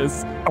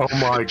fungus. Oh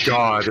my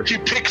god. He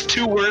picks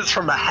 2 words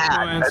from a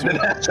hat and then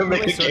has to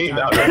make a game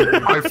out of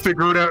it. I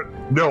figured out.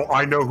 No,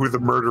 I know who the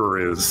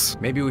murderer is.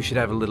 Maybe we should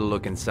have a little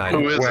look inside.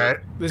 Who is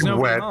Wet. There's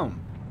nobody Wet.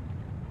 home.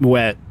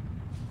 Wet.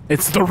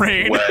 It's the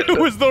rain. Wet. It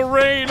was the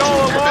rain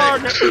all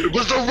along. It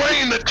was the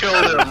rain that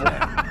killed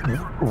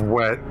him.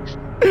 Wet.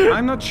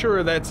 I'm not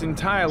sure that's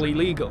entirely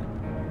legal.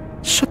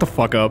 Shut the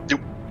fuck up.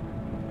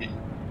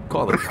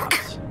 Call the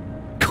cops.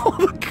 Call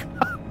the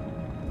cops.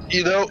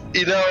 You know.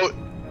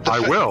 I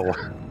will.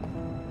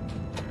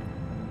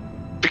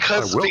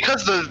 Because I will.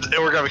 the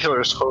origami killer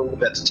is totally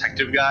that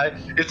detective guy.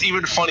 It's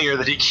even funnier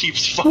that he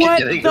keeps fucking What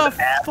getting the his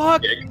ass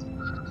fuck? kicked.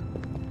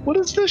 What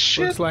is this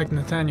shit? Looks like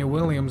Nathaniel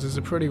Williams is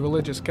a pretty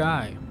religious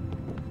guy.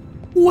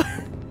 What?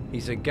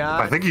 He's a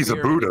god. I think he's a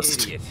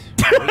Buddhist. Idiot,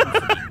 waiting for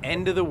the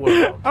end of the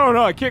world. I don't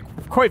know. I can't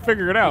quite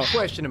figure it out. We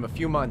questioned him a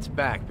few months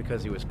back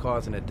because he was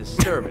causing a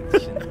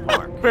disturbance in the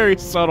park. Very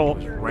subtle.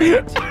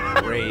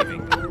 Ranting,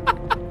 raving.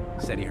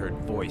 Said he heard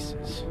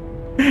voices.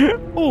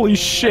 Holy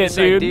shit, This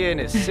dude. idea in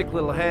his sick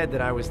little head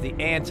that I was the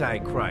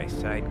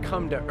Antichrist. I'd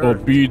come to Oh, Earth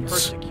to beads.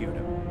 persecute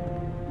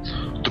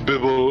him. The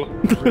Bibble.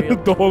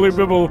 The Holy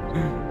Bible.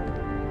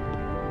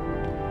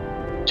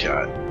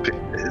 God.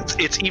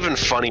 It's even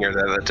funnier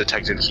that the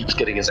detective keeps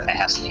getting his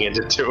ass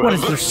handed to him. What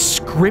is there,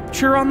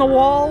 scripture on the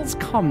walls?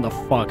 Come the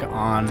fuck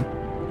on.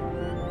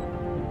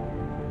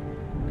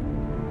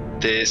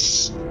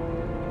 This...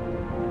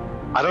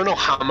 I don't know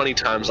how many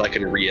times I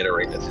can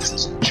reiterate that this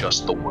is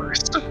just the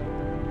worst.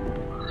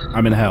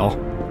 I'm in hell.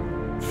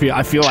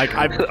 I feel like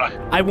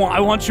I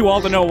want you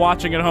all to know,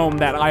 watching at home,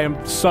 that I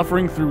am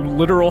suffering through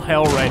literal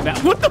hell right now.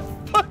 What the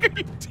fuck are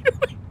you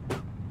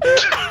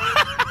doing?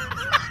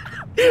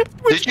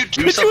 Did you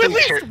do Could you something?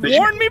 at least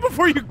warn me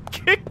before you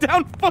kick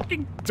down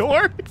fucking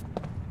door?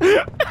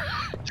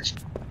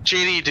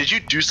 JD, did you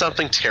do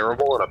something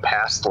terrible in a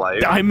past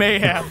life? I may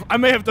have. I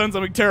may have done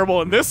something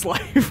terrible in this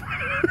life.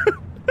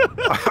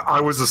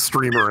 I was a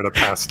streamer in a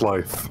past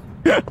life.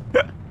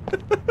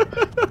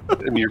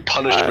 And your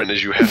punishment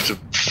is you have to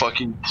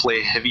fucking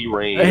play Heavy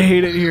Rain. I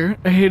hate it here.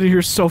 I hate it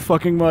here so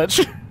fucking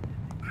much.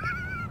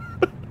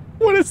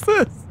 What is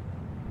this?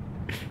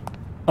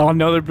 Oh,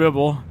 another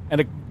bibble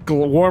and a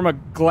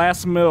warm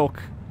glass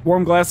milk.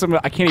 Warm glass of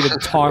milk. I can't even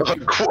talk. A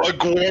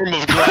gwarm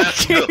of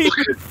glass milk.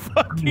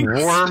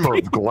 Warm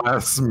of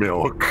glass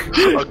milk.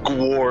 A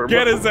gwarm.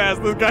 Get his ass.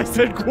 This guy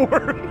said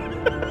gwarm.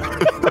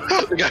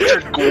 The guy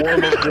said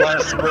gwarm of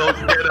glass milk.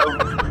 Get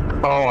him.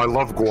 Oh, I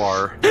love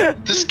guar.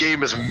 This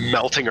game is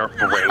melting our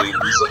brains.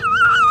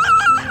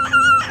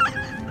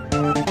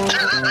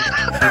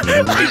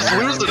 He's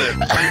losing it.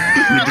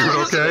 You doing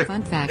okay?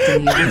 Fun fact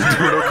in the You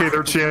doing okay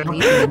there, Chan?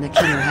 and the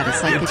killer had a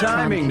psychic Good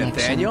timing, trauma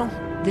connection. Nathaniel.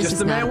 This Just is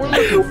the man not we're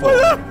that. looking for.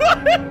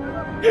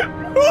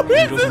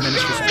 Angels and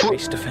Ministers of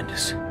Grace defend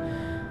us.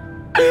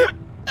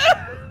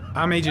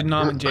 I'm Agent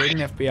Norman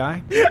Jaden,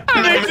 FBI.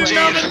 I'm Agent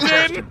Norman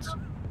Jaden.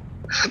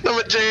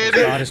 Norman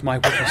Jaden. God is my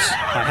witness.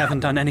 I haven't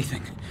done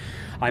anything.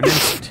 I'm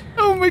innocent.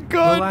 Oh my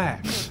god.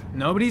 Relax.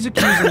 Nobody's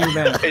accusing you,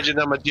 Ben. Agent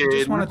Norman I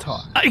just Jaden. want to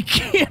talk. I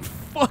can't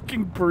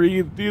fucking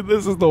breathe, dude.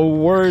 This is the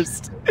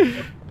worst. Why are all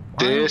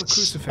the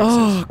crucifixes?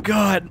 Oh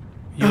god.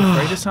 You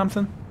afraid of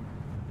something?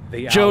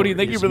 The Jody, hour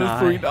thank you is for the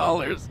nigh,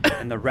 $3.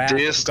 And the wrath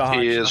This of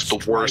God is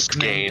must the worst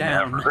strike men game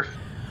down. ever.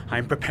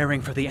 I'm preparing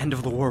for the end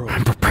of the world.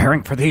 I'm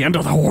preparing for the end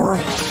of the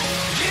world.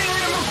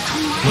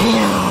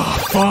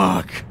 Oh,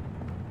 fuck.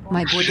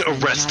 My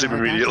boyfriend Arrest him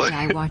and I are about to immediately.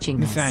 die watching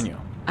this. Nathaniel,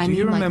 I do you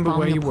mean, like remember where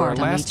falling you were apart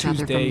on last each other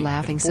Tuesday from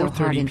laughing at so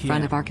hard in 4:30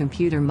 front of our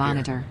computer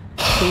monitor.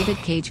 David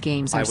Cage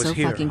games I are was so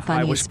here. fucking I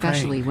funny, was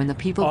especially praying. when the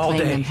people All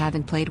playing day. them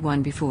haven't played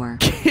one before.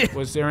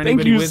 Was there Thank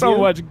anybody you with so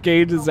you? much,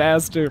 Gay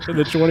Disaster, for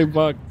the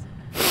 $20.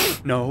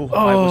 No,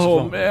 I was Oh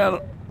alone. man.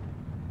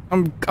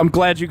 I'm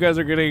glad you guys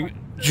are getting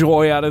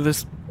joy out of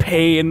this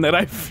pain that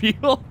I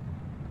feel.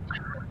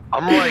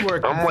 I'm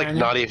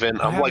not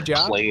even. I'm like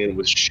playing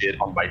with shit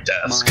on my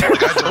desk.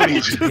 Like I don't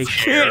even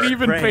Can't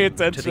even pay Pray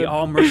attention. to the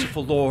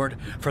all-merciful Lord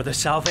for the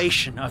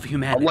salvation of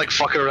humanity. I'm like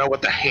fucking around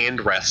with the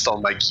hand rest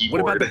on my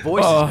keyboard. What about the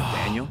voices,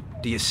 Nathaniel?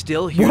 Do you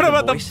still hear What the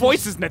about voices? the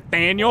voices,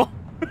 Nathaniel?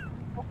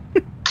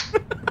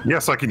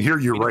 Yes, I can hear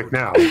you right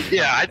now.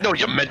 Yeah, I know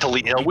you're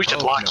mentally ill. We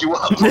should lock you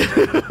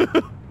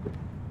up.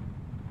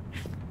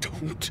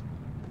 Don't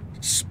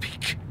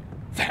speak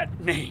that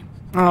name.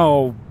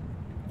 Oh,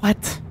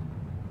 what?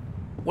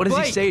 What does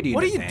Blake, he say to you,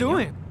 what are you Nathaniel?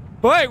 doing?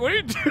 Blake, what are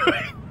you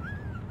doing?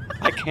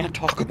 I can't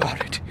talk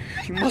about it.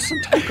 You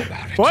mustn't talk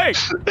about it. Blake!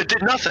 It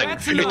did nothing.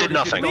 That's It enough. did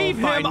nothing. Leave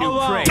him Find new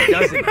alone. prey,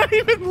 doesn't it? Not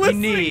even He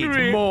listening needs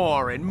to me.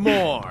 more and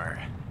more.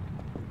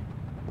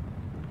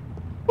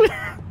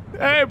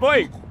 Hey,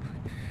 Blake.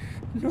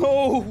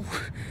 No!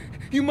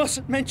 You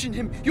mustn't mention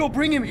him. You'll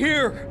bring him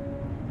here.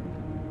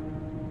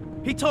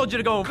 He told you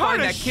to go and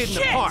find that kid in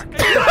the park.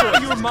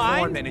 You were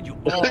mine? And you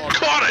all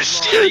God,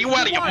 shit, are you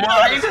out of your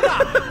mind?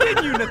 Stop!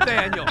 Didn't you,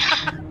 Nathaniel?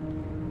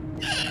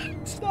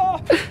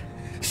 Stop!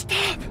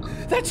 Stop!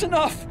 That's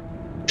enough!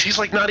 He's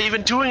like not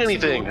even doing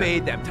anything. You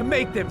obeyed them to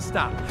make them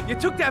stop. You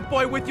took that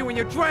boy with you and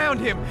you drowned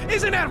him.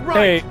 Isn't that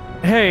right?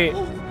 Hey,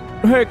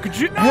 could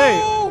you?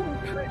 No!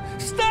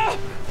 Stop!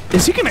 Hey,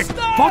 is he gonna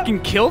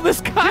fucking kill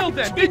this guy? Killed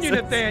them, didn't you,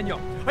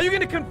 Nathaniel? Are you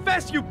gonna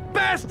confess, you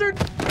bastard?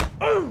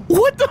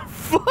 What the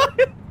fuck?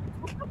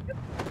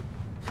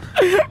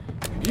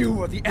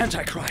 You are the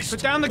Antichrist. Put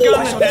down the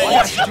gun, I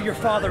Nathaniel. shall to your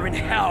father in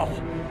hell.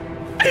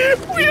 We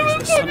He was have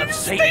the a son fucking of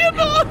Satan.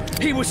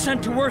 standoff. He was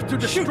sent to earth to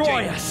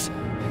destroy James. us.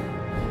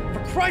 For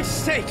Christ's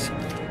sake,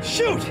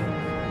 shoot!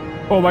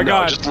 Oh my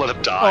god. Just let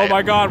him die. Oh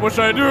my god, what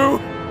should I do?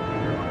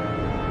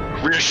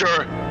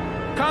 Reassure.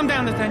 Calm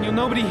down, Nathaniel.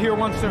 Nobody here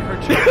wants to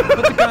hurt you.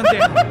 Put the gun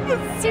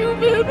down.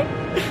 Stupid.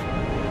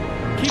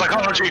 Keep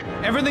Psychology.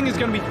 calm. Everything is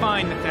gonna be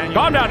fine, Nathaniel.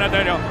 Calm down,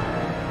 Nathaniel.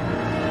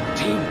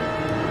 Team,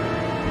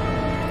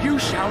 you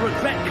shall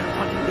regret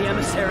confronting the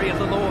emissary of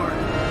the Lord.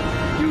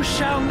 You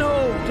shall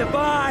know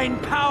divine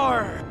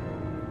power.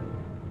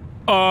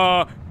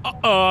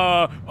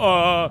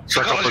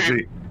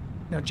 Psychology.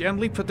 Now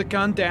gently put the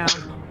gun down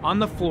on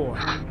the floor.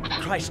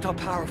 Christ all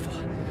powerful,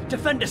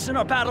 defend us in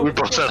our battle We with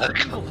the both forces said of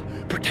that. evil.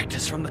 Protect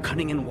us from the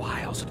cunning and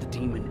wiles of the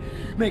demon.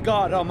 May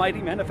God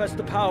Almighty manifest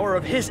the power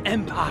of His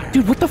empire.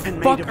 Dude, what the and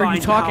may fuck are divine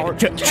you talking? power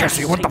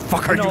Jesse, what the cast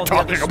fuck are Satan you and all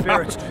the talking other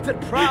about? spirits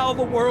that prowl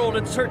the world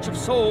in search of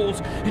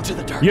souls into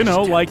the darkness. You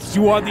know, like depths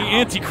you of are the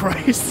hell.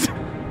 Antichrist.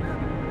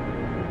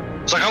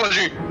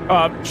 Psychology.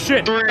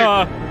 Shit.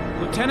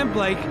 Lieutenant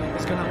Blake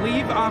is gonna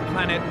leave our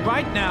planet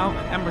right now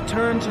and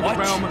return to the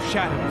realm of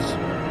shadows.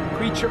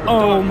 Creature of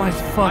Oh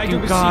darkness, my I do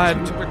fucking beseech god.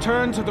 you to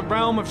return to the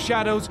realm of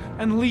shadows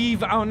and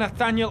leave our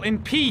Nathaniel in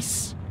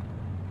peace.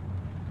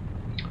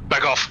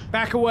 Back off.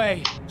 Back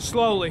away,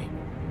 slowly.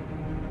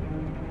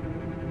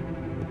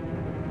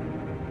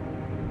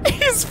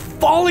 He's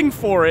falling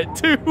for it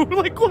too.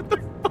 Like what the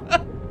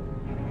fuck?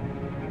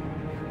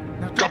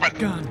 Now Drop it.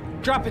 gun.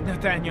 Drop it,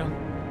 Nathaniel.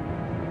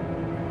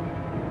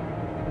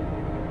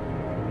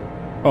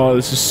 Oh,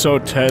 this is so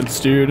tense,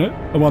 dude.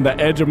 I'm on the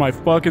edge of my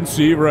fucking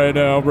seat right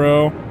now,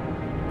 bro.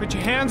 Put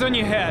your hands on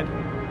your head.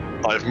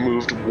 I've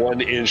moved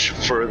 1 inch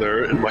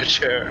further in my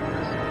chair.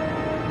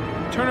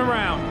 Turn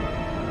around.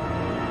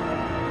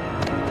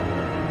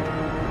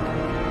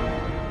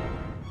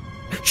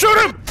 Shoot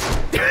him!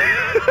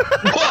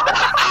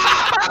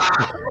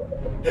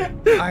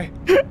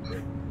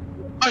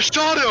 I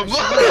shot him!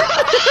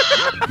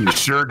 You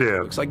sure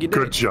did. Looks like you did.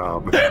 Good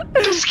job.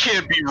 This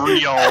can't be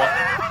real.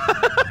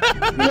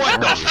 What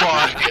the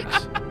fuck?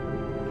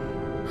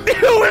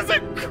 It was a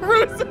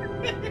crucifix!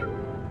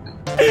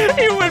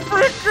 He went for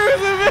a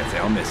crucifix!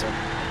 I'll miss him.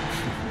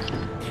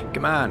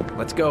 Come on,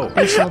 let's go.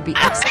 I shall be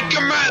executed.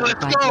 Come on,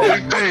 let's go!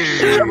 Hey,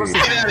 get out of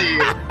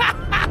here!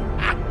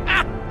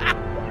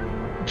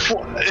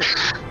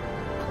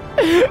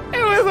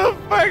 It was a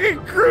fucking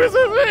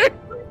crucifix!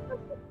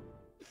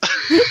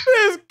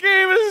 This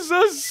game is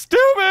so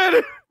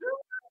stupid!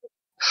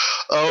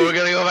 Oh, we're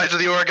gonna go back to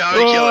the origami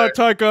Oh, killer.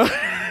 Taika.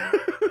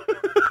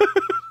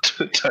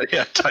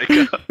 Yeah,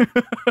 Taika.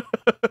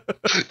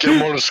 Get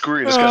him on the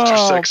screen. This guy's too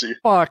sexy.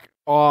 Fuck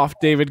off,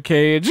 David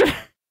Cage.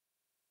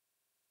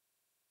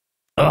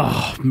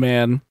 Oh,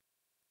 man.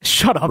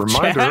 Shut up,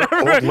 Reminder, Chad.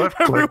 hold left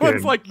click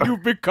Everyone's in. like,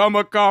 you've become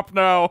a cop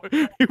now.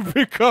 You've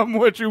become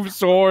what you've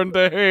sworn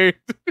to hate.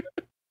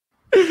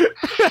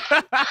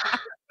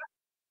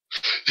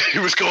 He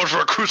was going for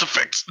a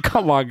crucifix.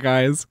 Come on,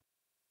 guys.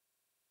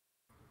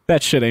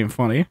 That shit ain't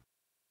funny.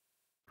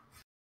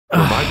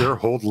 Reminder,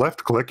 hold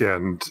left click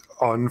and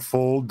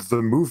unfold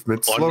the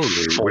movement slowly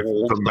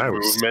with the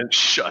mouse. Movement.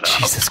 Shut up.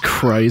 Jesus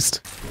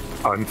Christ.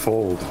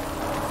 Unfold.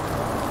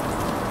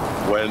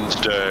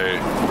 Wednesday.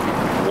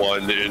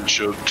 1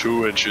 inch of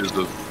 2 inches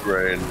of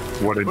grain.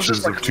 1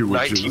 inches of 2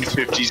 inches.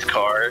 1950s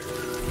car.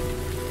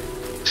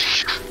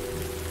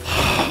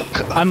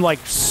 I'm like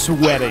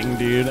sweating,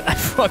 dude. I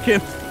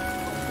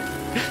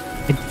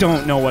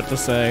don't know what to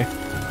say.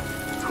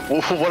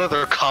 What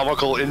other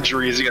comical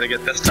injuries are you gonna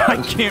get this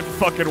time? I can't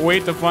fucking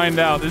wait to find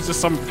out. There's just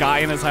some guy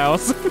in his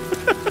house.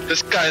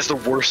 This guy is the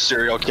worst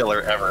serial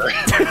killer ever.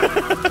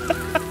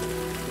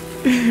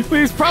 But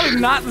he's probably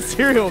not the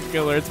serial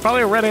killer. It's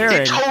probably a red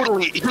herring.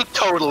 He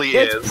totally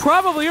is. It's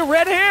probably a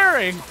red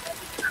herring.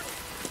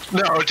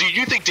 No, do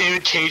you think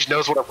David Cage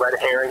knows what a red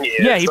herring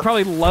is? Yeah, he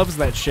probably loves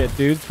that shit,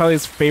 dude. It's probably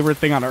his favorite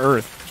thing on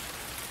earth.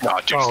 No,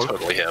 dude, it's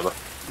totally him.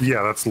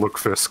 Yeah, that's Luke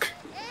Fisk.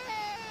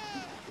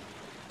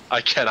 I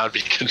cannot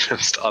be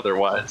convinced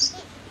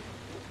otherwise.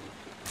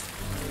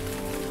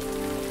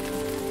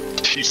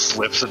 He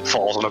slips and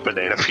falls on a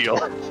banana peel.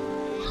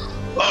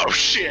 Oh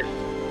shit!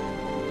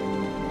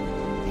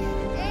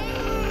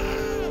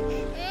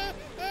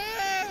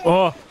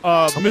 Oh,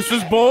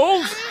 Mrs.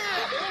 Bowles?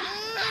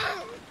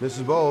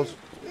 Mrs. Bowles.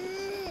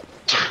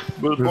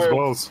 Mrs.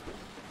 Bowles.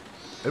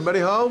 Anybody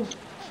home?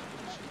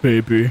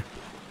 Baby.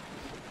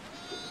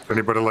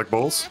 Anybody like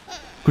Bowles?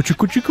 Coochie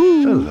coochie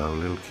coo. Hello,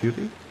 little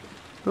cutie.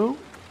 Oh?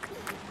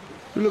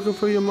 You're looking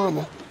for your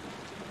mama.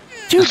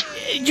 Dude,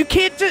 you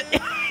can't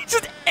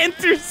just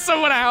enter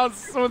someone's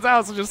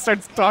house and just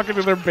starts talking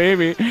to their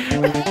baby.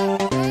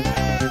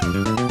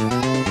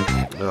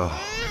 Oh.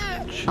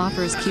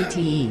 Offers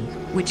QTE,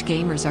 which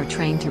gamers are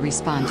trained to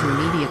respond to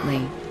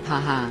immediately.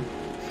 Haha.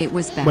 It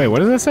was bad. Wait, what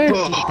does that say?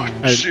 Oh,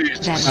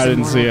 jeez. That was I a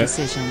didn't moral see it.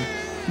 decision.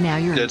 Now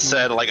you're It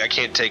said, like, I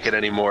can't take it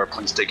anymore.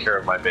 Please take care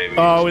of my baby.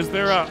 Oh, is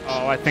there a...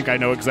 Oh, I think I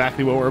know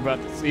exactly what we're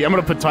about to see. I'm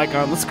gonna put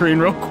Taika on the screen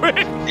real quick.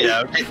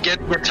 Yeah, get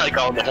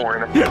Taika on the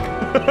horn.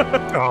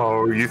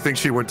 Oh, you think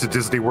she went to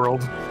Disney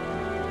World?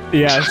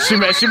 Yeah, she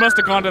must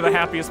have gone to the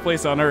happiest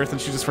place on earth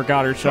and she just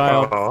forgot her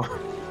child.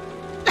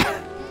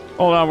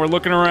 Hold on, we're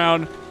looking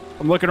around.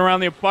 I'm looking around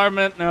the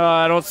apartment.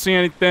 I don't see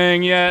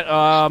anything yet.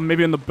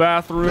 Maybe in the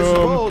bathroom. Mrs.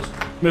 Bowles.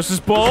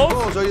 Mrs. Bowles?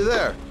 Mrs. Bowles, are you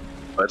there?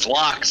 It's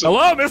locked.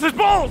 Hello, Mrs.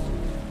 Bowles!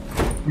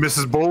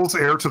 Mrs. Bowles,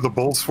 heir to the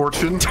Bowles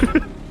fortune.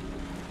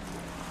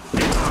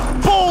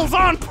 Bowles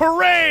on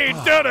parade!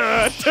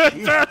 Da-da,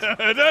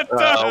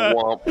 da-da.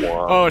 Womp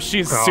womp. Oh,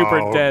 she's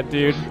super dead,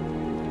 dude.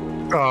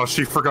 Oh,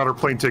 she forgot her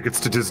plane tickets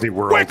to Disney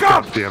World. Wake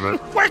up! God damn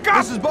it. Wake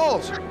up! Mrs.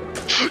 Bowles!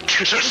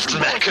 Just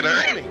smacking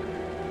her.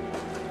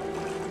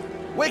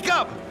 Wake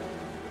up!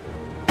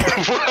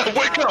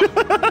 Wake up!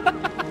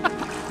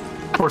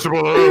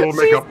 Portable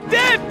makeup. She's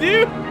dead,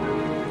 dude!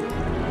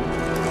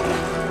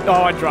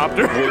 Oh, I dropped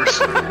her.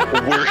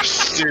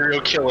 Worst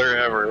serial killer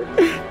ever.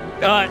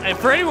 And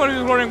for anyone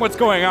who's wondering what's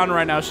going on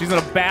right now, she's in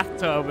a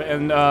bathtub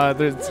and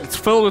it's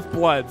filled with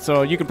blood.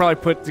 So you can probably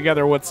put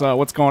together what's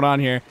going on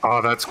here. Oh,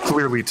 that's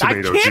clearly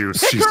tomato juice.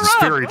 pick She's her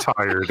up. very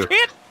tired.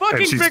 Can't fucking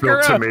And she's pick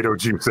her spilled up. tomato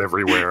juice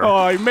everywhere.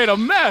 Oh, you made a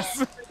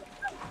mess.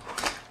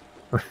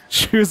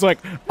 She was like,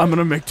 "I'm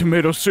gonna make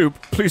tomato soup.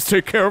 Please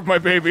take care of my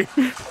baby."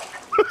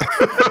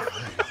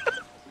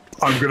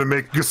 I'm gonna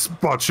make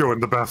gazpacho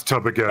in the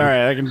bathtub again. All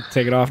right, I can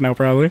take it off now,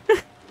 probably.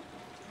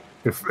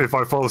 If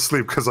I fall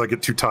asleep because I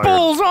get too tired.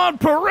 Bulls on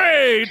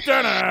parade.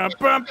 Da-da,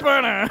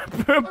 ba-ba-da,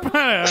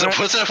 ba-ba-da.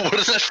 What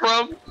is that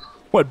from?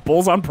 What,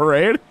 Bulls on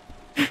Parade?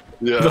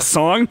 Yeah. The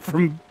song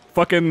from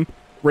fucking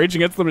Rage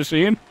Against the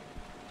Machine?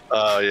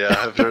 Oh, yeah,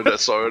 I've heard that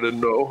song. I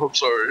didn't know. I'm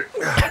sorry.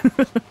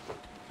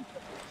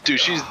 Dude,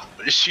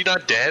 is she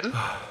not dead?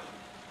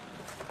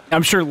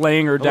 I'm sure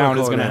laying her down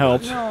is gonna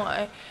help.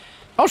 No,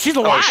 Oh, she's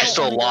alive! Oh, she's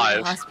still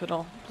alive.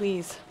 Hospital,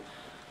 please.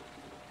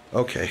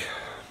 Okay.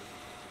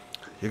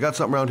 You got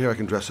something around here I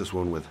can dress this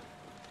wound with?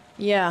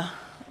 Yeah,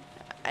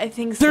 I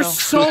think so. They're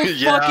so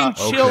Yeah.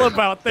 fucking chill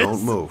about this.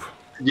 Don't move.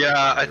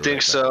 Yeah, I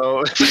think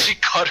so. She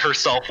cut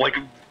herself, like,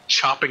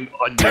 chopping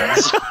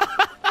onions.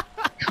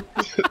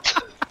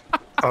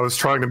 I was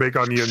trying to make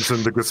onions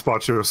in the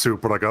gazpacho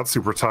soup, but I got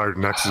super tired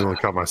and accidentally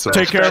cut myself.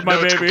 Take care of my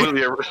baby.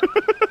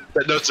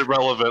 That note's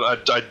irrelevant.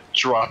 I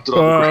dropped it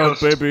on the ground.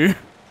 Baby.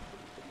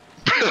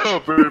 Oh,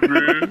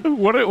 baby.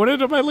 What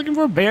am I looking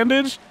for?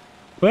 Bandage?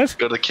 What?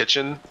 Go to the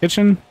kitchen.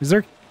 Kitchen?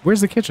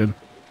 Where's the kitchen?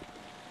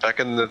 Back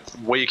in the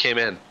way you came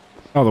in.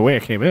 Oh, the way I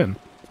came in.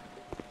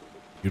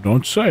 You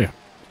don't say.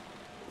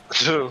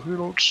 You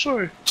don't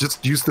say.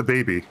 Just use the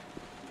baby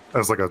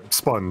as like a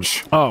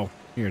sponge. Oh,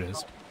 here it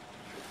is.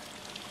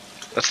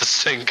 That's the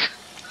sink.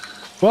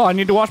 Well, I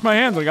need to wash my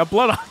hands. I got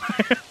blood on my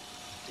hands.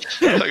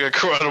 I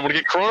don't want to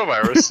get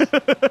coronavirus.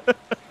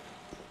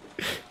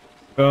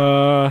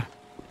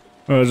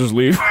 I'll just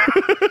leave.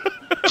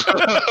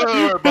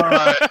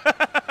 Bye.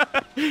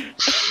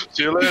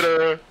 See you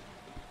later.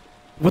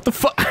 What the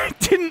fuck? I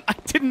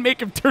didn't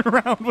make him turn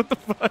around. What the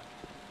fuck?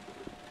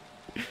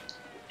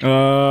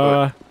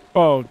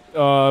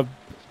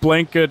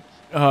 Blanket,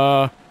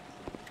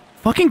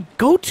 fucking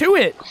go to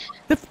it.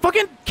 The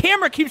fucking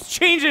camera keeps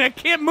changing. I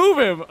can't move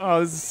him. Oh,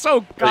 this is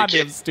so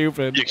goddamn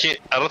stupid. You can't.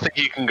 I don't think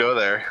you can go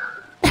there.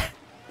 I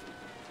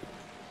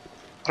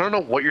don't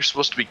know what you're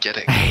supposed to be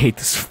getting. I hate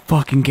this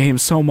fucking game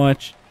so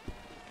much.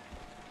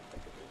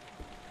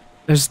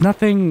 There's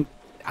nothing.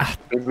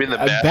 Maybe in the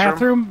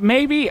bathroom?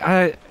 Maybe.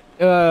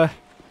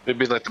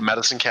 Maybe like the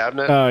medicine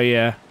cabinet. Oh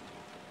yeah.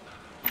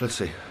 Let's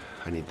see.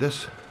 I need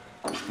this.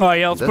 Oh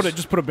yeah.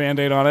 Just put a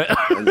band-aid on it.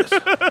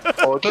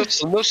 Oh,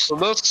 this and this and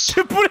this.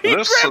 He grabbed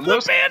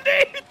the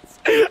band-aids.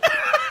 He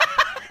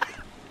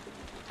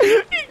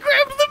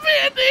grabbed the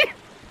band-aid.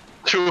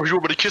 You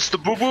want me to kiss the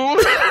boo-boo?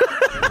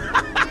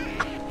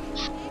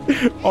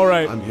 All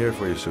right. I'm here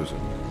for you, Susan.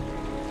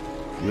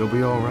 You'll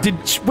be all right.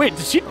 Did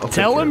she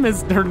tell him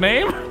her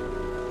name?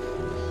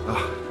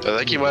 I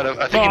think he might have.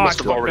 I think he must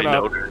have already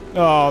known her.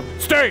 Oh,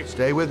 stay!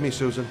 Stay with me,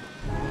 Susan.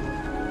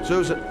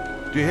 Susan,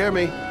 do you hear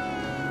me?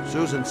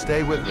 Susan,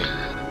 stay with me.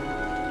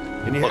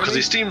 Can you hear Because me?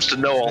 he seems to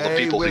know all the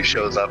people he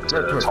shows up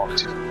to talk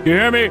to. You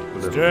hear me?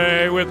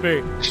 Stay with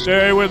me.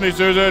 Stay with me,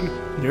 Susan.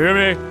 You hear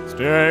me?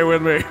 Stay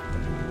with me.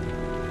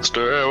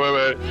 Stay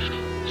with me.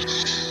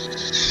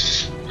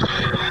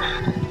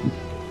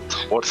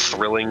 What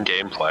thrilling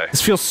gameplay.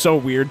 This feels so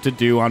weird to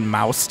do on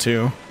mouse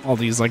too. All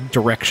these like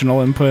directional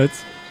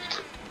inputs.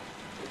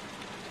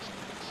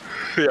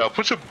 Yeah,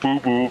 put some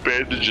boo-boo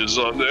bandages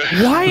on there.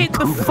 Why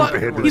the fuck?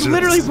 He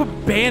literally put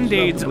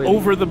band-aids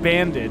over the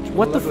bandage.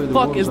 What the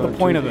fuck is the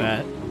point of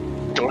that?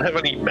 Don't have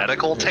any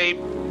medical tape?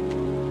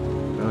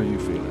 How are you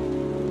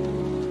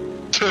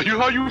feeling? Tell you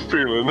how you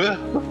feeling,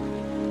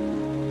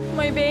 man.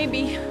 My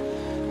baby.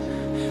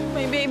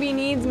 My baby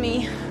needs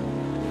me.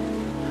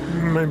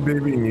 My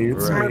baby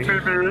needs My me.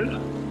 baby.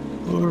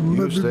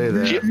 You stay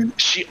there.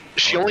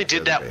 She only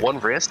did that one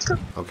wrist?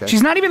 Okay.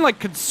 She's not even like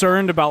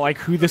concerned about like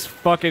who this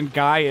fucking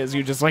guy is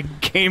who just like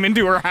came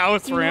into her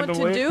house You know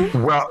randomly. what to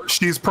do? Well,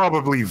 she's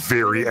probably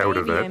very out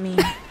of it.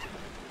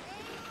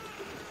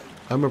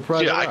 I'm a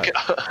private eye.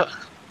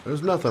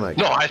 There's nothing I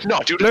can No,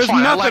 dude, it's There's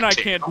fine. nothing I lactate.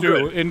 can't I'm do,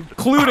 good.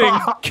 including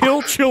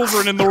kill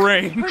children in the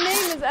rain. Her name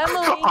is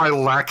Emily. I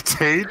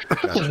lactate?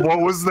 What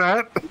was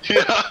that?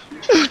 Yeah.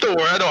 Don't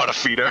worry, I know how to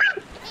feed her.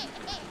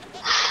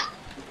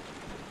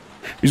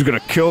 He's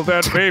gonna kill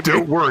that baby.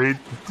 Don't worry.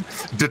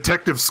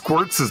 Detective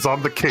Squirts is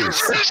on the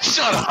case.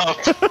 Shut up.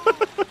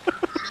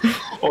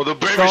 Oh, the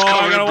baby's Oh, I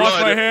covered in gotta wash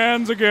blood. my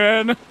hands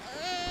again.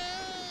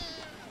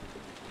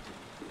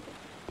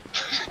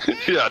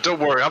 Yeah, don't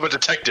worry. I'm a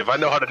detective. I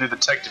know how to do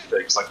detective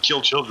things, like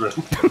kill children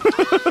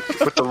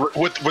with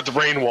the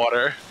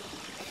rainwater.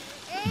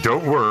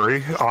 Don't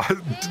worry.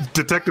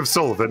 Detective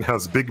Sullivan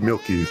has big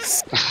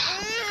milkies.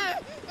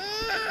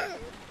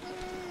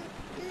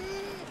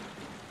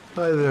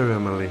 Hi there,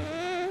 Emily.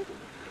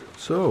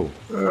 So,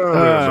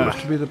 that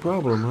must be the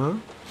problem, huh?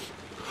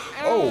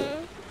 Oh!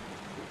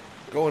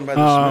 Going by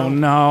the smell. Oh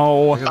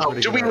no! Oh,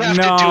 do we have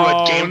to do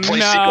a gameplay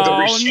sequence where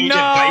we change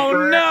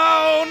Viper?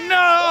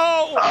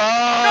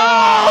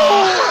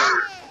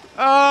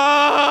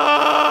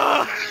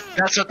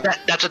 That's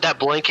what that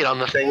blanket on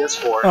the thing is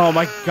for. Oh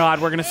my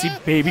god, we're gonna see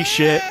baby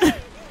shit.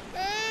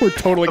 We're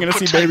totally gonna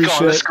see baby Taika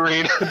shit. on the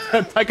screen.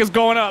 Taika's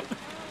going up.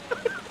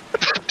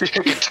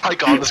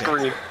 Taika on the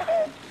screen.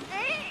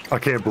 I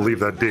can't believe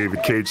that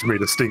David Cage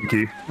made a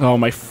stinky. Oh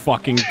my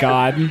fucking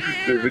god.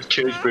 David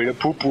Cage made a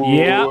poo-poo.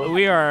 Yeah,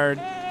 we are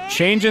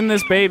changing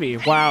this baby.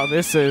 Wow,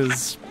 this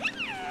is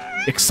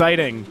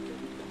exciting.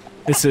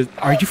 This is.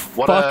 Are you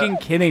fucking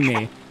kidding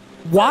me?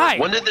 Why?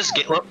 When did this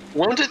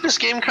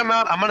game come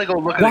out? I'm gonna go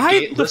look at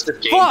Why the list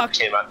of games fuck that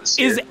came out this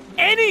year. is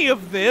any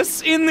of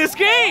this in this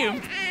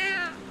game?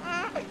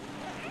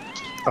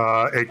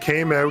 It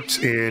came out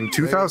in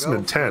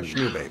 2010.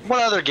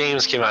 What other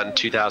games came out in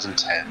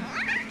 2010?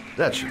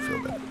 That should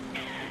feel better.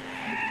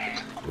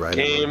 Right.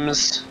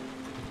 Games.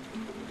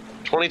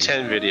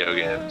 2010 video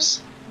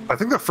games. I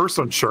think the first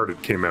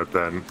Uncharted came out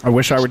then. I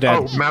wish I were dead.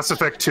 Oh, Mass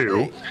Effect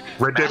 2,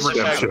 Red Dead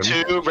Redemption. Mass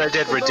Effect 2, Red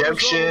Dead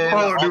Redemption.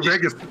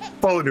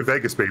 Fallout New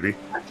Vegas, baby.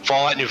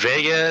 Fallout New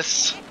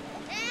Vegas.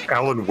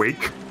 Alan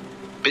Wake.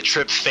 Bit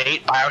Trip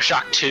Fate,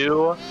 Bioshock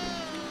 2.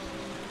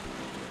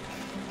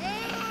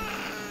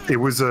 It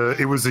was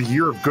a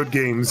year of good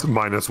games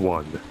minus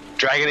one.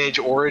 Dragon Age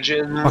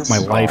Origins. Fuck my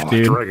life,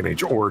 dude. Dragon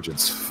Age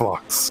Origins,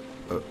 fucks.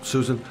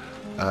 Susan,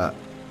 I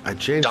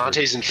changed.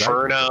 Dante's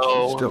Inferno.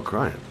 She's still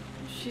crying.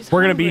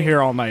 We're gonna be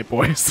here all night,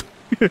 boys.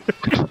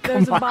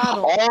 There's a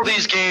bottle. All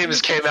these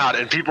games came out,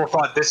 and people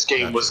thought this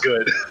game was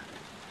good.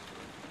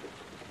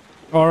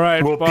 All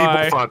right, well,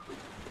 bye.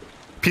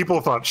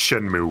 people thought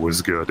Shenmue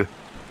was good.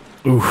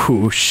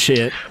 Ooh,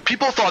 shit.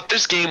 People thought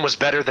this game was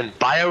better than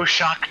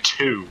Bioshock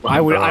 2. I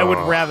would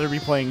rather be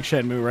playing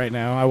Shenmue right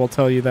now. I will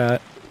tell you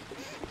that.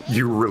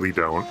 You really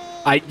don't.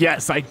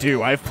 Yes, I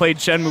do. I've played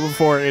Shenmue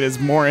before. It is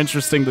more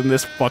interesting than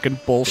this fucking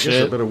bullshit. I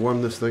guess I better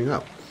warm this thing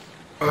up.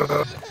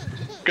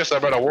 Guess I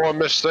better warm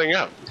this thing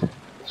up.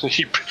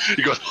 He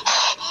goes.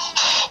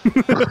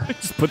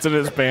 Just puts it in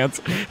his pants.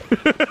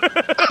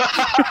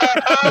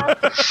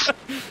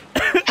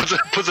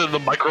 puts it in the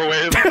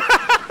microwave.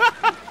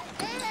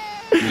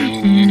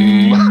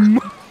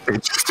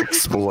 It just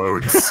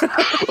explodes.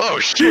 Oh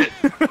shit!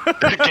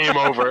 Game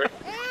over.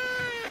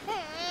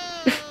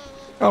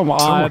 Come on.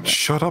 Someone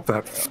shut up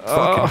that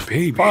fucking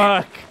baby.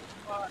 Fuck.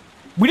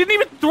 We didn't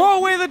even throw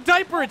away the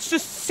diaper. It's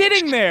just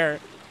sitting there.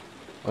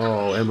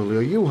 Oh, Emily,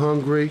 are you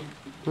hungry?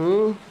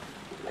 Huh?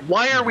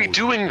 Why are we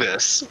doing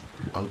this?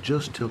 I'll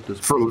just tilt this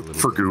for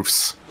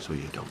goofs, so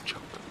you don't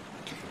choke.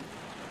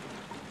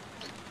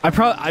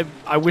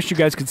 I wish you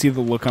guys could see the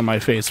look on my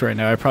face right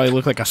now. I probably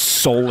look like a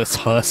soulless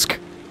husk.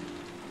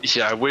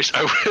 Yeah, I wish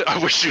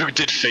you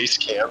did face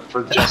cam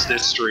for just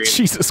this stream.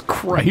 Jesus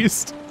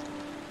Christ.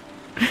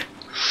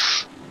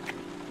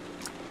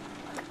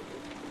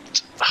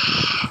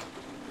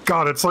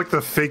 God, it's like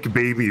the fake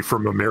baby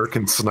from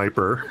American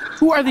Sniper.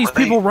 Who are these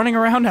people running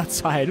around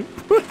outside?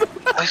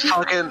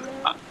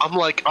 I'm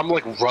like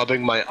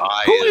rubbing my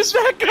eyes. Who is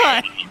that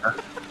guy?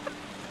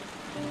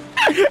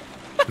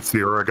 It's the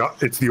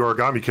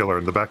origami killer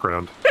in the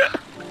background.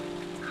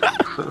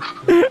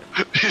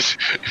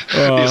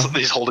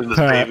 he's holding this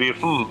baby.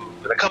 In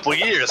a couple of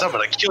years, I'm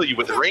gonna kill you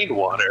with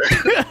rainwater.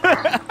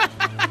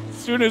 As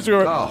soon as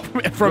you're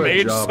from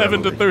age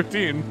 7 to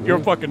 13, you're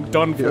fucking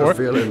done for. You're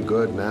feeling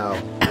good now,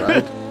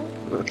 right?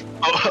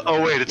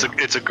 Oh wait,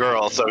 it's a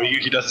girl, so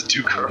he does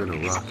two girls. I'm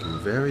gonna rock you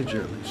very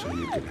gently so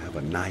you can have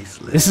a nice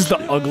lift. This is the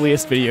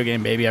ugliest video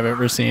game baby I've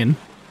ever seen.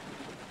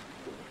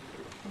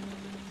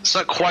 It's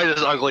not quite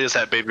as ugly as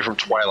that baby from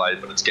Twilight,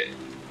 but it's getting.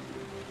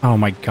 Oh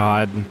my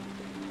god.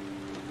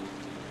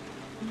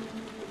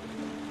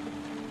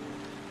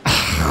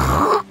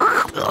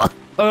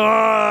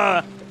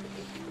 I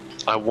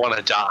want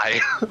to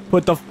die.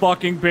 Put the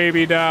fucking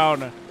baby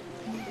down.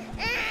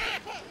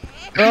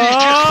 Throw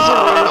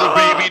the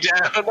baby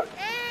down.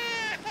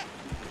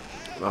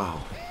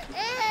 Oh.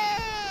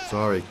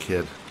 Sorry,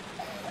 kid.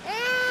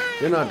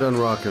 You're not done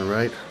rocking,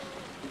 right?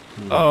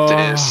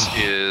 This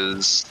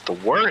is the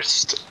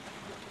worst.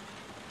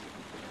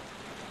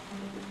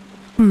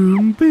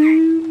 Boom,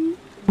 boom,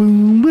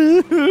 boom,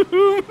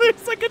 boom.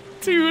 There's like a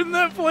tune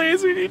that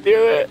plays when you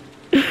do it.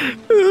 This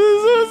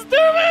is so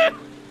stupid.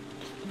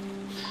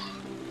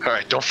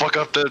 Alright, don't fuck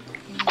up the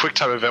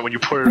QuickTime event when you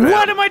put it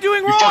What in. am I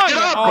doing wrong?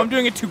 Oh, I'm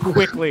doing it too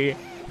quickly.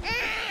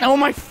 Oh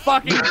my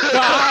fucking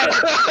god!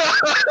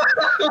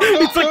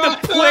 It's like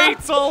the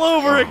plates all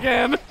over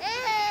again.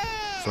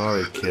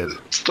 Sorry, kid.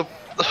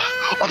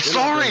 I'm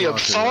sorry.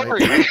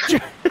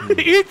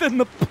 Ethan,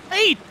 the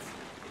plates!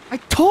 I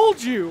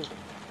told you!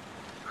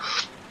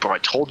 But I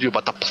told you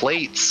about the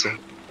plates.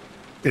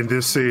 In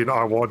this scene,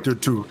 I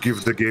wanted to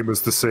give the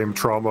gamers the same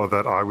trauma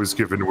that I was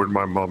given when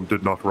my mom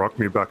did not rock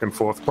me back and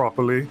forth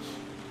properly.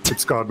 It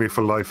scarred me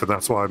for life, and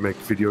that's why I make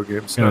video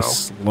games now.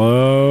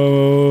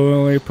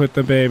 Slowly put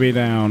the baby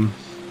down.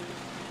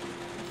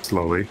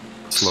 Slowly.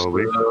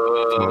 Slowly.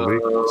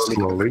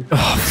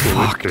 Oh,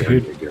 fuck, there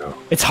dude. you go.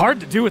 It's hard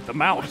to do with the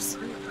mouse.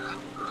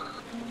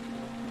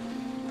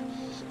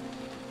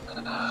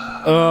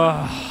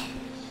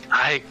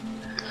 I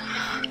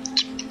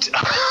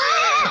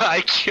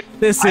can't.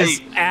 This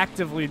is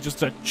actively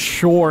just a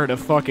chore to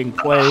fucking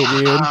play,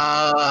 dude.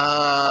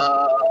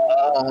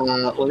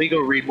 Let me go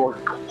read more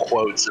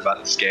quotes about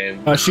this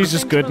game. She's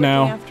just good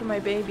now. After my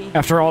baby.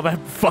 After all that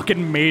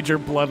fucking major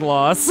blood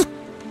loss.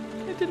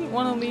 I didn't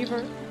want to leave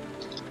her.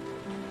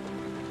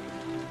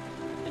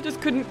 I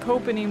just couldn't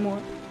cope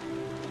anymore.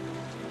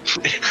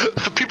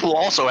 People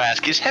also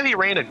ask, is Heavy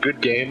Rain a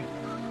good game?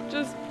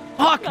 Just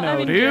fuck not no,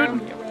 having dude.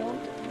 Jeremy around.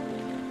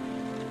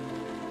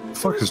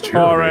 fuck is Jeremy?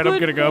 All right, I'm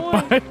gonna go.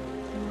 Bye.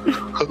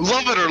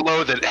 Love it or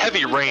loathe it,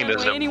 Heavy Rain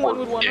is an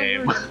important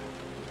game.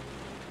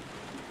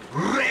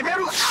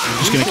 I'm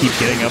just gonna keep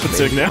getting up and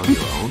sitting down.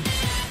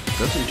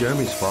 Doesn't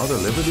Jeremy's father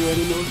live with you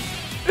anymore?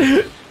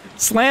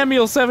 Slam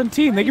Meal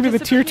 17. They give me the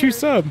tier 2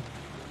 sub.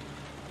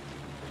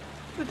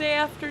 The day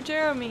after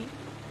Jeremy.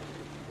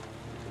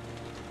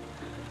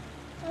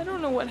 I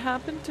don't know what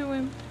happened to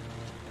him.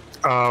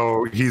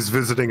 Oh, he's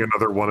visiting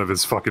another one of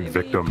his fucking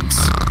victims.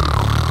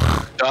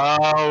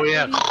 Oh,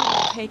 yeah.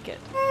 Take it.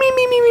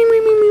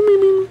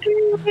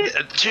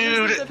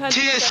 Dude,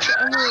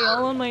 Emily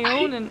all on my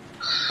own and...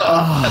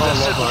 As I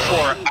said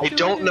before, I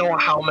don't know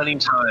how many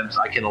times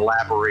I can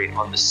elaborate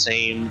on the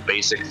same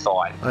basic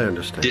thought. I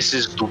understand. This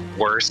is the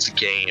worst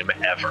game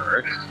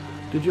ever.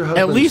 Did your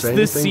At least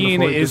this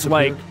scene is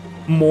like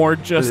more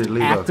just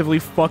actively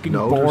fucking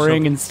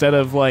boring instead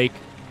of like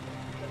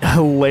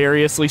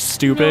hilariously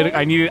stupid.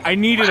 I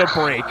needed a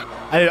break.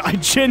 I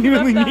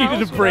genuinely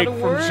needed a break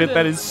from shit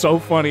that is so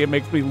funny it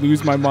makes me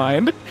lose my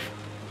mind.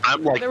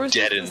 I'm like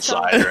dead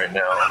inside right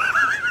now.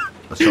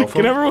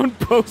 Can everyone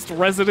post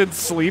Resident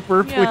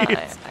Sleeper, please?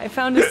 Yeah, I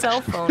found a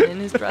cell phone in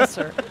his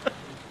dresser.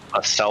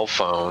 A cell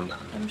phone?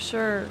 I'm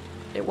sure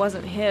it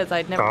wasn't his.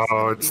 I'd never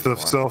Oh, it's the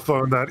cell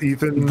phone that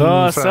Ethan The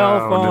found.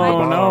 cell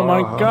phone. Oh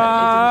my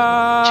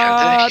god.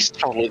 Yeah, he's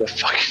totally the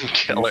fucking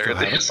killer.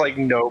 There's like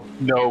no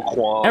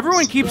qualms.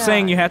 Everyone keeps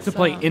saying you have to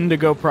play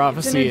Indigo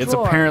Prophecy. It's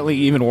apparently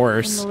even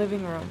worse. In the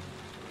living room.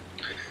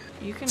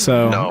 You can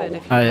So, have it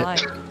if you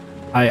like.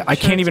 I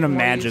can't even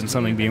imagine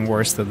something being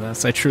worse than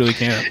this. I truly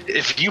can't.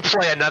 If you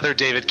play another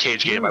David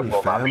Cage game, I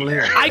will not be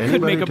there. I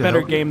could make a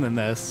better game than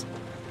this.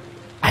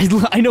 I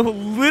know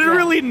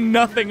literally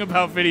nothing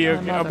about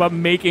about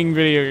making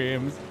video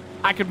games.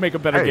 I could make a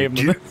better game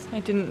than this. I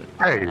didn't.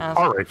 Hey,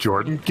 all right,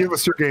 Jordan, give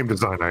us your game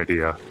design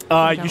idea.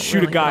 You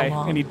shoot a guy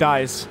and he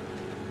dies.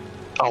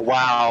 Oh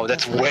wow,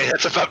 that's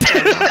about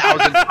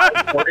 10,000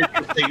 times more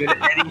interesting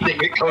than anything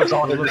that goes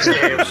on in this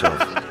game.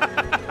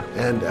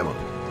 And Emma.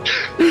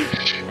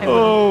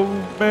 Oh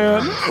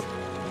man.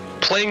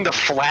 Playing the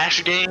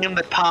Flash game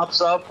that pops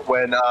up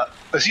when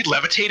is he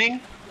levitating?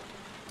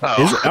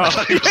 Oh, I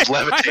thought he was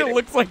levitating. It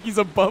looks like he's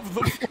above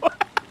the floor.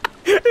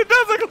 It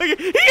does look like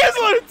he is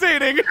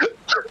levitating.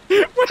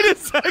 Wait a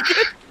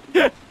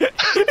second.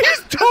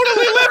 He's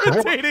totally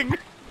levitating.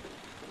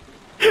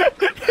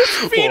 His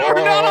feet are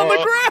not on the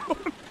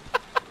ground.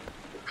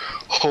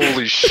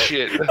 Holy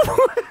shit.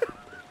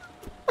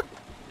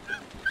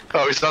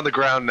 Oh, he's on the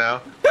ground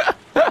now.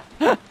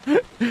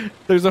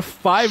 There's a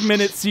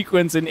 5-minute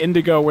sequence in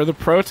Indigo where the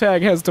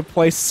protag has to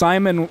play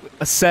Simon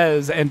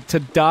Says and to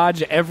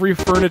dodge every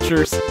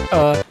furniture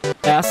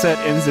asset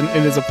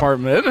in his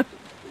apartment.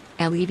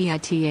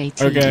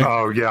 L-E-V-I-T-A-T. Okay.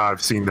 Oh yeah,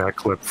 I've seen that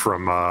clip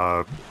from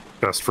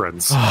Best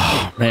Friends.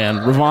 Oh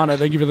man, Ravana,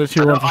 thank you for the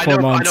tier 1 for 4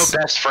 months. I know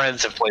Best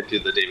Friends have played through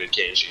the David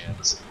Cage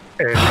games.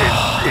 And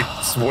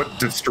it's what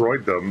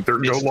destroyed them. They're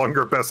no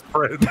longer best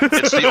friends.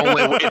 It's the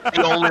only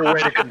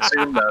way to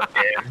consume those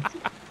games.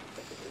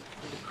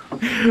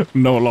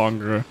 No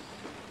longer.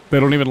 They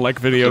don't even like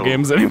video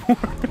games anymore.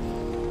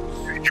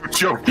 You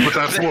joke, but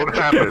that's what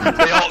happened.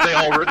 They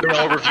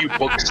all review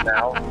books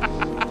now.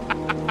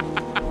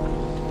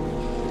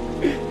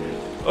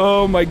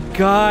 Oh my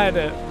god.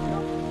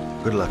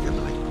 Good luck,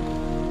 Emily.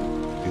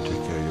 You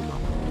take care of your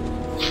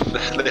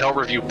mama. They all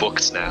review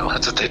books now.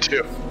 That's what they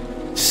do.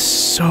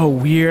 So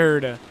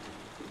weird.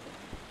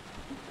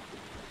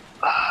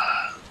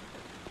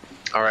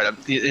 All right,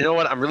 you know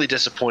what? I'm really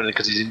disappointed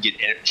because he didn't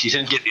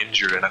get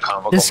injured in a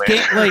comical This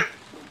manner. game, like,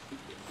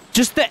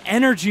 just the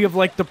energy of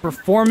like the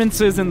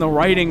performances and the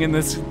writing in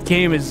this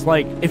game is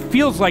like, it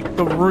feels like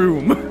The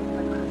Room.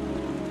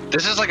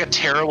 This is like a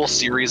terrible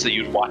series that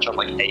you'd watch on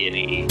like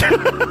A&E.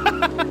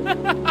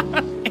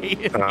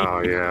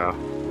 Oh yeah.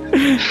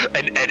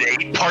 An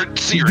 8-part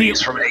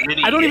series from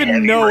A&E. I don't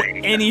even know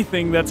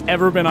anything that's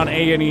ever been on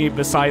A&E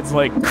besides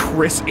like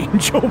Chris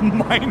Angel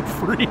Mind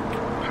Freak.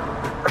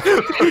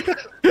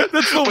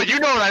 But you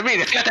know what I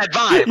mean. It's got that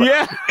vibe.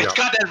 Yeah, it's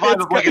got that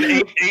vibe of like an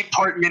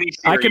 8-part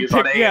miniseries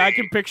on A&E. I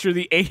can picture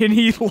the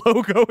A&E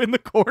logo in the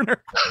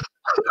corner.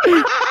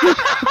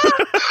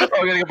 Oh,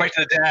 we gotta go back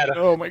to the dad.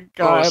 Oh my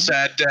god. Oh,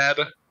 sad dad.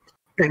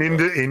 And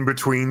in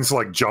betweens,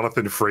 like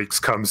Jonathan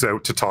Frakes comes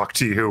out to talk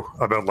to you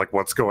about like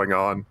what's going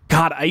on.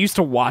 God, I used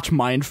to watch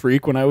Mind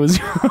Freak when I was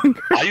young.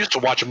 I used to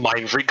watch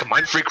Mind Freak.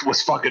 Mind Freak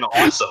was fucking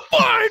awesome.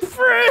 Mind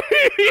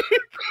Freak!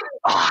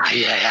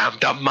 I am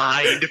the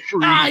Mind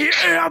Freak. I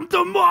am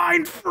the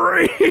Mind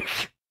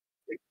Freak.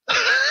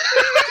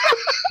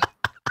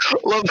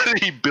 Love that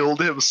he billed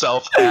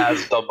himself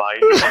as the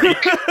Mind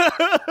Freak.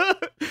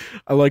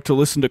 I like to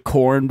listen to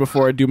Korn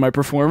before I do my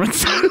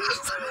performances.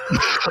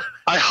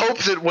 I hope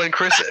that when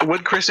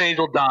Chris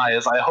Angel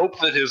dies, I hope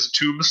that his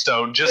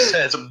tombstone just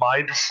says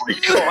Mind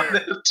Freak on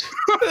it.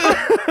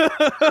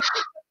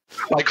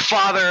 Like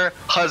father,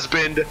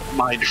 husband,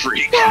 Mind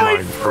Freak.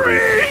 Mind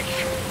Freak.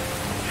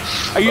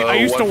 I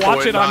used to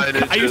watch it on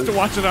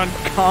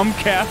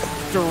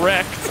Comcast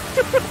Direct.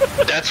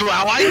 That's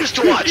how I used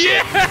to watch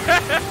it.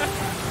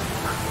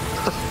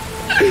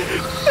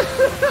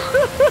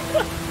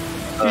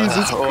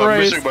 Jesus I'm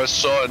Christ. missing my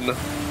son.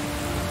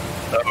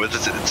 Oh,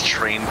 it's a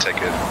train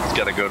ticket. He's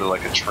got to go to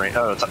like a train.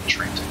 Oh, it's not a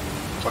train ticket.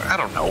 I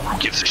don't know. Who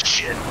gives a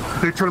shit?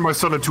 They turned my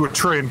son into a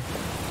train.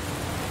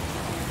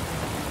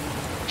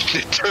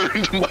 They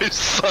turned my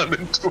son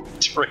into a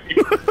train.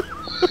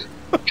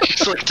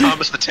 It's like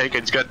Thomas the Tank.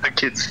 He's got the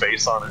kid's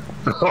face on it.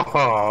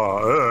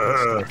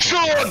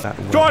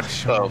 Sean!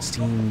 Sean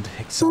seemed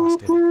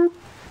exhausted.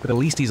 But at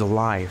least he's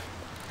alive.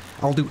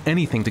 I'll do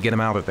anything to get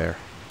him out of there.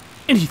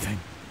 Anything.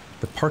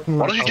 The parking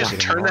lot. Why don't you just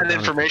turn that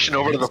information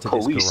over to the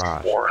police,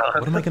 moron?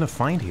 What am I going to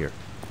find here?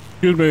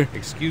 Excuse me.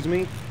 Excuse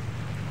me?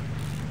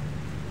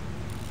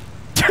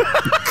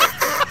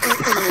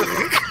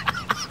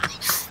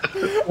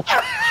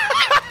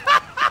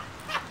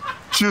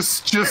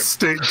 Let's just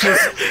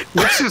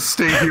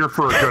stay here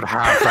for a good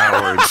half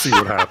hour and see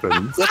what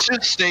happens. Let's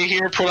just stay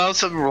here, put on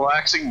some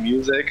relaxing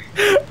music.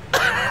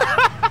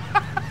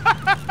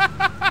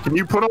 Can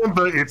you put on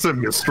the "It's a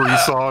Mystery"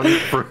 song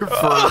for...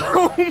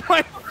 Oh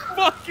my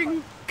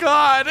fucking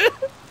god!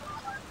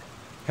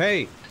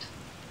 Hey.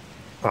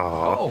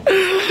 Oh.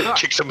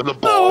 Kicks him in the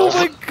balls. Oh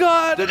my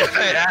god!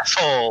 Hey,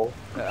 asshole!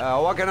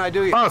 What can I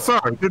do? Oh,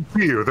 sorry, I didn't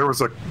see you. There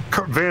was a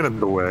van in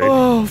the way.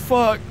 Oh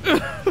fuck!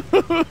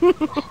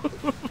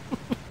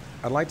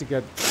 I'd like to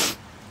get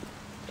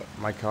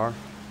my car.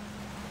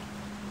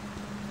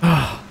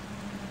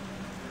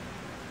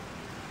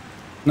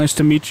 Nice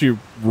to meet you,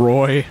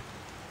 Roy.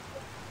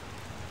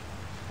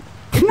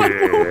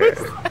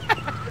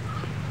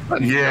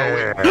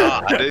 Yeah.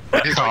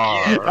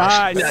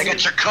 I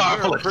got your car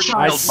full of I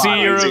child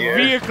see you're a bodies here.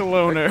 vehicle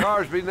owner. The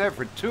car's been there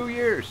for 2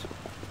 years.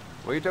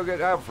 We took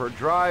it out for a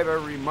drive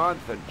every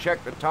month and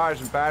checked the tires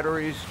and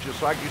batteries,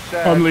 just like you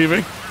said. I'm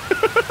leaving.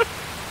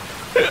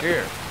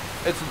 Here,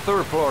 it's the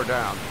 3rd floor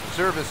down. The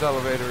service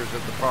elevator is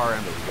at the far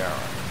end of the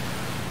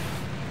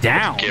garage.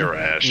 Down?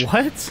 Garage.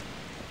 What?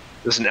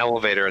 There's an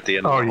elevator at the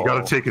end of the Oh, you hall.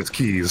 gotta take his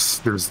keys.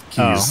 There's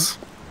keys.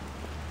 Oh.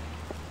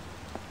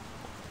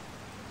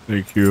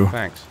 Thank you.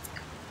 Thanks.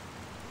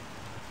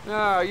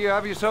 Ah, you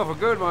have yourself a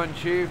good one,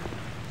 Chief.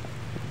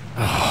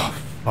 Oh,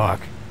 fuck.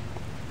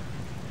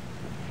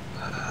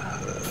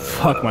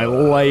 Fuck my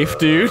life,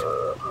 dude.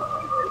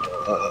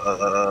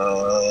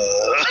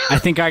 I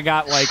think I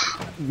got like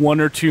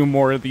 1 or 2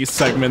 more of these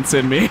segments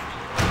in me.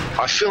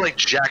 I feel like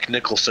Jack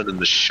Nicholson in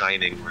The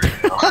Shining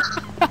right now.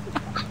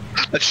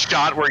 That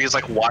shot where he's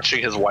like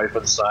watching his wife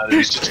inside and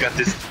he's just got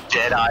this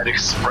dead-eyed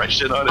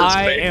expression on his face.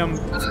 I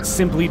am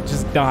simply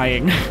just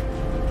dying.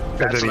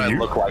 That's what I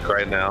look like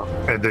right now.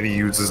 And then he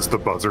uses the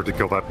buzzer to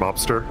kill that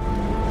mobster.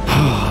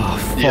 Oh,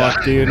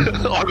 fuck, dude.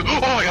 Oh,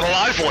 I got a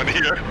live one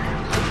here.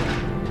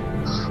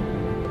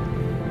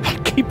 I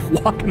keep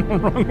walking the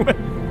wrong way.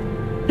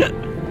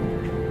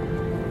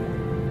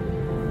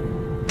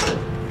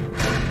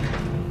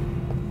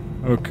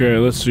 Okay,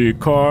 let's see.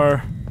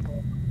 Car.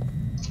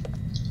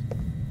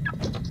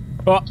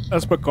 Oh,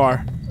 that's my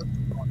car.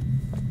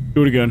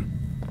 Do it again.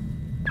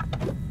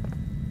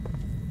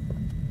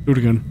 Do it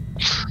again.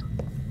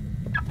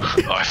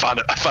 Oh, I found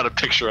it. I found a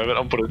picture of it.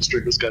 I'm putting it in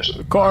stream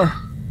discussion. Car.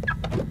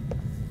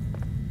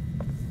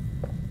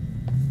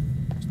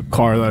 It's the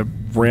car that I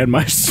ran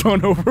my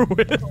son over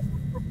with.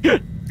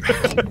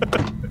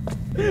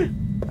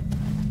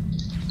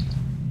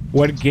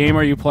 What game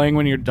are you playing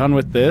when you're done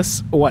with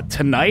this? What,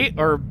 tonight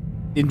or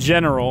in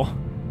general?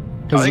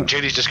 I think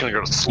JD's just gonna go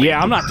to sleep.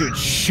 Yeah, I'm not doing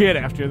shit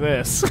after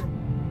this.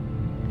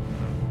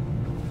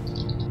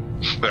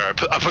 There, I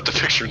put the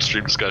picture in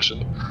stream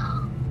discussion.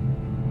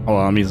 Hold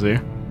on, let me see.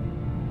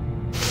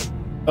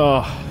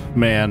 Oh,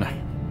 man.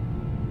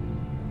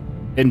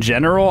 In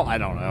general, I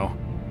don't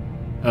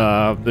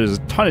know. There's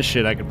a ton of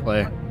shit I could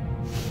play.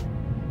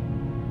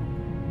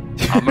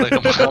 I'm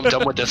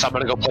done with this. I'm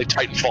gonna go play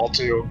Titanfall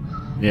 2.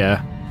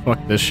 Yeah, fuck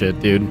this shit,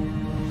 dude.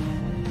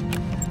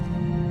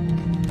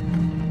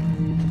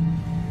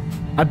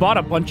 I bought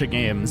a bunch of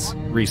games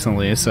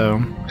recently,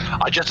 so...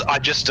 I just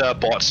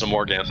bought some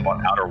more games. I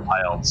bought Outer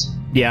Wilds.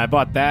 Yeah, I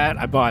bought that.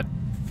 I bought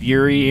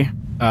Fury.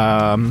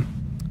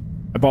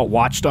 I bought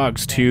Watch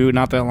Dogs 2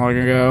 not that long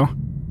ago.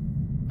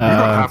 You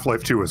got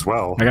Half-Life 2 as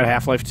well. I got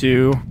Half-Life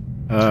 2.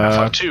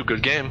 Half-Life 2,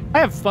 good game. I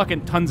have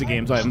fucking tons of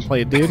games I haven't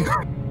played, dude.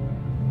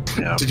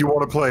 Yeah. Did you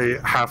want to play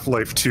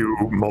Half-Life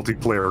 2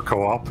 multiplayer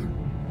co-op?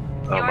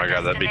 Oh my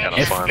god, that'd be kind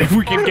of fun. If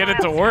we can get it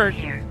to work.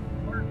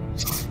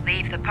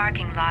 Leave the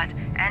parking lot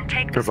and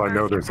take the Because I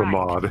know there's a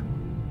mod.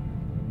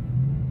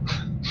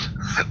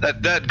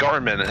 That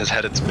Garmin has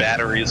had its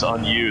batteries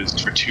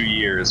unused for 2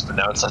 years, but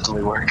now it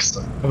suddenly works.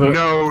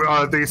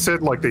 No, they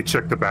said like they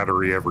check the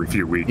battery every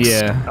few weeks.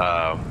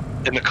 Yeah.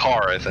 In the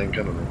car, I think.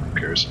 I don't know. Who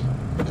cares?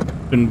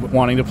 Been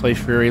wanting to play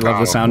Fury, love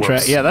the soundtrack.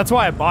 Whoops. Yeah, that's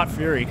why I bought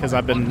Fury, because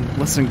I've been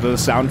listening to the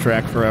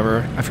soundtrack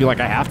forever. I feel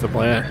like I have to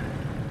play it.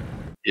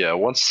 Yeah,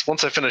 once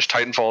I finish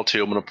Titanfall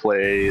 2, I'm gonna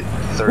play.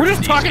 We're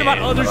just talking about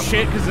other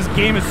shit because this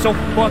game is so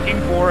fucking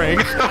boring.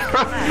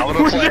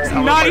 There's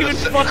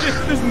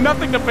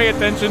nothing to pay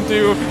attention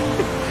to.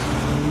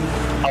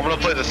 I'm gonna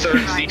play the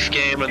 3rd Thief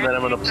game, and then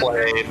I'm gonna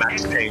play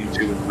Max Payne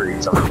 2 and 3.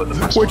 So I'm gonna put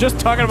the We're just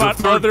talking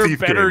about other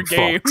better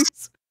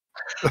games.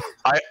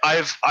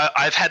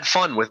 I've had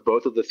fun with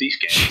both of the Thief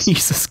games.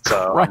 Jesus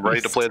Christ. So I'm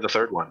ready to play the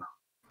third one.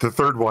 The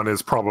third one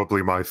is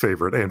probably my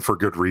favorite, and for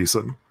good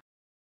reason.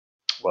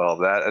 Well,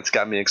 it's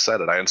got me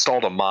excited. I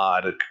installed a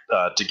mod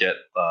to get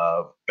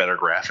better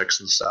graphics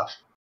and stuff.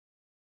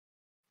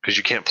 Because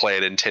you can't play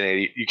it in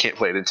 1080. You can't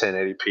play it in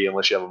 1080p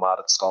unless you have a mod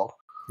installed.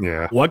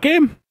 Yeah. What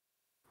game?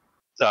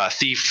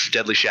 Thief: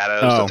 Deadly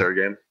Shadows, the third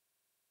game.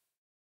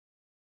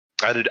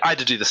 I had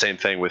to do the same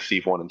thing with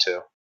Thief 1 and 2.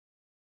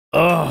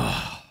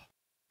 Ugh.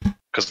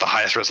 Because the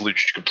highest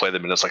resolution you can play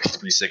them in is like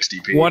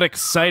 360p. What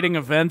exciting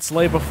events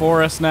lay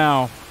before us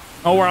now?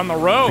 Oh, we're on the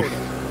road.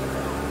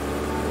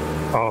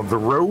 On the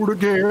road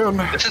again.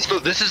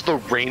 This is the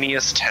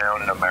rainiest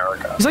town in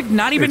America. He's like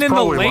not even in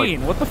the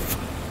lane. What the?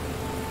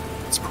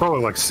 It's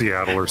probably like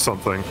Seattle or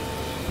something.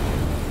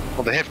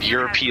 Well, they have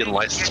European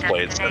license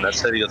plates, and that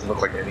city doesn't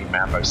look like any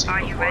map I've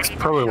seen before. It's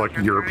probably like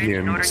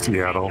European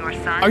Seattle.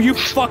 Are you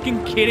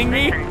fucking kidding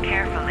me? Listen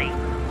carefully.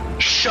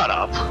 Shut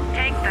up.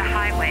 Take the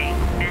highway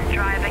and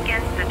drive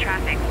against the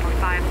traffic for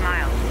 5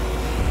 miles.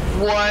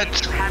 What?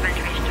 If you haven't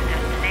reached your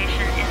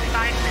destination in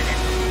 5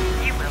 minutes,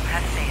 you will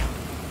have failed.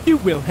 You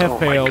will have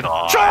failed.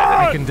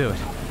 I can do it.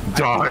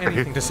 Die. I'll do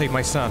anything to save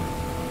my son.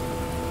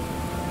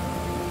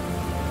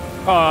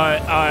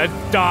 Die.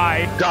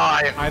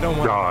 Die. I don't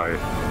want Die.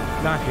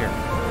 Not here.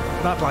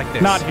 Not like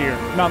this. Not here.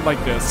 Not like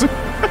this.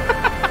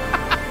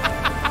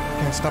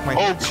 Can't stop my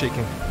head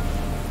shaking.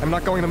 I'm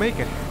not going to make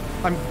it.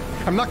 I'm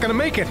not gonna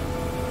make it.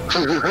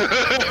 I'm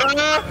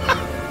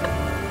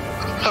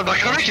not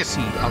gonna make it.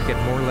 I'll get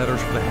more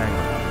letters for the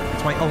hangar.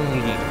 It's my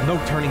only need. No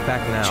turning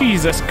back now.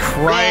 Jesus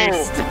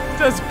Christ.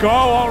 Just go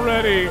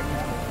already.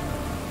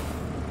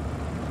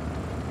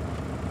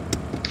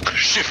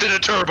 Shift into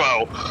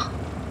turbo.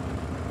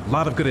 A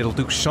lot of good it'll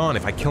do Sean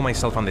if I kill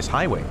myself on this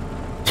highway.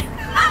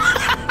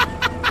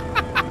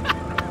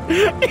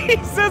 He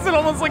says it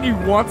almost like he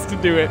wants to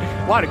do it.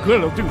 A lot of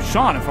good it'll do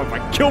Sean if I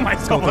kill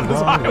myself Go on the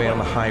this wrong highway. way on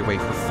the highway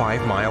for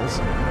 5 miles.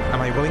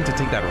 Am I willing to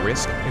take that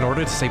risk in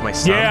order to save my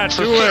son? Yeah,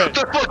 do it.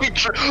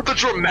 the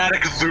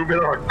dramatic zoom in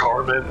on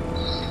Garmin.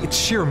 It's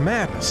sheer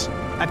madness.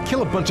 I'd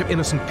kill a bunch of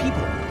innocent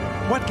people.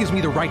 What gives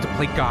me the right to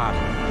play God,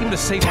 even to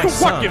save my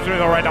son? What gives me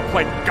the right to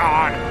play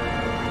God?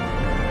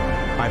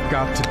 I've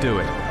got to do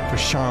it for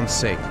Sean's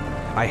sake.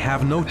 I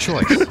have no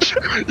choice. You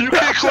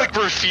can click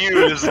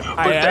refuse,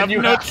 but then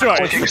you have to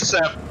click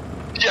accept.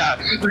 Yeah,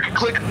 you can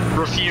click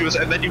refuse,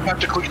 and then you have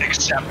to click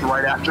accept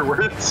right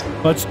afterwards.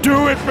 Let's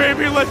do it,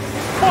 baby. Let's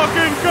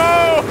fucking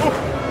go.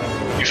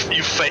 You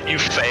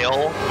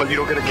fail, but you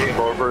don't get a game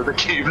over. The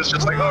game is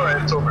just like, all right,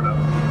 it's over now.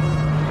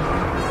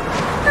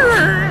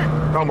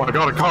 Oh my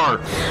god, a car!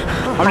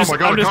 I'm just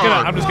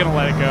gonna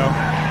let it go.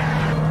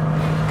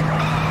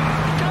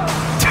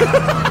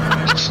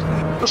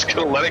 Just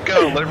gonna let it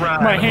go, let it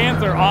ride. My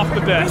hands are off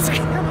the desk.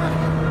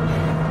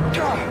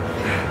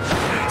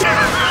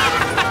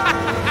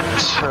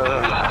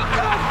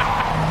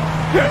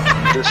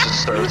 This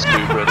is so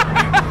stupid.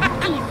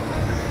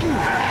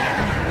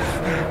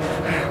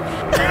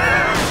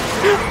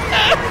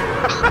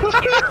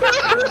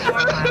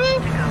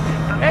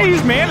 Hey,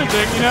 he's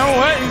managing. You know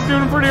what? He's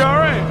doing pretty all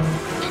right.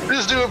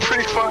 He's doing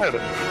pretty fine.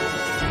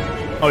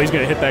 Oh, he's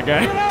gonna hit that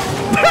guy.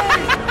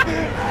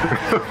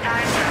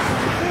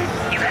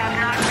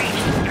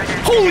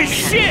 Holy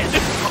shit!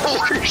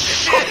 Holy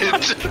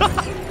shit!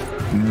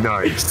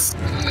 Nice.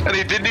 And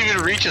he didn't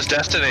even reach his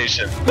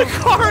destination. The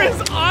car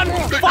is on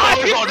fire! The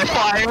car is on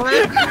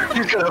fire!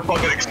 He's gonna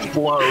fucking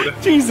explode.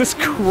 Jesus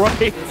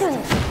Christ.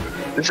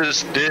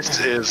 This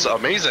is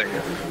amazing.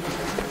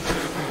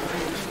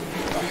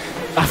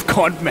 I've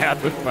gone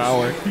mad with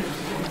Fowler.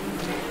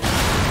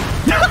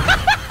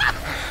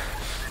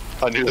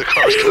 I knew the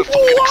car was gonna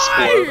fucking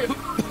explode.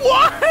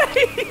 Why?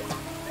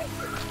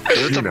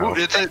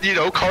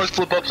 It's cars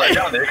flip upside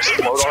down, they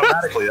explode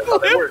automatically. That's how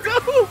they work.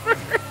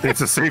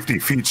 It's a safety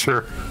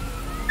feature.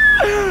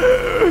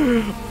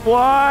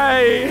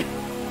 Why?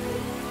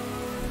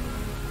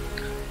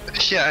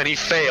 Yeah, and he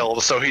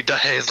failed, so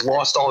he's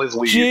lost all his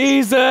leads.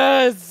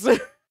 Jesus!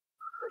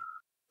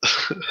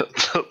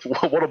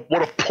 what a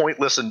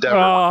pointless endeavor.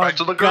 Oh, Back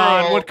to the girl.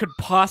 God, what could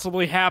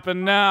possibly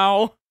happen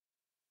now?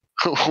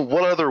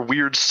 What other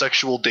weird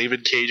sexual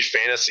David Cage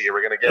fantasy are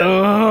we gonna get?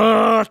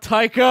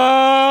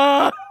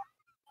 Taika!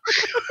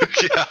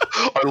 Yeah,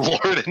 our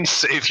Lord and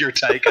Savior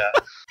Taika.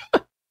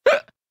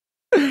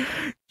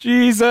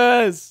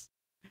 Jesus!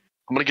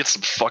 I'm gonna get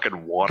some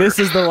fucking water. This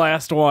is the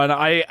last one.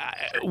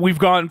 We've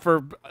gone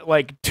for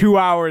like 2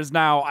 hours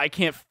now. I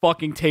can't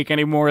fucking take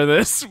any more of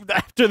this.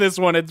 After this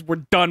one,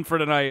 we're done for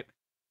tonight.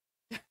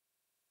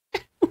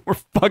 We're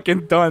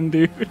fucking done,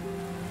 dude.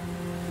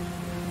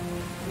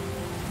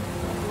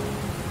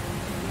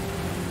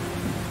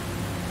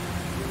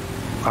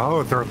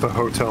 Oh, they're at the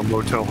Hotel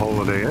Motel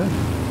Holiday Inn.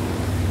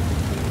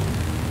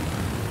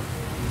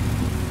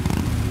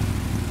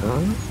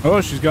 Huh? Oh,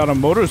 she's got a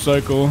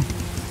motorcycle.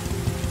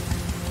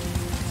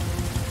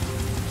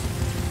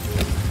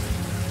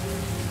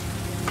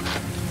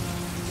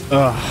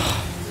 Ugh.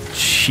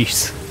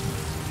 Jeez.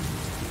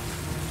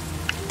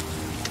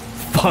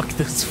 Fuck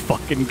this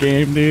fucking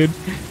game, dude.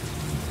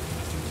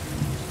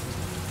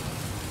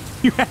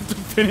 You have to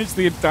finish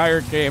the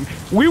entire game.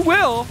 We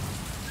will.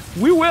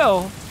 We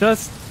will.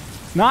 Just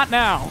not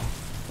now.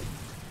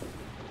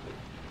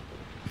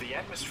 The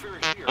atmosphere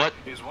here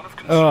is one of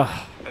concern,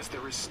 as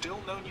there is still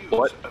no news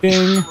of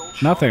Ding.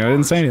 Nothing. I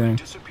didn't say anything.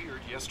 disappeared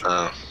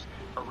yesterday.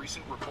 A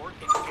recent report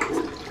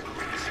indicates that the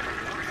police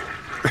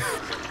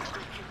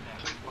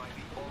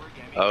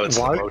Oh, it's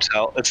the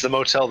motel. It's the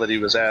motel that he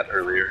was at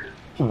earlier.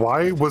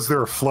 Why was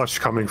there a flush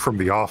coming from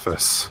the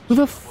office? Who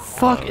the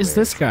fuck is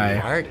this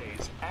guy?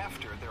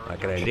 What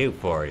can I do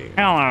for you?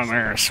 Hello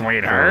there,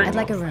 sweetheart. I'd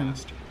like a room.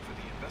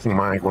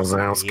 Mike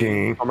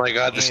Wazowski. Oh my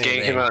god, this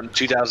game came out in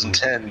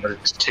 2010, but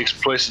it takes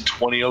place in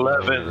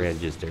 2011.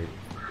 Registered.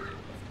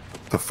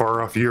 The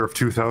far off year of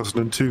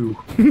 2002.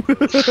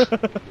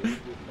 The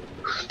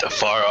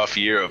far off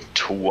year of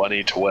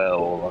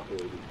 2012.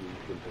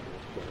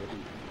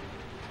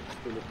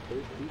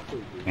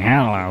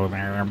 Hello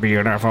there,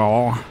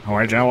 beautiful.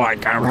 Would you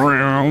like a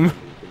room?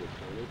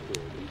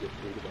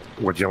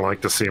 Would you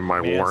like to see my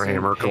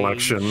Warhammer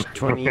collection?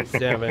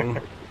 27.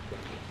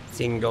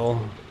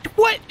 Single.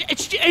 What?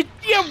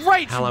 Yeah,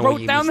 right. How She long will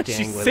wrote you down be that she's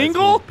staying with us,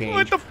 single? Miss Page?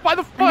 What the? Why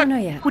the I don't know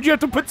fuck yet. would you have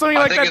to put something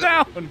I like think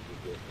that down?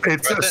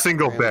 It's a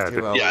single bed.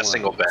 Yeah,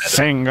 single bed. Last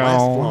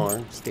Single.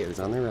 floor, stairs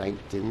on the right,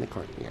 in the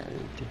courtyard.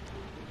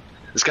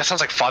 This guy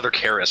sounds like Father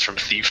Karras from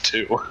Thief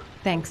 2.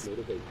 Thanks.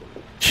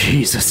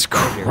 Jesus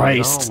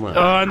Christ.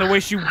 And the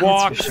way she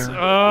walks.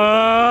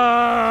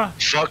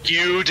 Fuck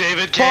you,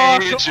 David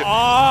Fuck Cage.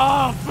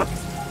 off.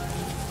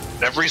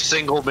 Every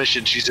single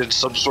mission, she's in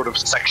some sort of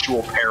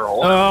sexual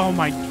peril. Oh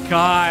my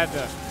god.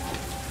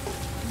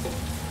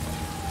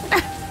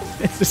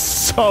 This is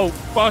so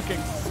fucking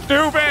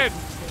stupid.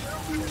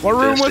 What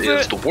room was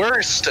This is it? the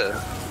worst.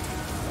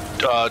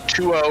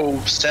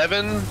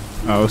 207.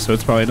 Oh, so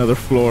it's probably another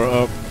floor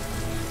up.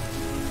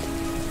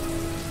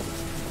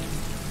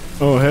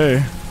 Oh,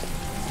 hey.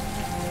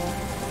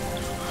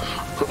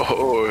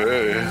 Oh,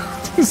 hey.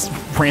 This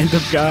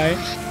random guy.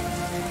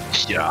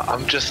 Yeah,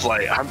 I'm just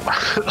like, I'm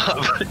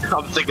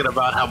thinking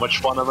about how much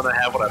fun I'm gonna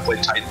have when I play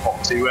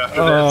Titanfall 2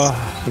 after this.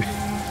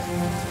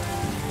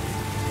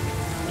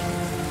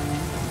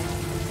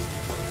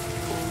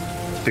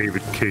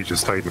 David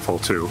Cage's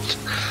Titanfall 2.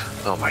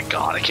 Oh my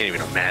god, I can't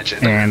even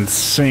imagine. And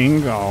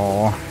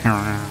single.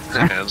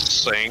 And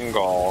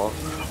single.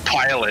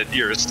 Pilot,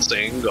 you're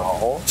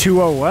single.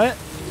 20 what?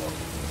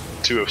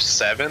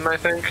 207, I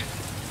think.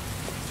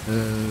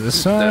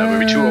 This No,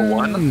 maybe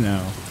 201?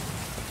 No.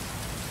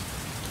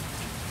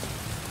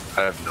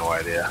 I have no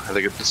idea. I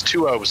think it's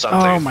 20 something.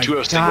 Oh my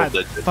 20 god. single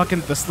digit.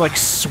 Fucking this like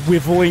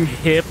swiveling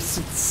hips.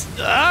 It's, Is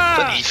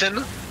that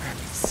Ethan?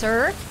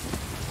 Sir?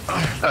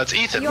 Oh, it's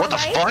Ethan. You What the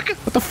alright? fuck?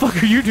 What the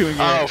fuck are you doing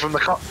here? Oh, from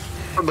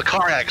the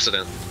car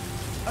accident.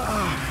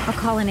 I'll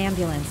call an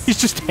ambulance. He's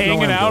just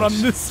hanging out on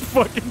this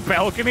fucking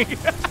balcony.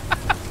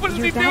 What is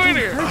You're he doing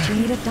badly here? hurt. You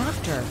need a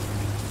doctor.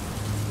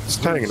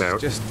 Just hanging out.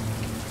 Just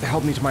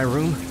help me to my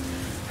room.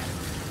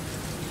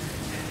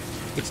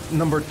 It's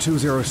number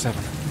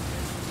 207.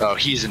 Oh,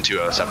 he's in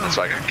 207, that's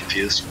why I got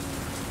confused.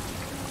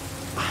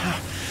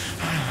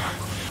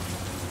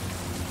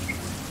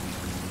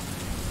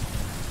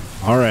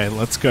 Alright,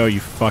 let's go, you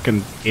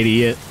fucking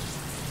idiot.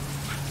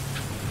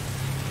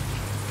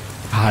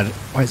 God,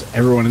 why is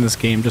everyone in this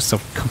game just a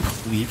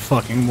complete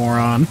fucking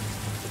moron?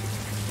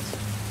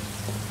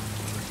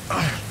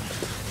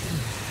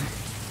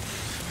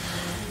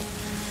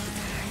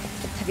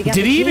 Have you got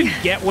Did the he key? even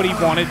get what he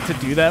wanted to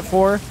do that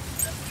for?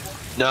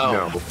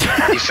 No.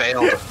 He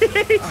failed.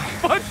 He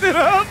fucked it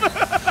up!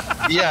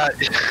 Yeah.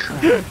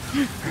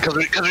 Because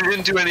we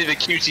didn't do any of the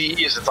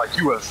QTEs, it's like,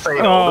 you have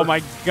failed. Oh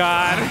my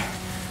god.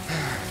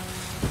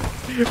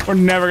 We're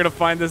never gonna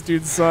find this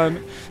dude's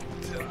son.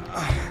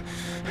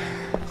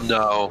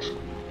 No.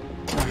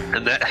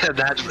 And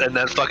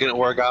that fucking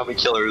origami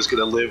killer is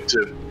gonna live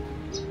to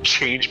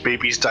change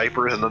baby's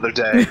diapers another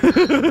day.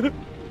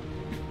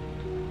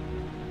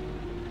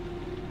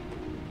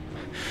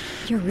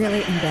 You're really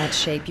in bad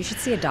shape. You should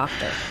see a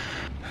doctor.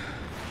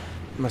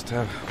 Must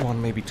have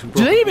one, maybe two.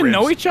 Do they even broken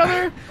know ribs. each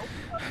other?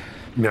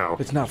 No.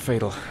 It's not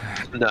fatal.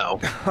 No.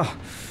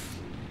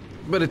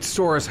 But it's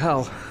sore as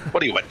hell.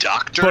 What are you, a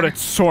doctor? But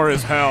it's sore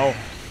as hell.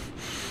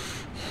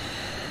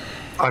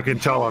 I can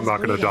tell I'm not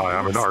going to die.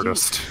 I'm an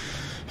artist.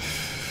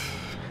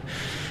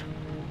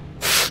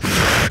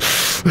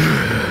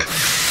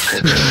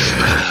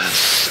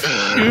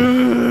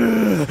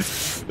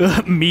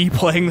 Me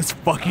playing this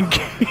fucking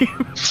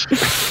game.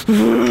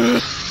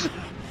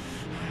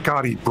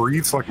 God, he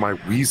breathes like my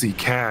wheezy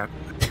cat.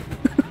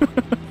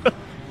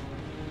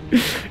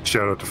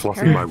 Shout out to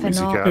Fluffy, my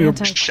wheezy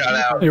cat. Shout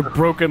out. Your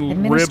broken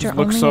Administer ribs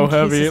look only so in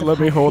heavy, cases of let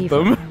me high hold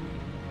fever. them.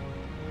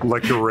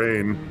 Like the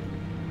rain.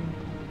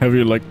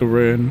 Heavy like the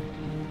rain.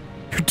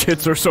 Your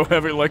tits are so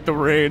heavy like the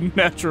rain,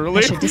 naturally.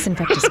 I should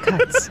disinfect his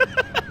cuts.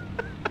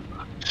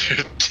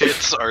 Your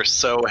tits are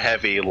so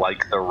heavy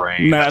like the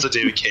rain. That's what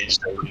David Cage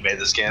said when he made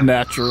this game.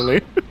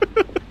 Naturally.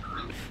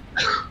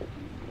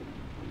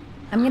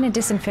 I'm gonna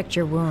disinfect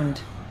your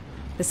wound.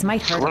 This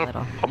might hurt a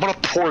little. I'm gonna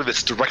pour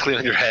this directly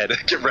on your head.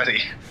 Get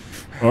ready.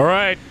 All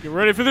right, get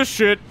ready for this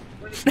shit.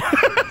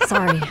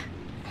 Sorry. Are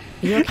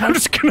you okay? I'm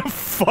just gonna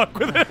fuck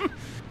with him.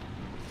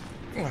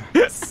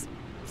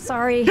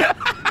 Sorry.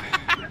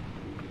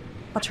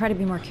 I'll try to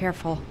be more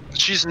careful.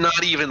 She's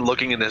not even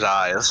looking in his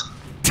eyes.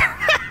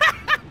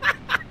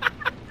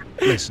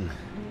 Listen,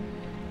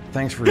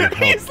 thanks for your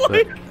help, but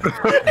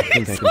I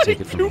think I can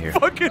take it from here.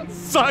 Fucking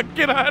suck,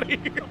 get out of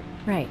here.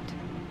 Right.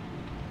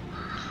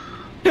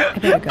 I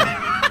better go.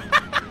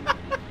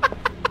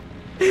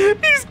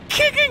 He's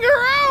kicking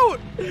her out.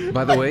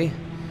 By the way,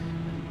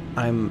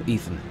 I'm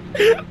Ethan.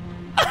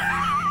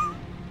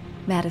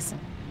 Madison.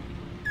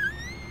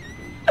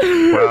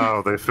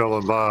 Wow, they fell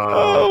in love.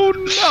 Oh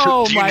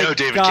no, Do you my know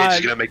David God.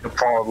 Cage is gonna make them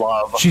fall in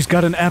love? She's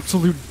got an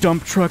absolute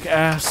dump truck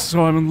ass,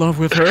 so I'm in love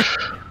with her.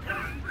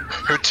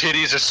 Her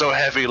titties are so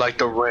heavy like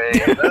the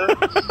rain.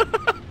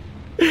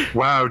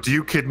 Wow, do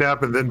you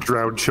kidnap and then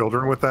drown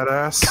children with that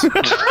ass?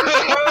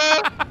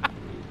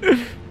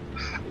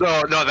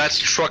 No, that's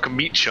truck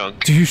meat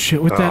chunk. Do you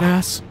shit with that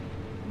ass?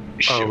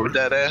 You shit with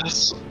that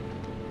ass?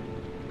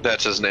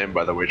 That's his name,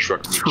 by the way,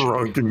 truck meat chunk.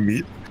 Trunk and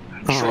meat.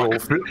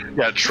 Truck,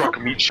 yeah, truck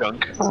meat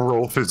chunk.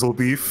 Roll fizzle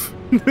beef.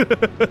 Big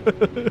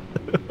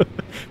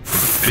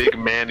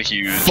man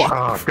huge.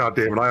 Ah, god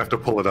damn it, I have to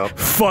pull it up.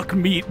 Fuck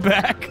meat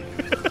back.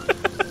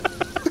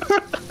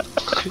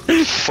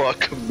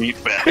 Fuck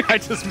meat back. I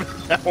just made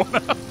that one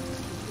up.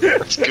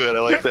 That's good, I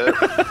like that.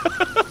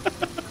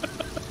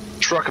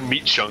 Truck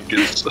meat chunk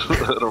is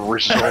an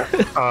original.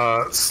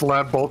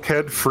 Slab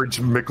bulkhead, fridge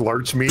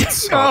McLarge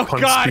meats. Oh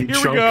punch God, speed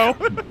here chunk,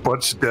 we go.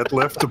 Bunch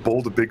deadlift,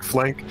 bold a big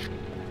flank.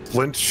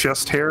 Flint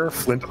chest hair,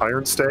 Flint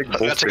iron stag,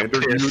 bolt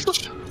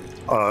vanderhuge.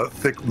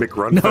 Thick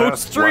McRun No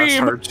fast, stream. blast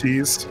hard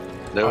cheese.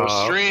 No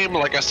stream,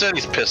 like I said,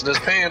 he's pissing his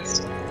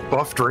pants.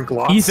 Buff drink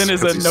lots. Ethan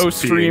is a 'cause he's no peeing.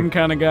 stream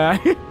kind of guy.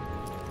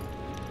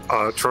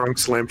 Trunk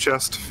slam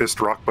chest, fist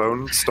rock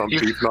bone, stump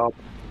beef knob.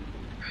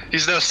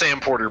 He's no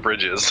Sam Porter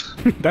Bridges.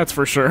 That's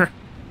for sure.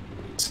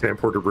 Sam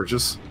Porter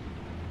Bridges.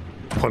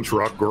 Punch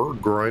rock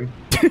groin.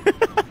 Fan.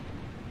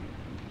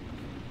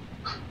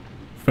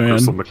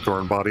 Crystal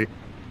McThorne body.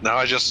 No,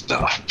 I just.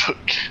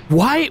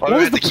 Why? What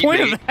was the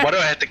point of that? Why do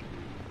I have to?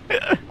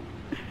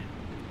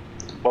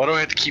 Why do I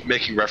have to keep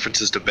making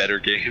references to better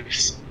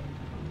games?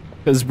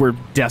 Because we're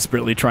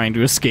desperately trying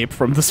to escape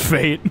from this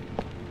fate.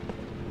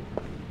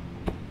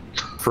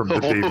 From the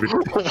David.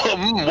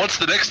 What's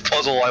the next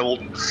puzzle I will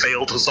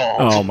fail to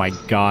solve? Oh my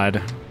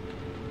God.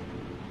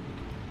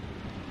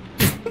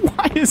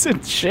 Why is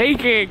it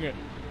shaking?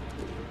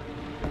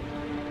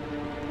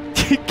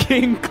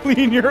 King,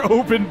 clean your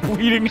open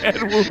bleeding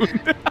head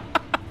wound.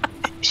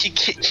 He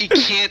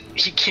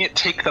can't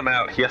take them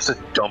out. He has to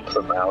dump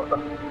them out.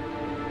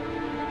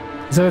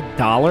 Is that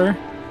 $1?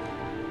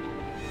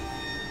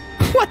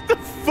 What the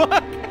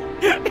fuck?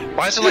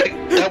 Why is it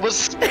like that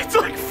was? It's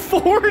like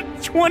 4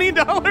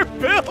 $20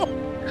 bills.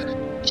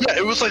 Yeah,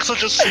 it was like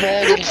such a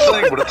small little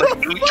thing, but it's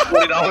like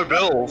 $20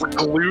 bills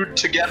glued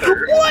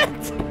together. What?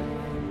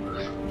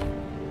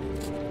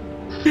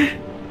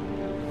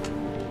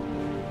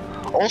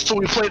 Also,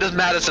 we played as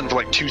Madison for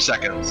like 2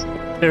 seconds.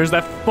 There's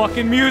that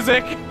fucking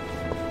music.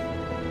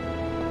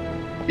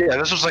 Yeah,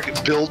 this was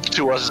like billed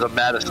to us as a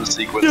Madison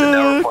sequence, and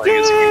now we're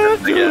playing as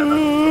Ethan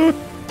again.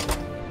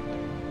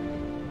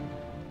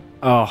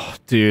 Oh,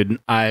 dude,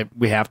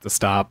 we have to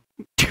stop.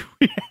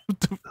 We have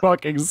to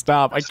fucking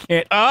stop. I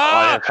can't.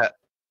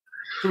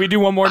 Can we do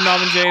one more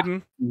Nom and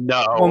Jaden?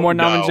 No. One more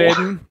Nom and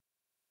Jaden?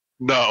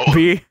 No.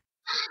 B?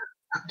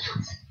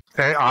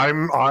 Hey,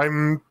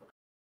 I'm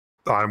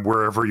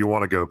wherever you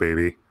want to go,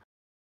 baby.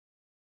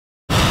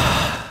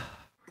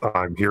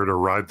 I'm here to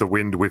ride the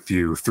wind with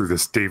you through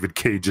this David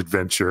Cage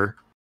adventure.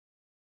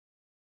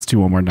 Let's do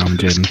one more Nom and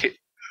Jaden.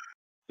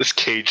 This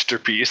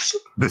caged piece.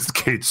 This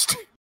caged.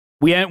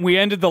 We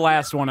ended the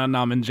last one on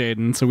Nom and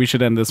Jaden, so we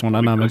should end this one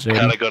on Nom and Jaden.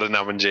 Gotta go to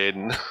Nom and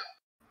Jaden.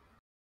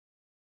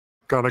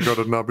 Gotta go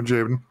to Nom and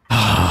Jaden.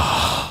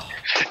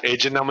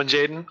 Agent Nom and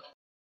Jaden?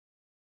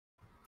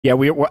 Yeah,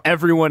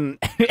 everyone,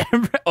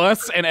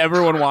 us and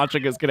everyone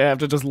watching is gonna have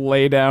to just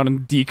lay down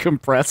and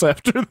decompress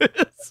after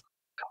this.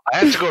 I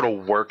have to go to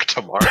work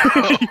tomorrow.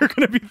 You're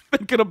gonna be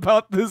thinking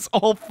about this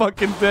all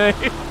fucking day.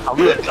 I'm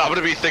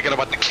gonna be thinking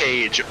about the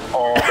cage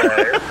all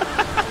day.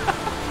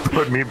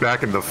 Put me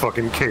back in the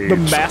fucking cage. The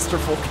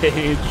masterful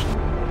cage.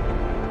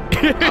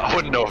 I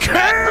wouldn't know if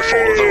masterful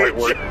is the right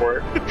word for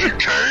it.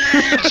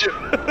 Cage!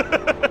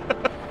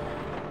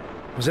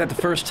 Was that the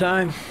first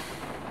time?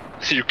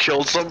 You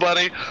killed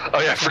somebody?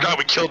 Oh yeah, I forgot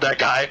we killed that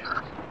guy.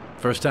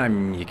 First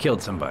time you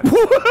killed somebody.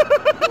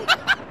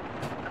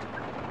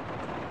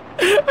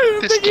 I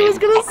didn't think he was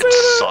gonna say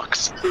that.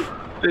 Sucks.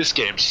 This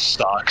game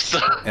sucks.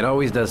 It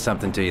always does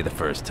something to you the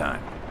first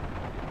time.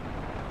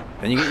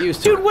 Then you get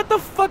used to it. Dude, what the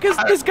fuck is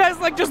this guy's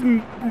like just...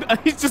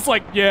 He's just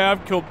like, yeah,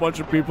 I've killed a bunch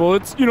of people.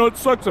 It's, it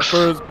sucks at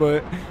first,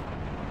 but...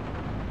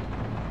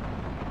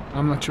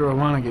 I'm not sure I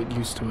want to get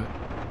used to it.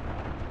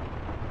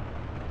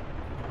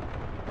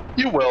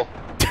 You will.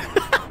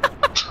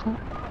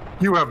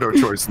 You have no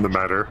choice in the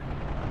matter.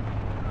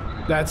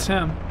 That's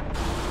him.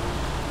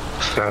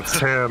 That's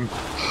him.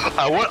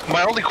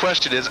 My only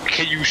question is,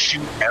 can you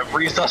shoot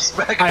every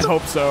suspect? I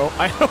hope so.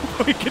 I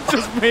hope we can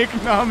just make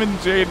Nam and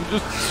Jade and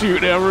just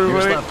shoot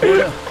everybody.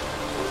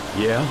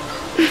 Yeah?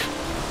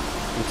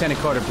 Lieutenant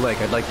Carter Blake,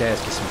 I'd like to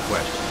ask you some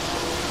questions.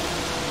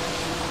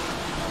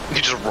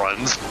 He just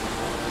runs.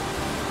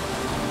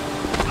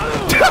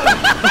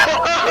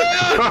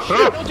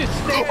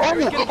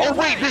 Oh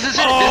wait, this is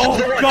it. Oh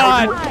this is it.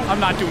 God! I'm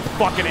not doing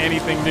fucking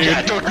anything, dude.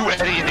 Yeah, don't do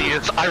any of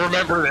these. I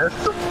remember this.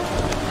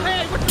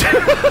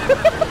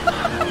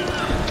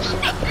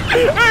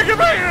 Hey, come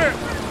back here!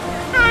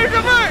 Hey,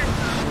 come back!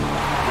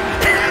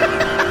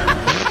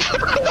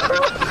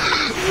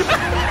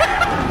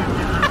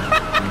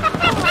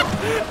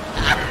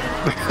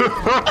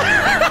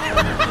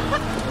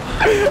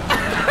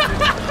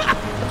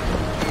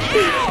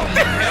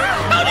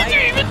 How did you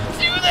even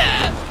do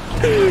that?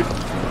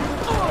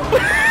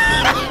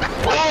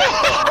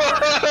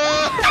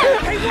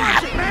 Hey,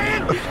 watch it,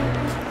 man!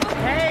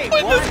 Hey,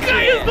 but this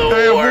guy is the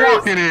Hey, worst! I'm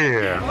walking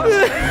here!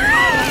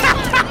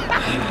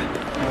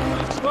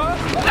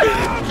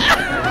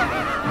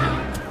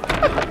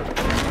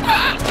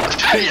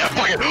 Yeah,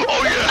 fucking.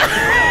 Oh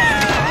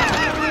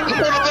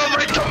yeah! One of them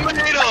like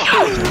tomato!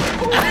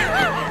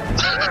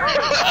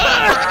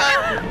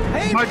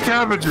 My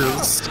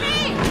cabbages!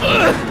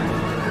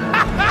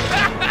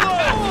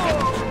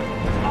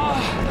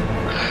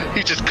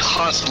 He's just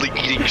constantly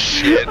eating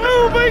shit.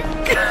 Oh my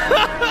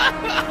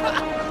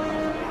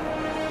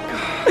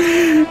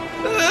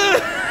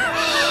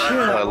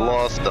I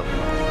lost him.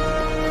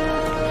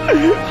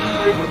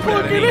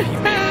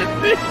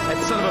 That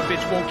son of a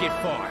bitch won't get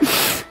far.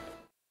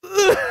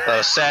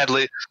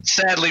 Sadly,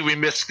 we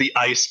missed the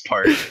ice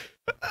part.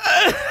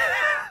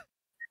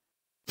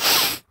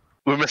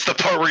 We missed the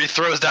part where he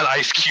throws down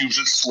ice cubes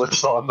and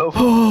slips on them.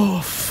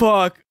 Oh,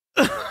 fuck.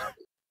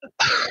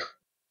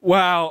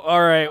 Wow,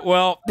 alright,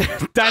 well,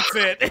 that's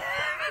it.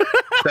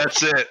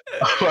 That's it.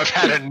 I've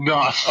had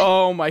enough.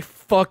 Oh my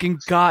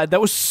fucking God,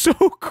 that was so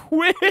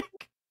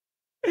quick.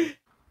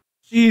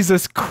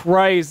 Jesus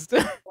Christ.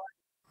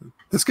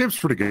 This game's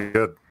pretty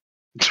good.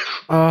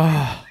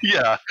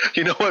 Yeah,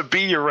 you know what,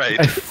 B, you're right.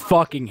 I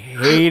fucking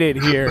hate it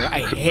here. I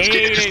hate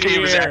it here.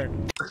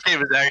 This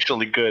game is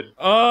actually good.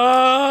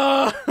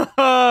 Can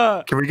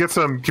we get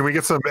some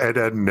Ed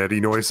and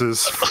Eddie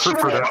noises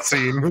for that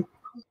scene?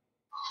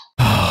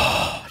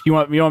 You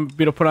want me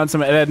to put on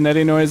some Ed and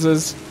Eddie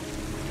noises?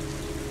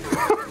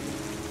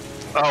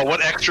 Oh,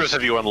 what extras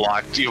have you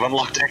unlocked? You've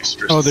unlocked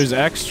extras. Oh, there's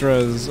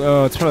extras.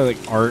 Oh, it's probably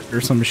like art or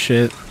some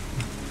shit.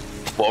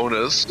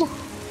 Bonus.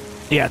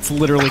 Yeah, it's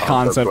literally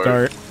concept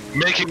art.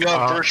 Making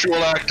up virtual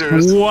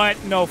actors. What?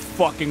 No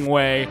fucking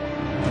way.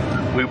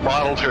 We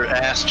modeled her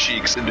ass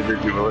cheeks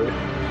individually.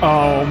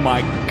 Oh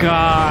my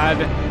God.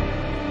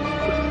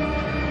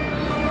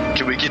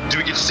 Do we get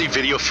to see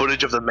video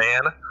footage of the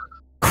man?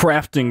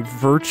 Crafting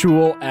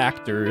virtual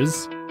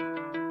actors.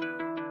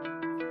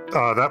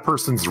 That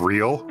person's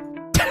real.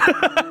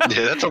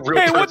 Yeah, that's a real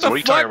hey, person. what the What are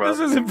you fuck? talking about?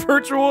 This isn't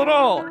virtual at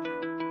all.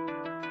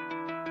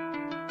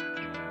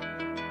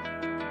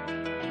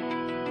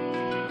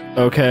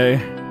 Okay.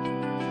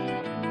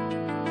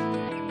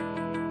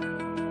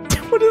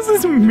 What is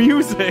this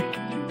music?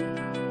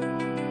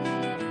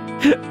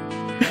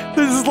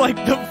 This is like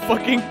the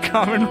fucking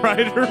Kamen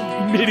Rider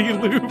MIDI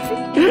loop.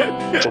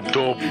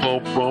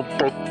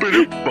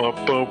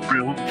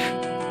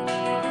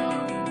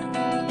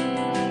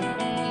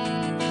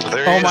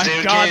 Oh my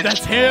God,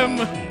 that's him!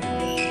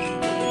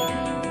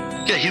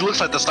 Yeah, he looks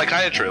like the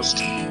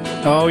psychiatrist.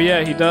 Oh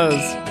yeah, he does.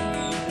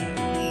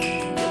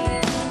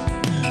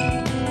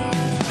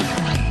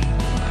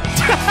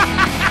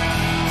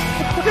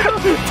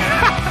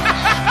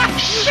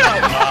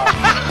 Shut up.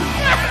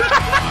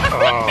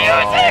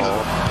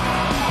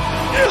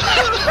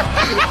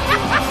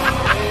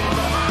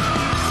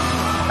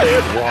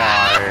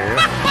 Why?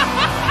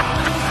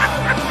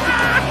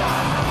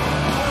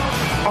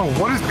 Oh,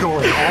 what is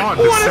going on?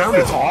 The sound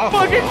is awful.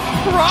 Fucking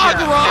prog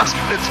rock.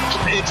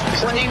 It's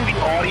playing the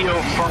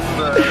audio from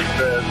the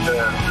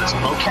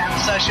mocap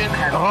session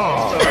and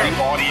also the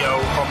audio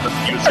from the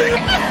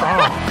music.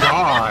 Oh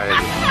God!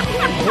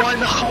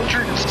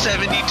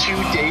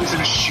 172 days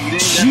of shooting.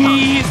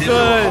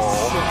 Jesus!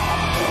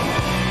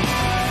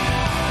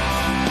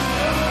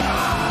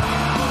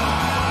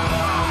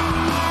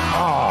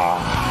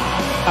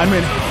 I'm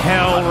in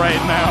hell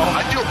right now.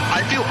 I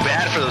feel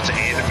bad for those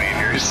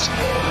animators.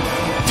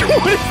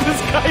 What is this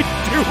guy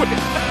doing?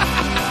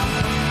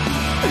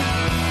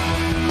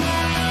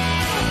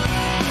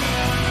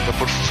 They'll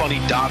put funny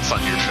dots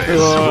on your face.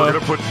 We're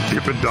gonna put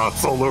Dippin'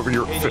 Dots all over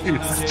your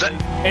face.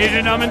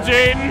 Agent Nam and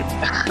Jaden.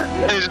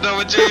 Agent Nam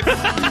and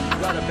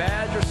Jaden. Got a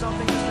badge or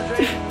something, Mr.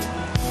 Jaden?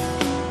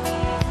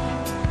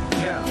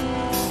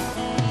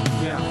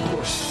 Yeah, of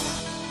course.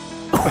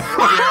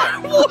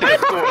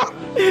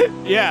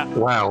 Yeah.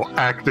 Wow,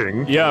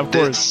 acting. Yeah, of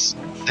course.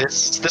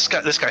 This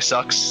guy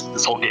sucks.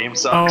 This whole game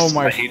sucks. Oh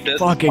my I hate this.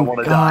 fucking I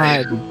wanna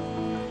God. Die.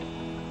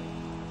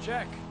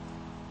 Check.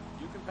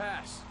 You can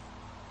pass.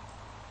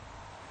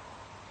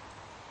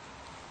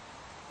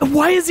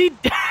 Why is he?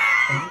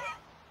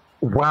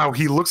 Wow,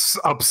 he looks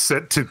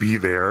upset to be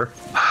there.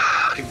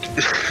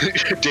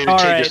 David All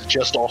Cage right. is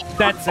just all.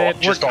 That's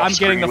it. I'm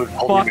getting the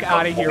fuck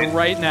out of here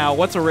right now.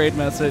 What's a raid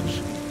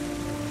message?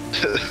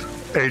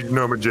 Hey,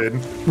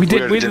 Nomagen. We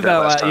did that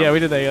last time. Yeah, we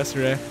did that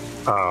yesterday.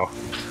 Oh,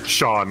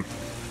 Sean.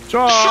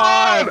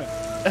 Sean!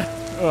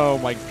 Oh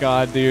my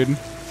god, dude.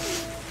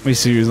 Let me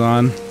see who's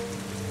on.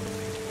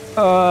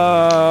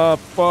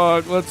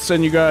 Fuck. Let's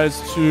send you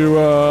guys to,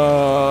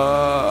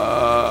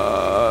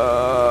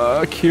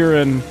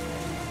 Kieran.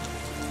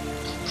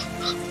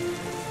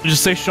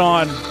 Just say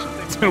Sean.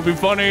 It's gonna be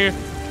funny.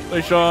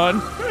 Say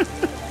Sean.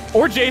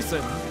 Or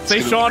Jason.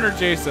 Say Sean or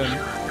Jason.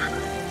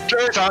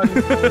 Jason!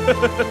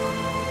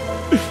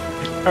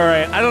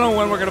 Alright, I don't know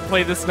when we're gonna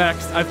play this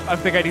next. I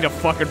think I need a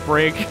fucking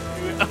break.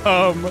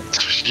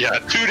 Yeah,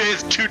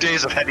 2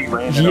 days of heavy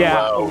rain. Yeah, in a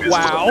row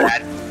wow.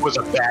 was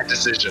a bad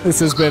decision. This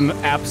has been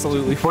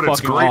absolutely But fucking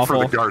it's great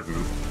awful. for the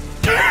garden.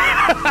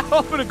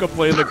 I'm gonna go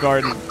play in the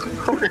garden.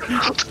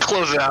 Let's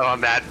close it out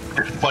on that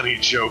funny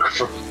joke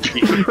from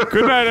Pete.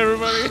 Good night,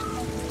 everybody.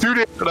 2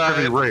 days of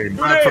heavy rain. Good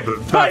night.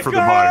 Bad for the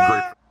mind.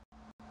 Great.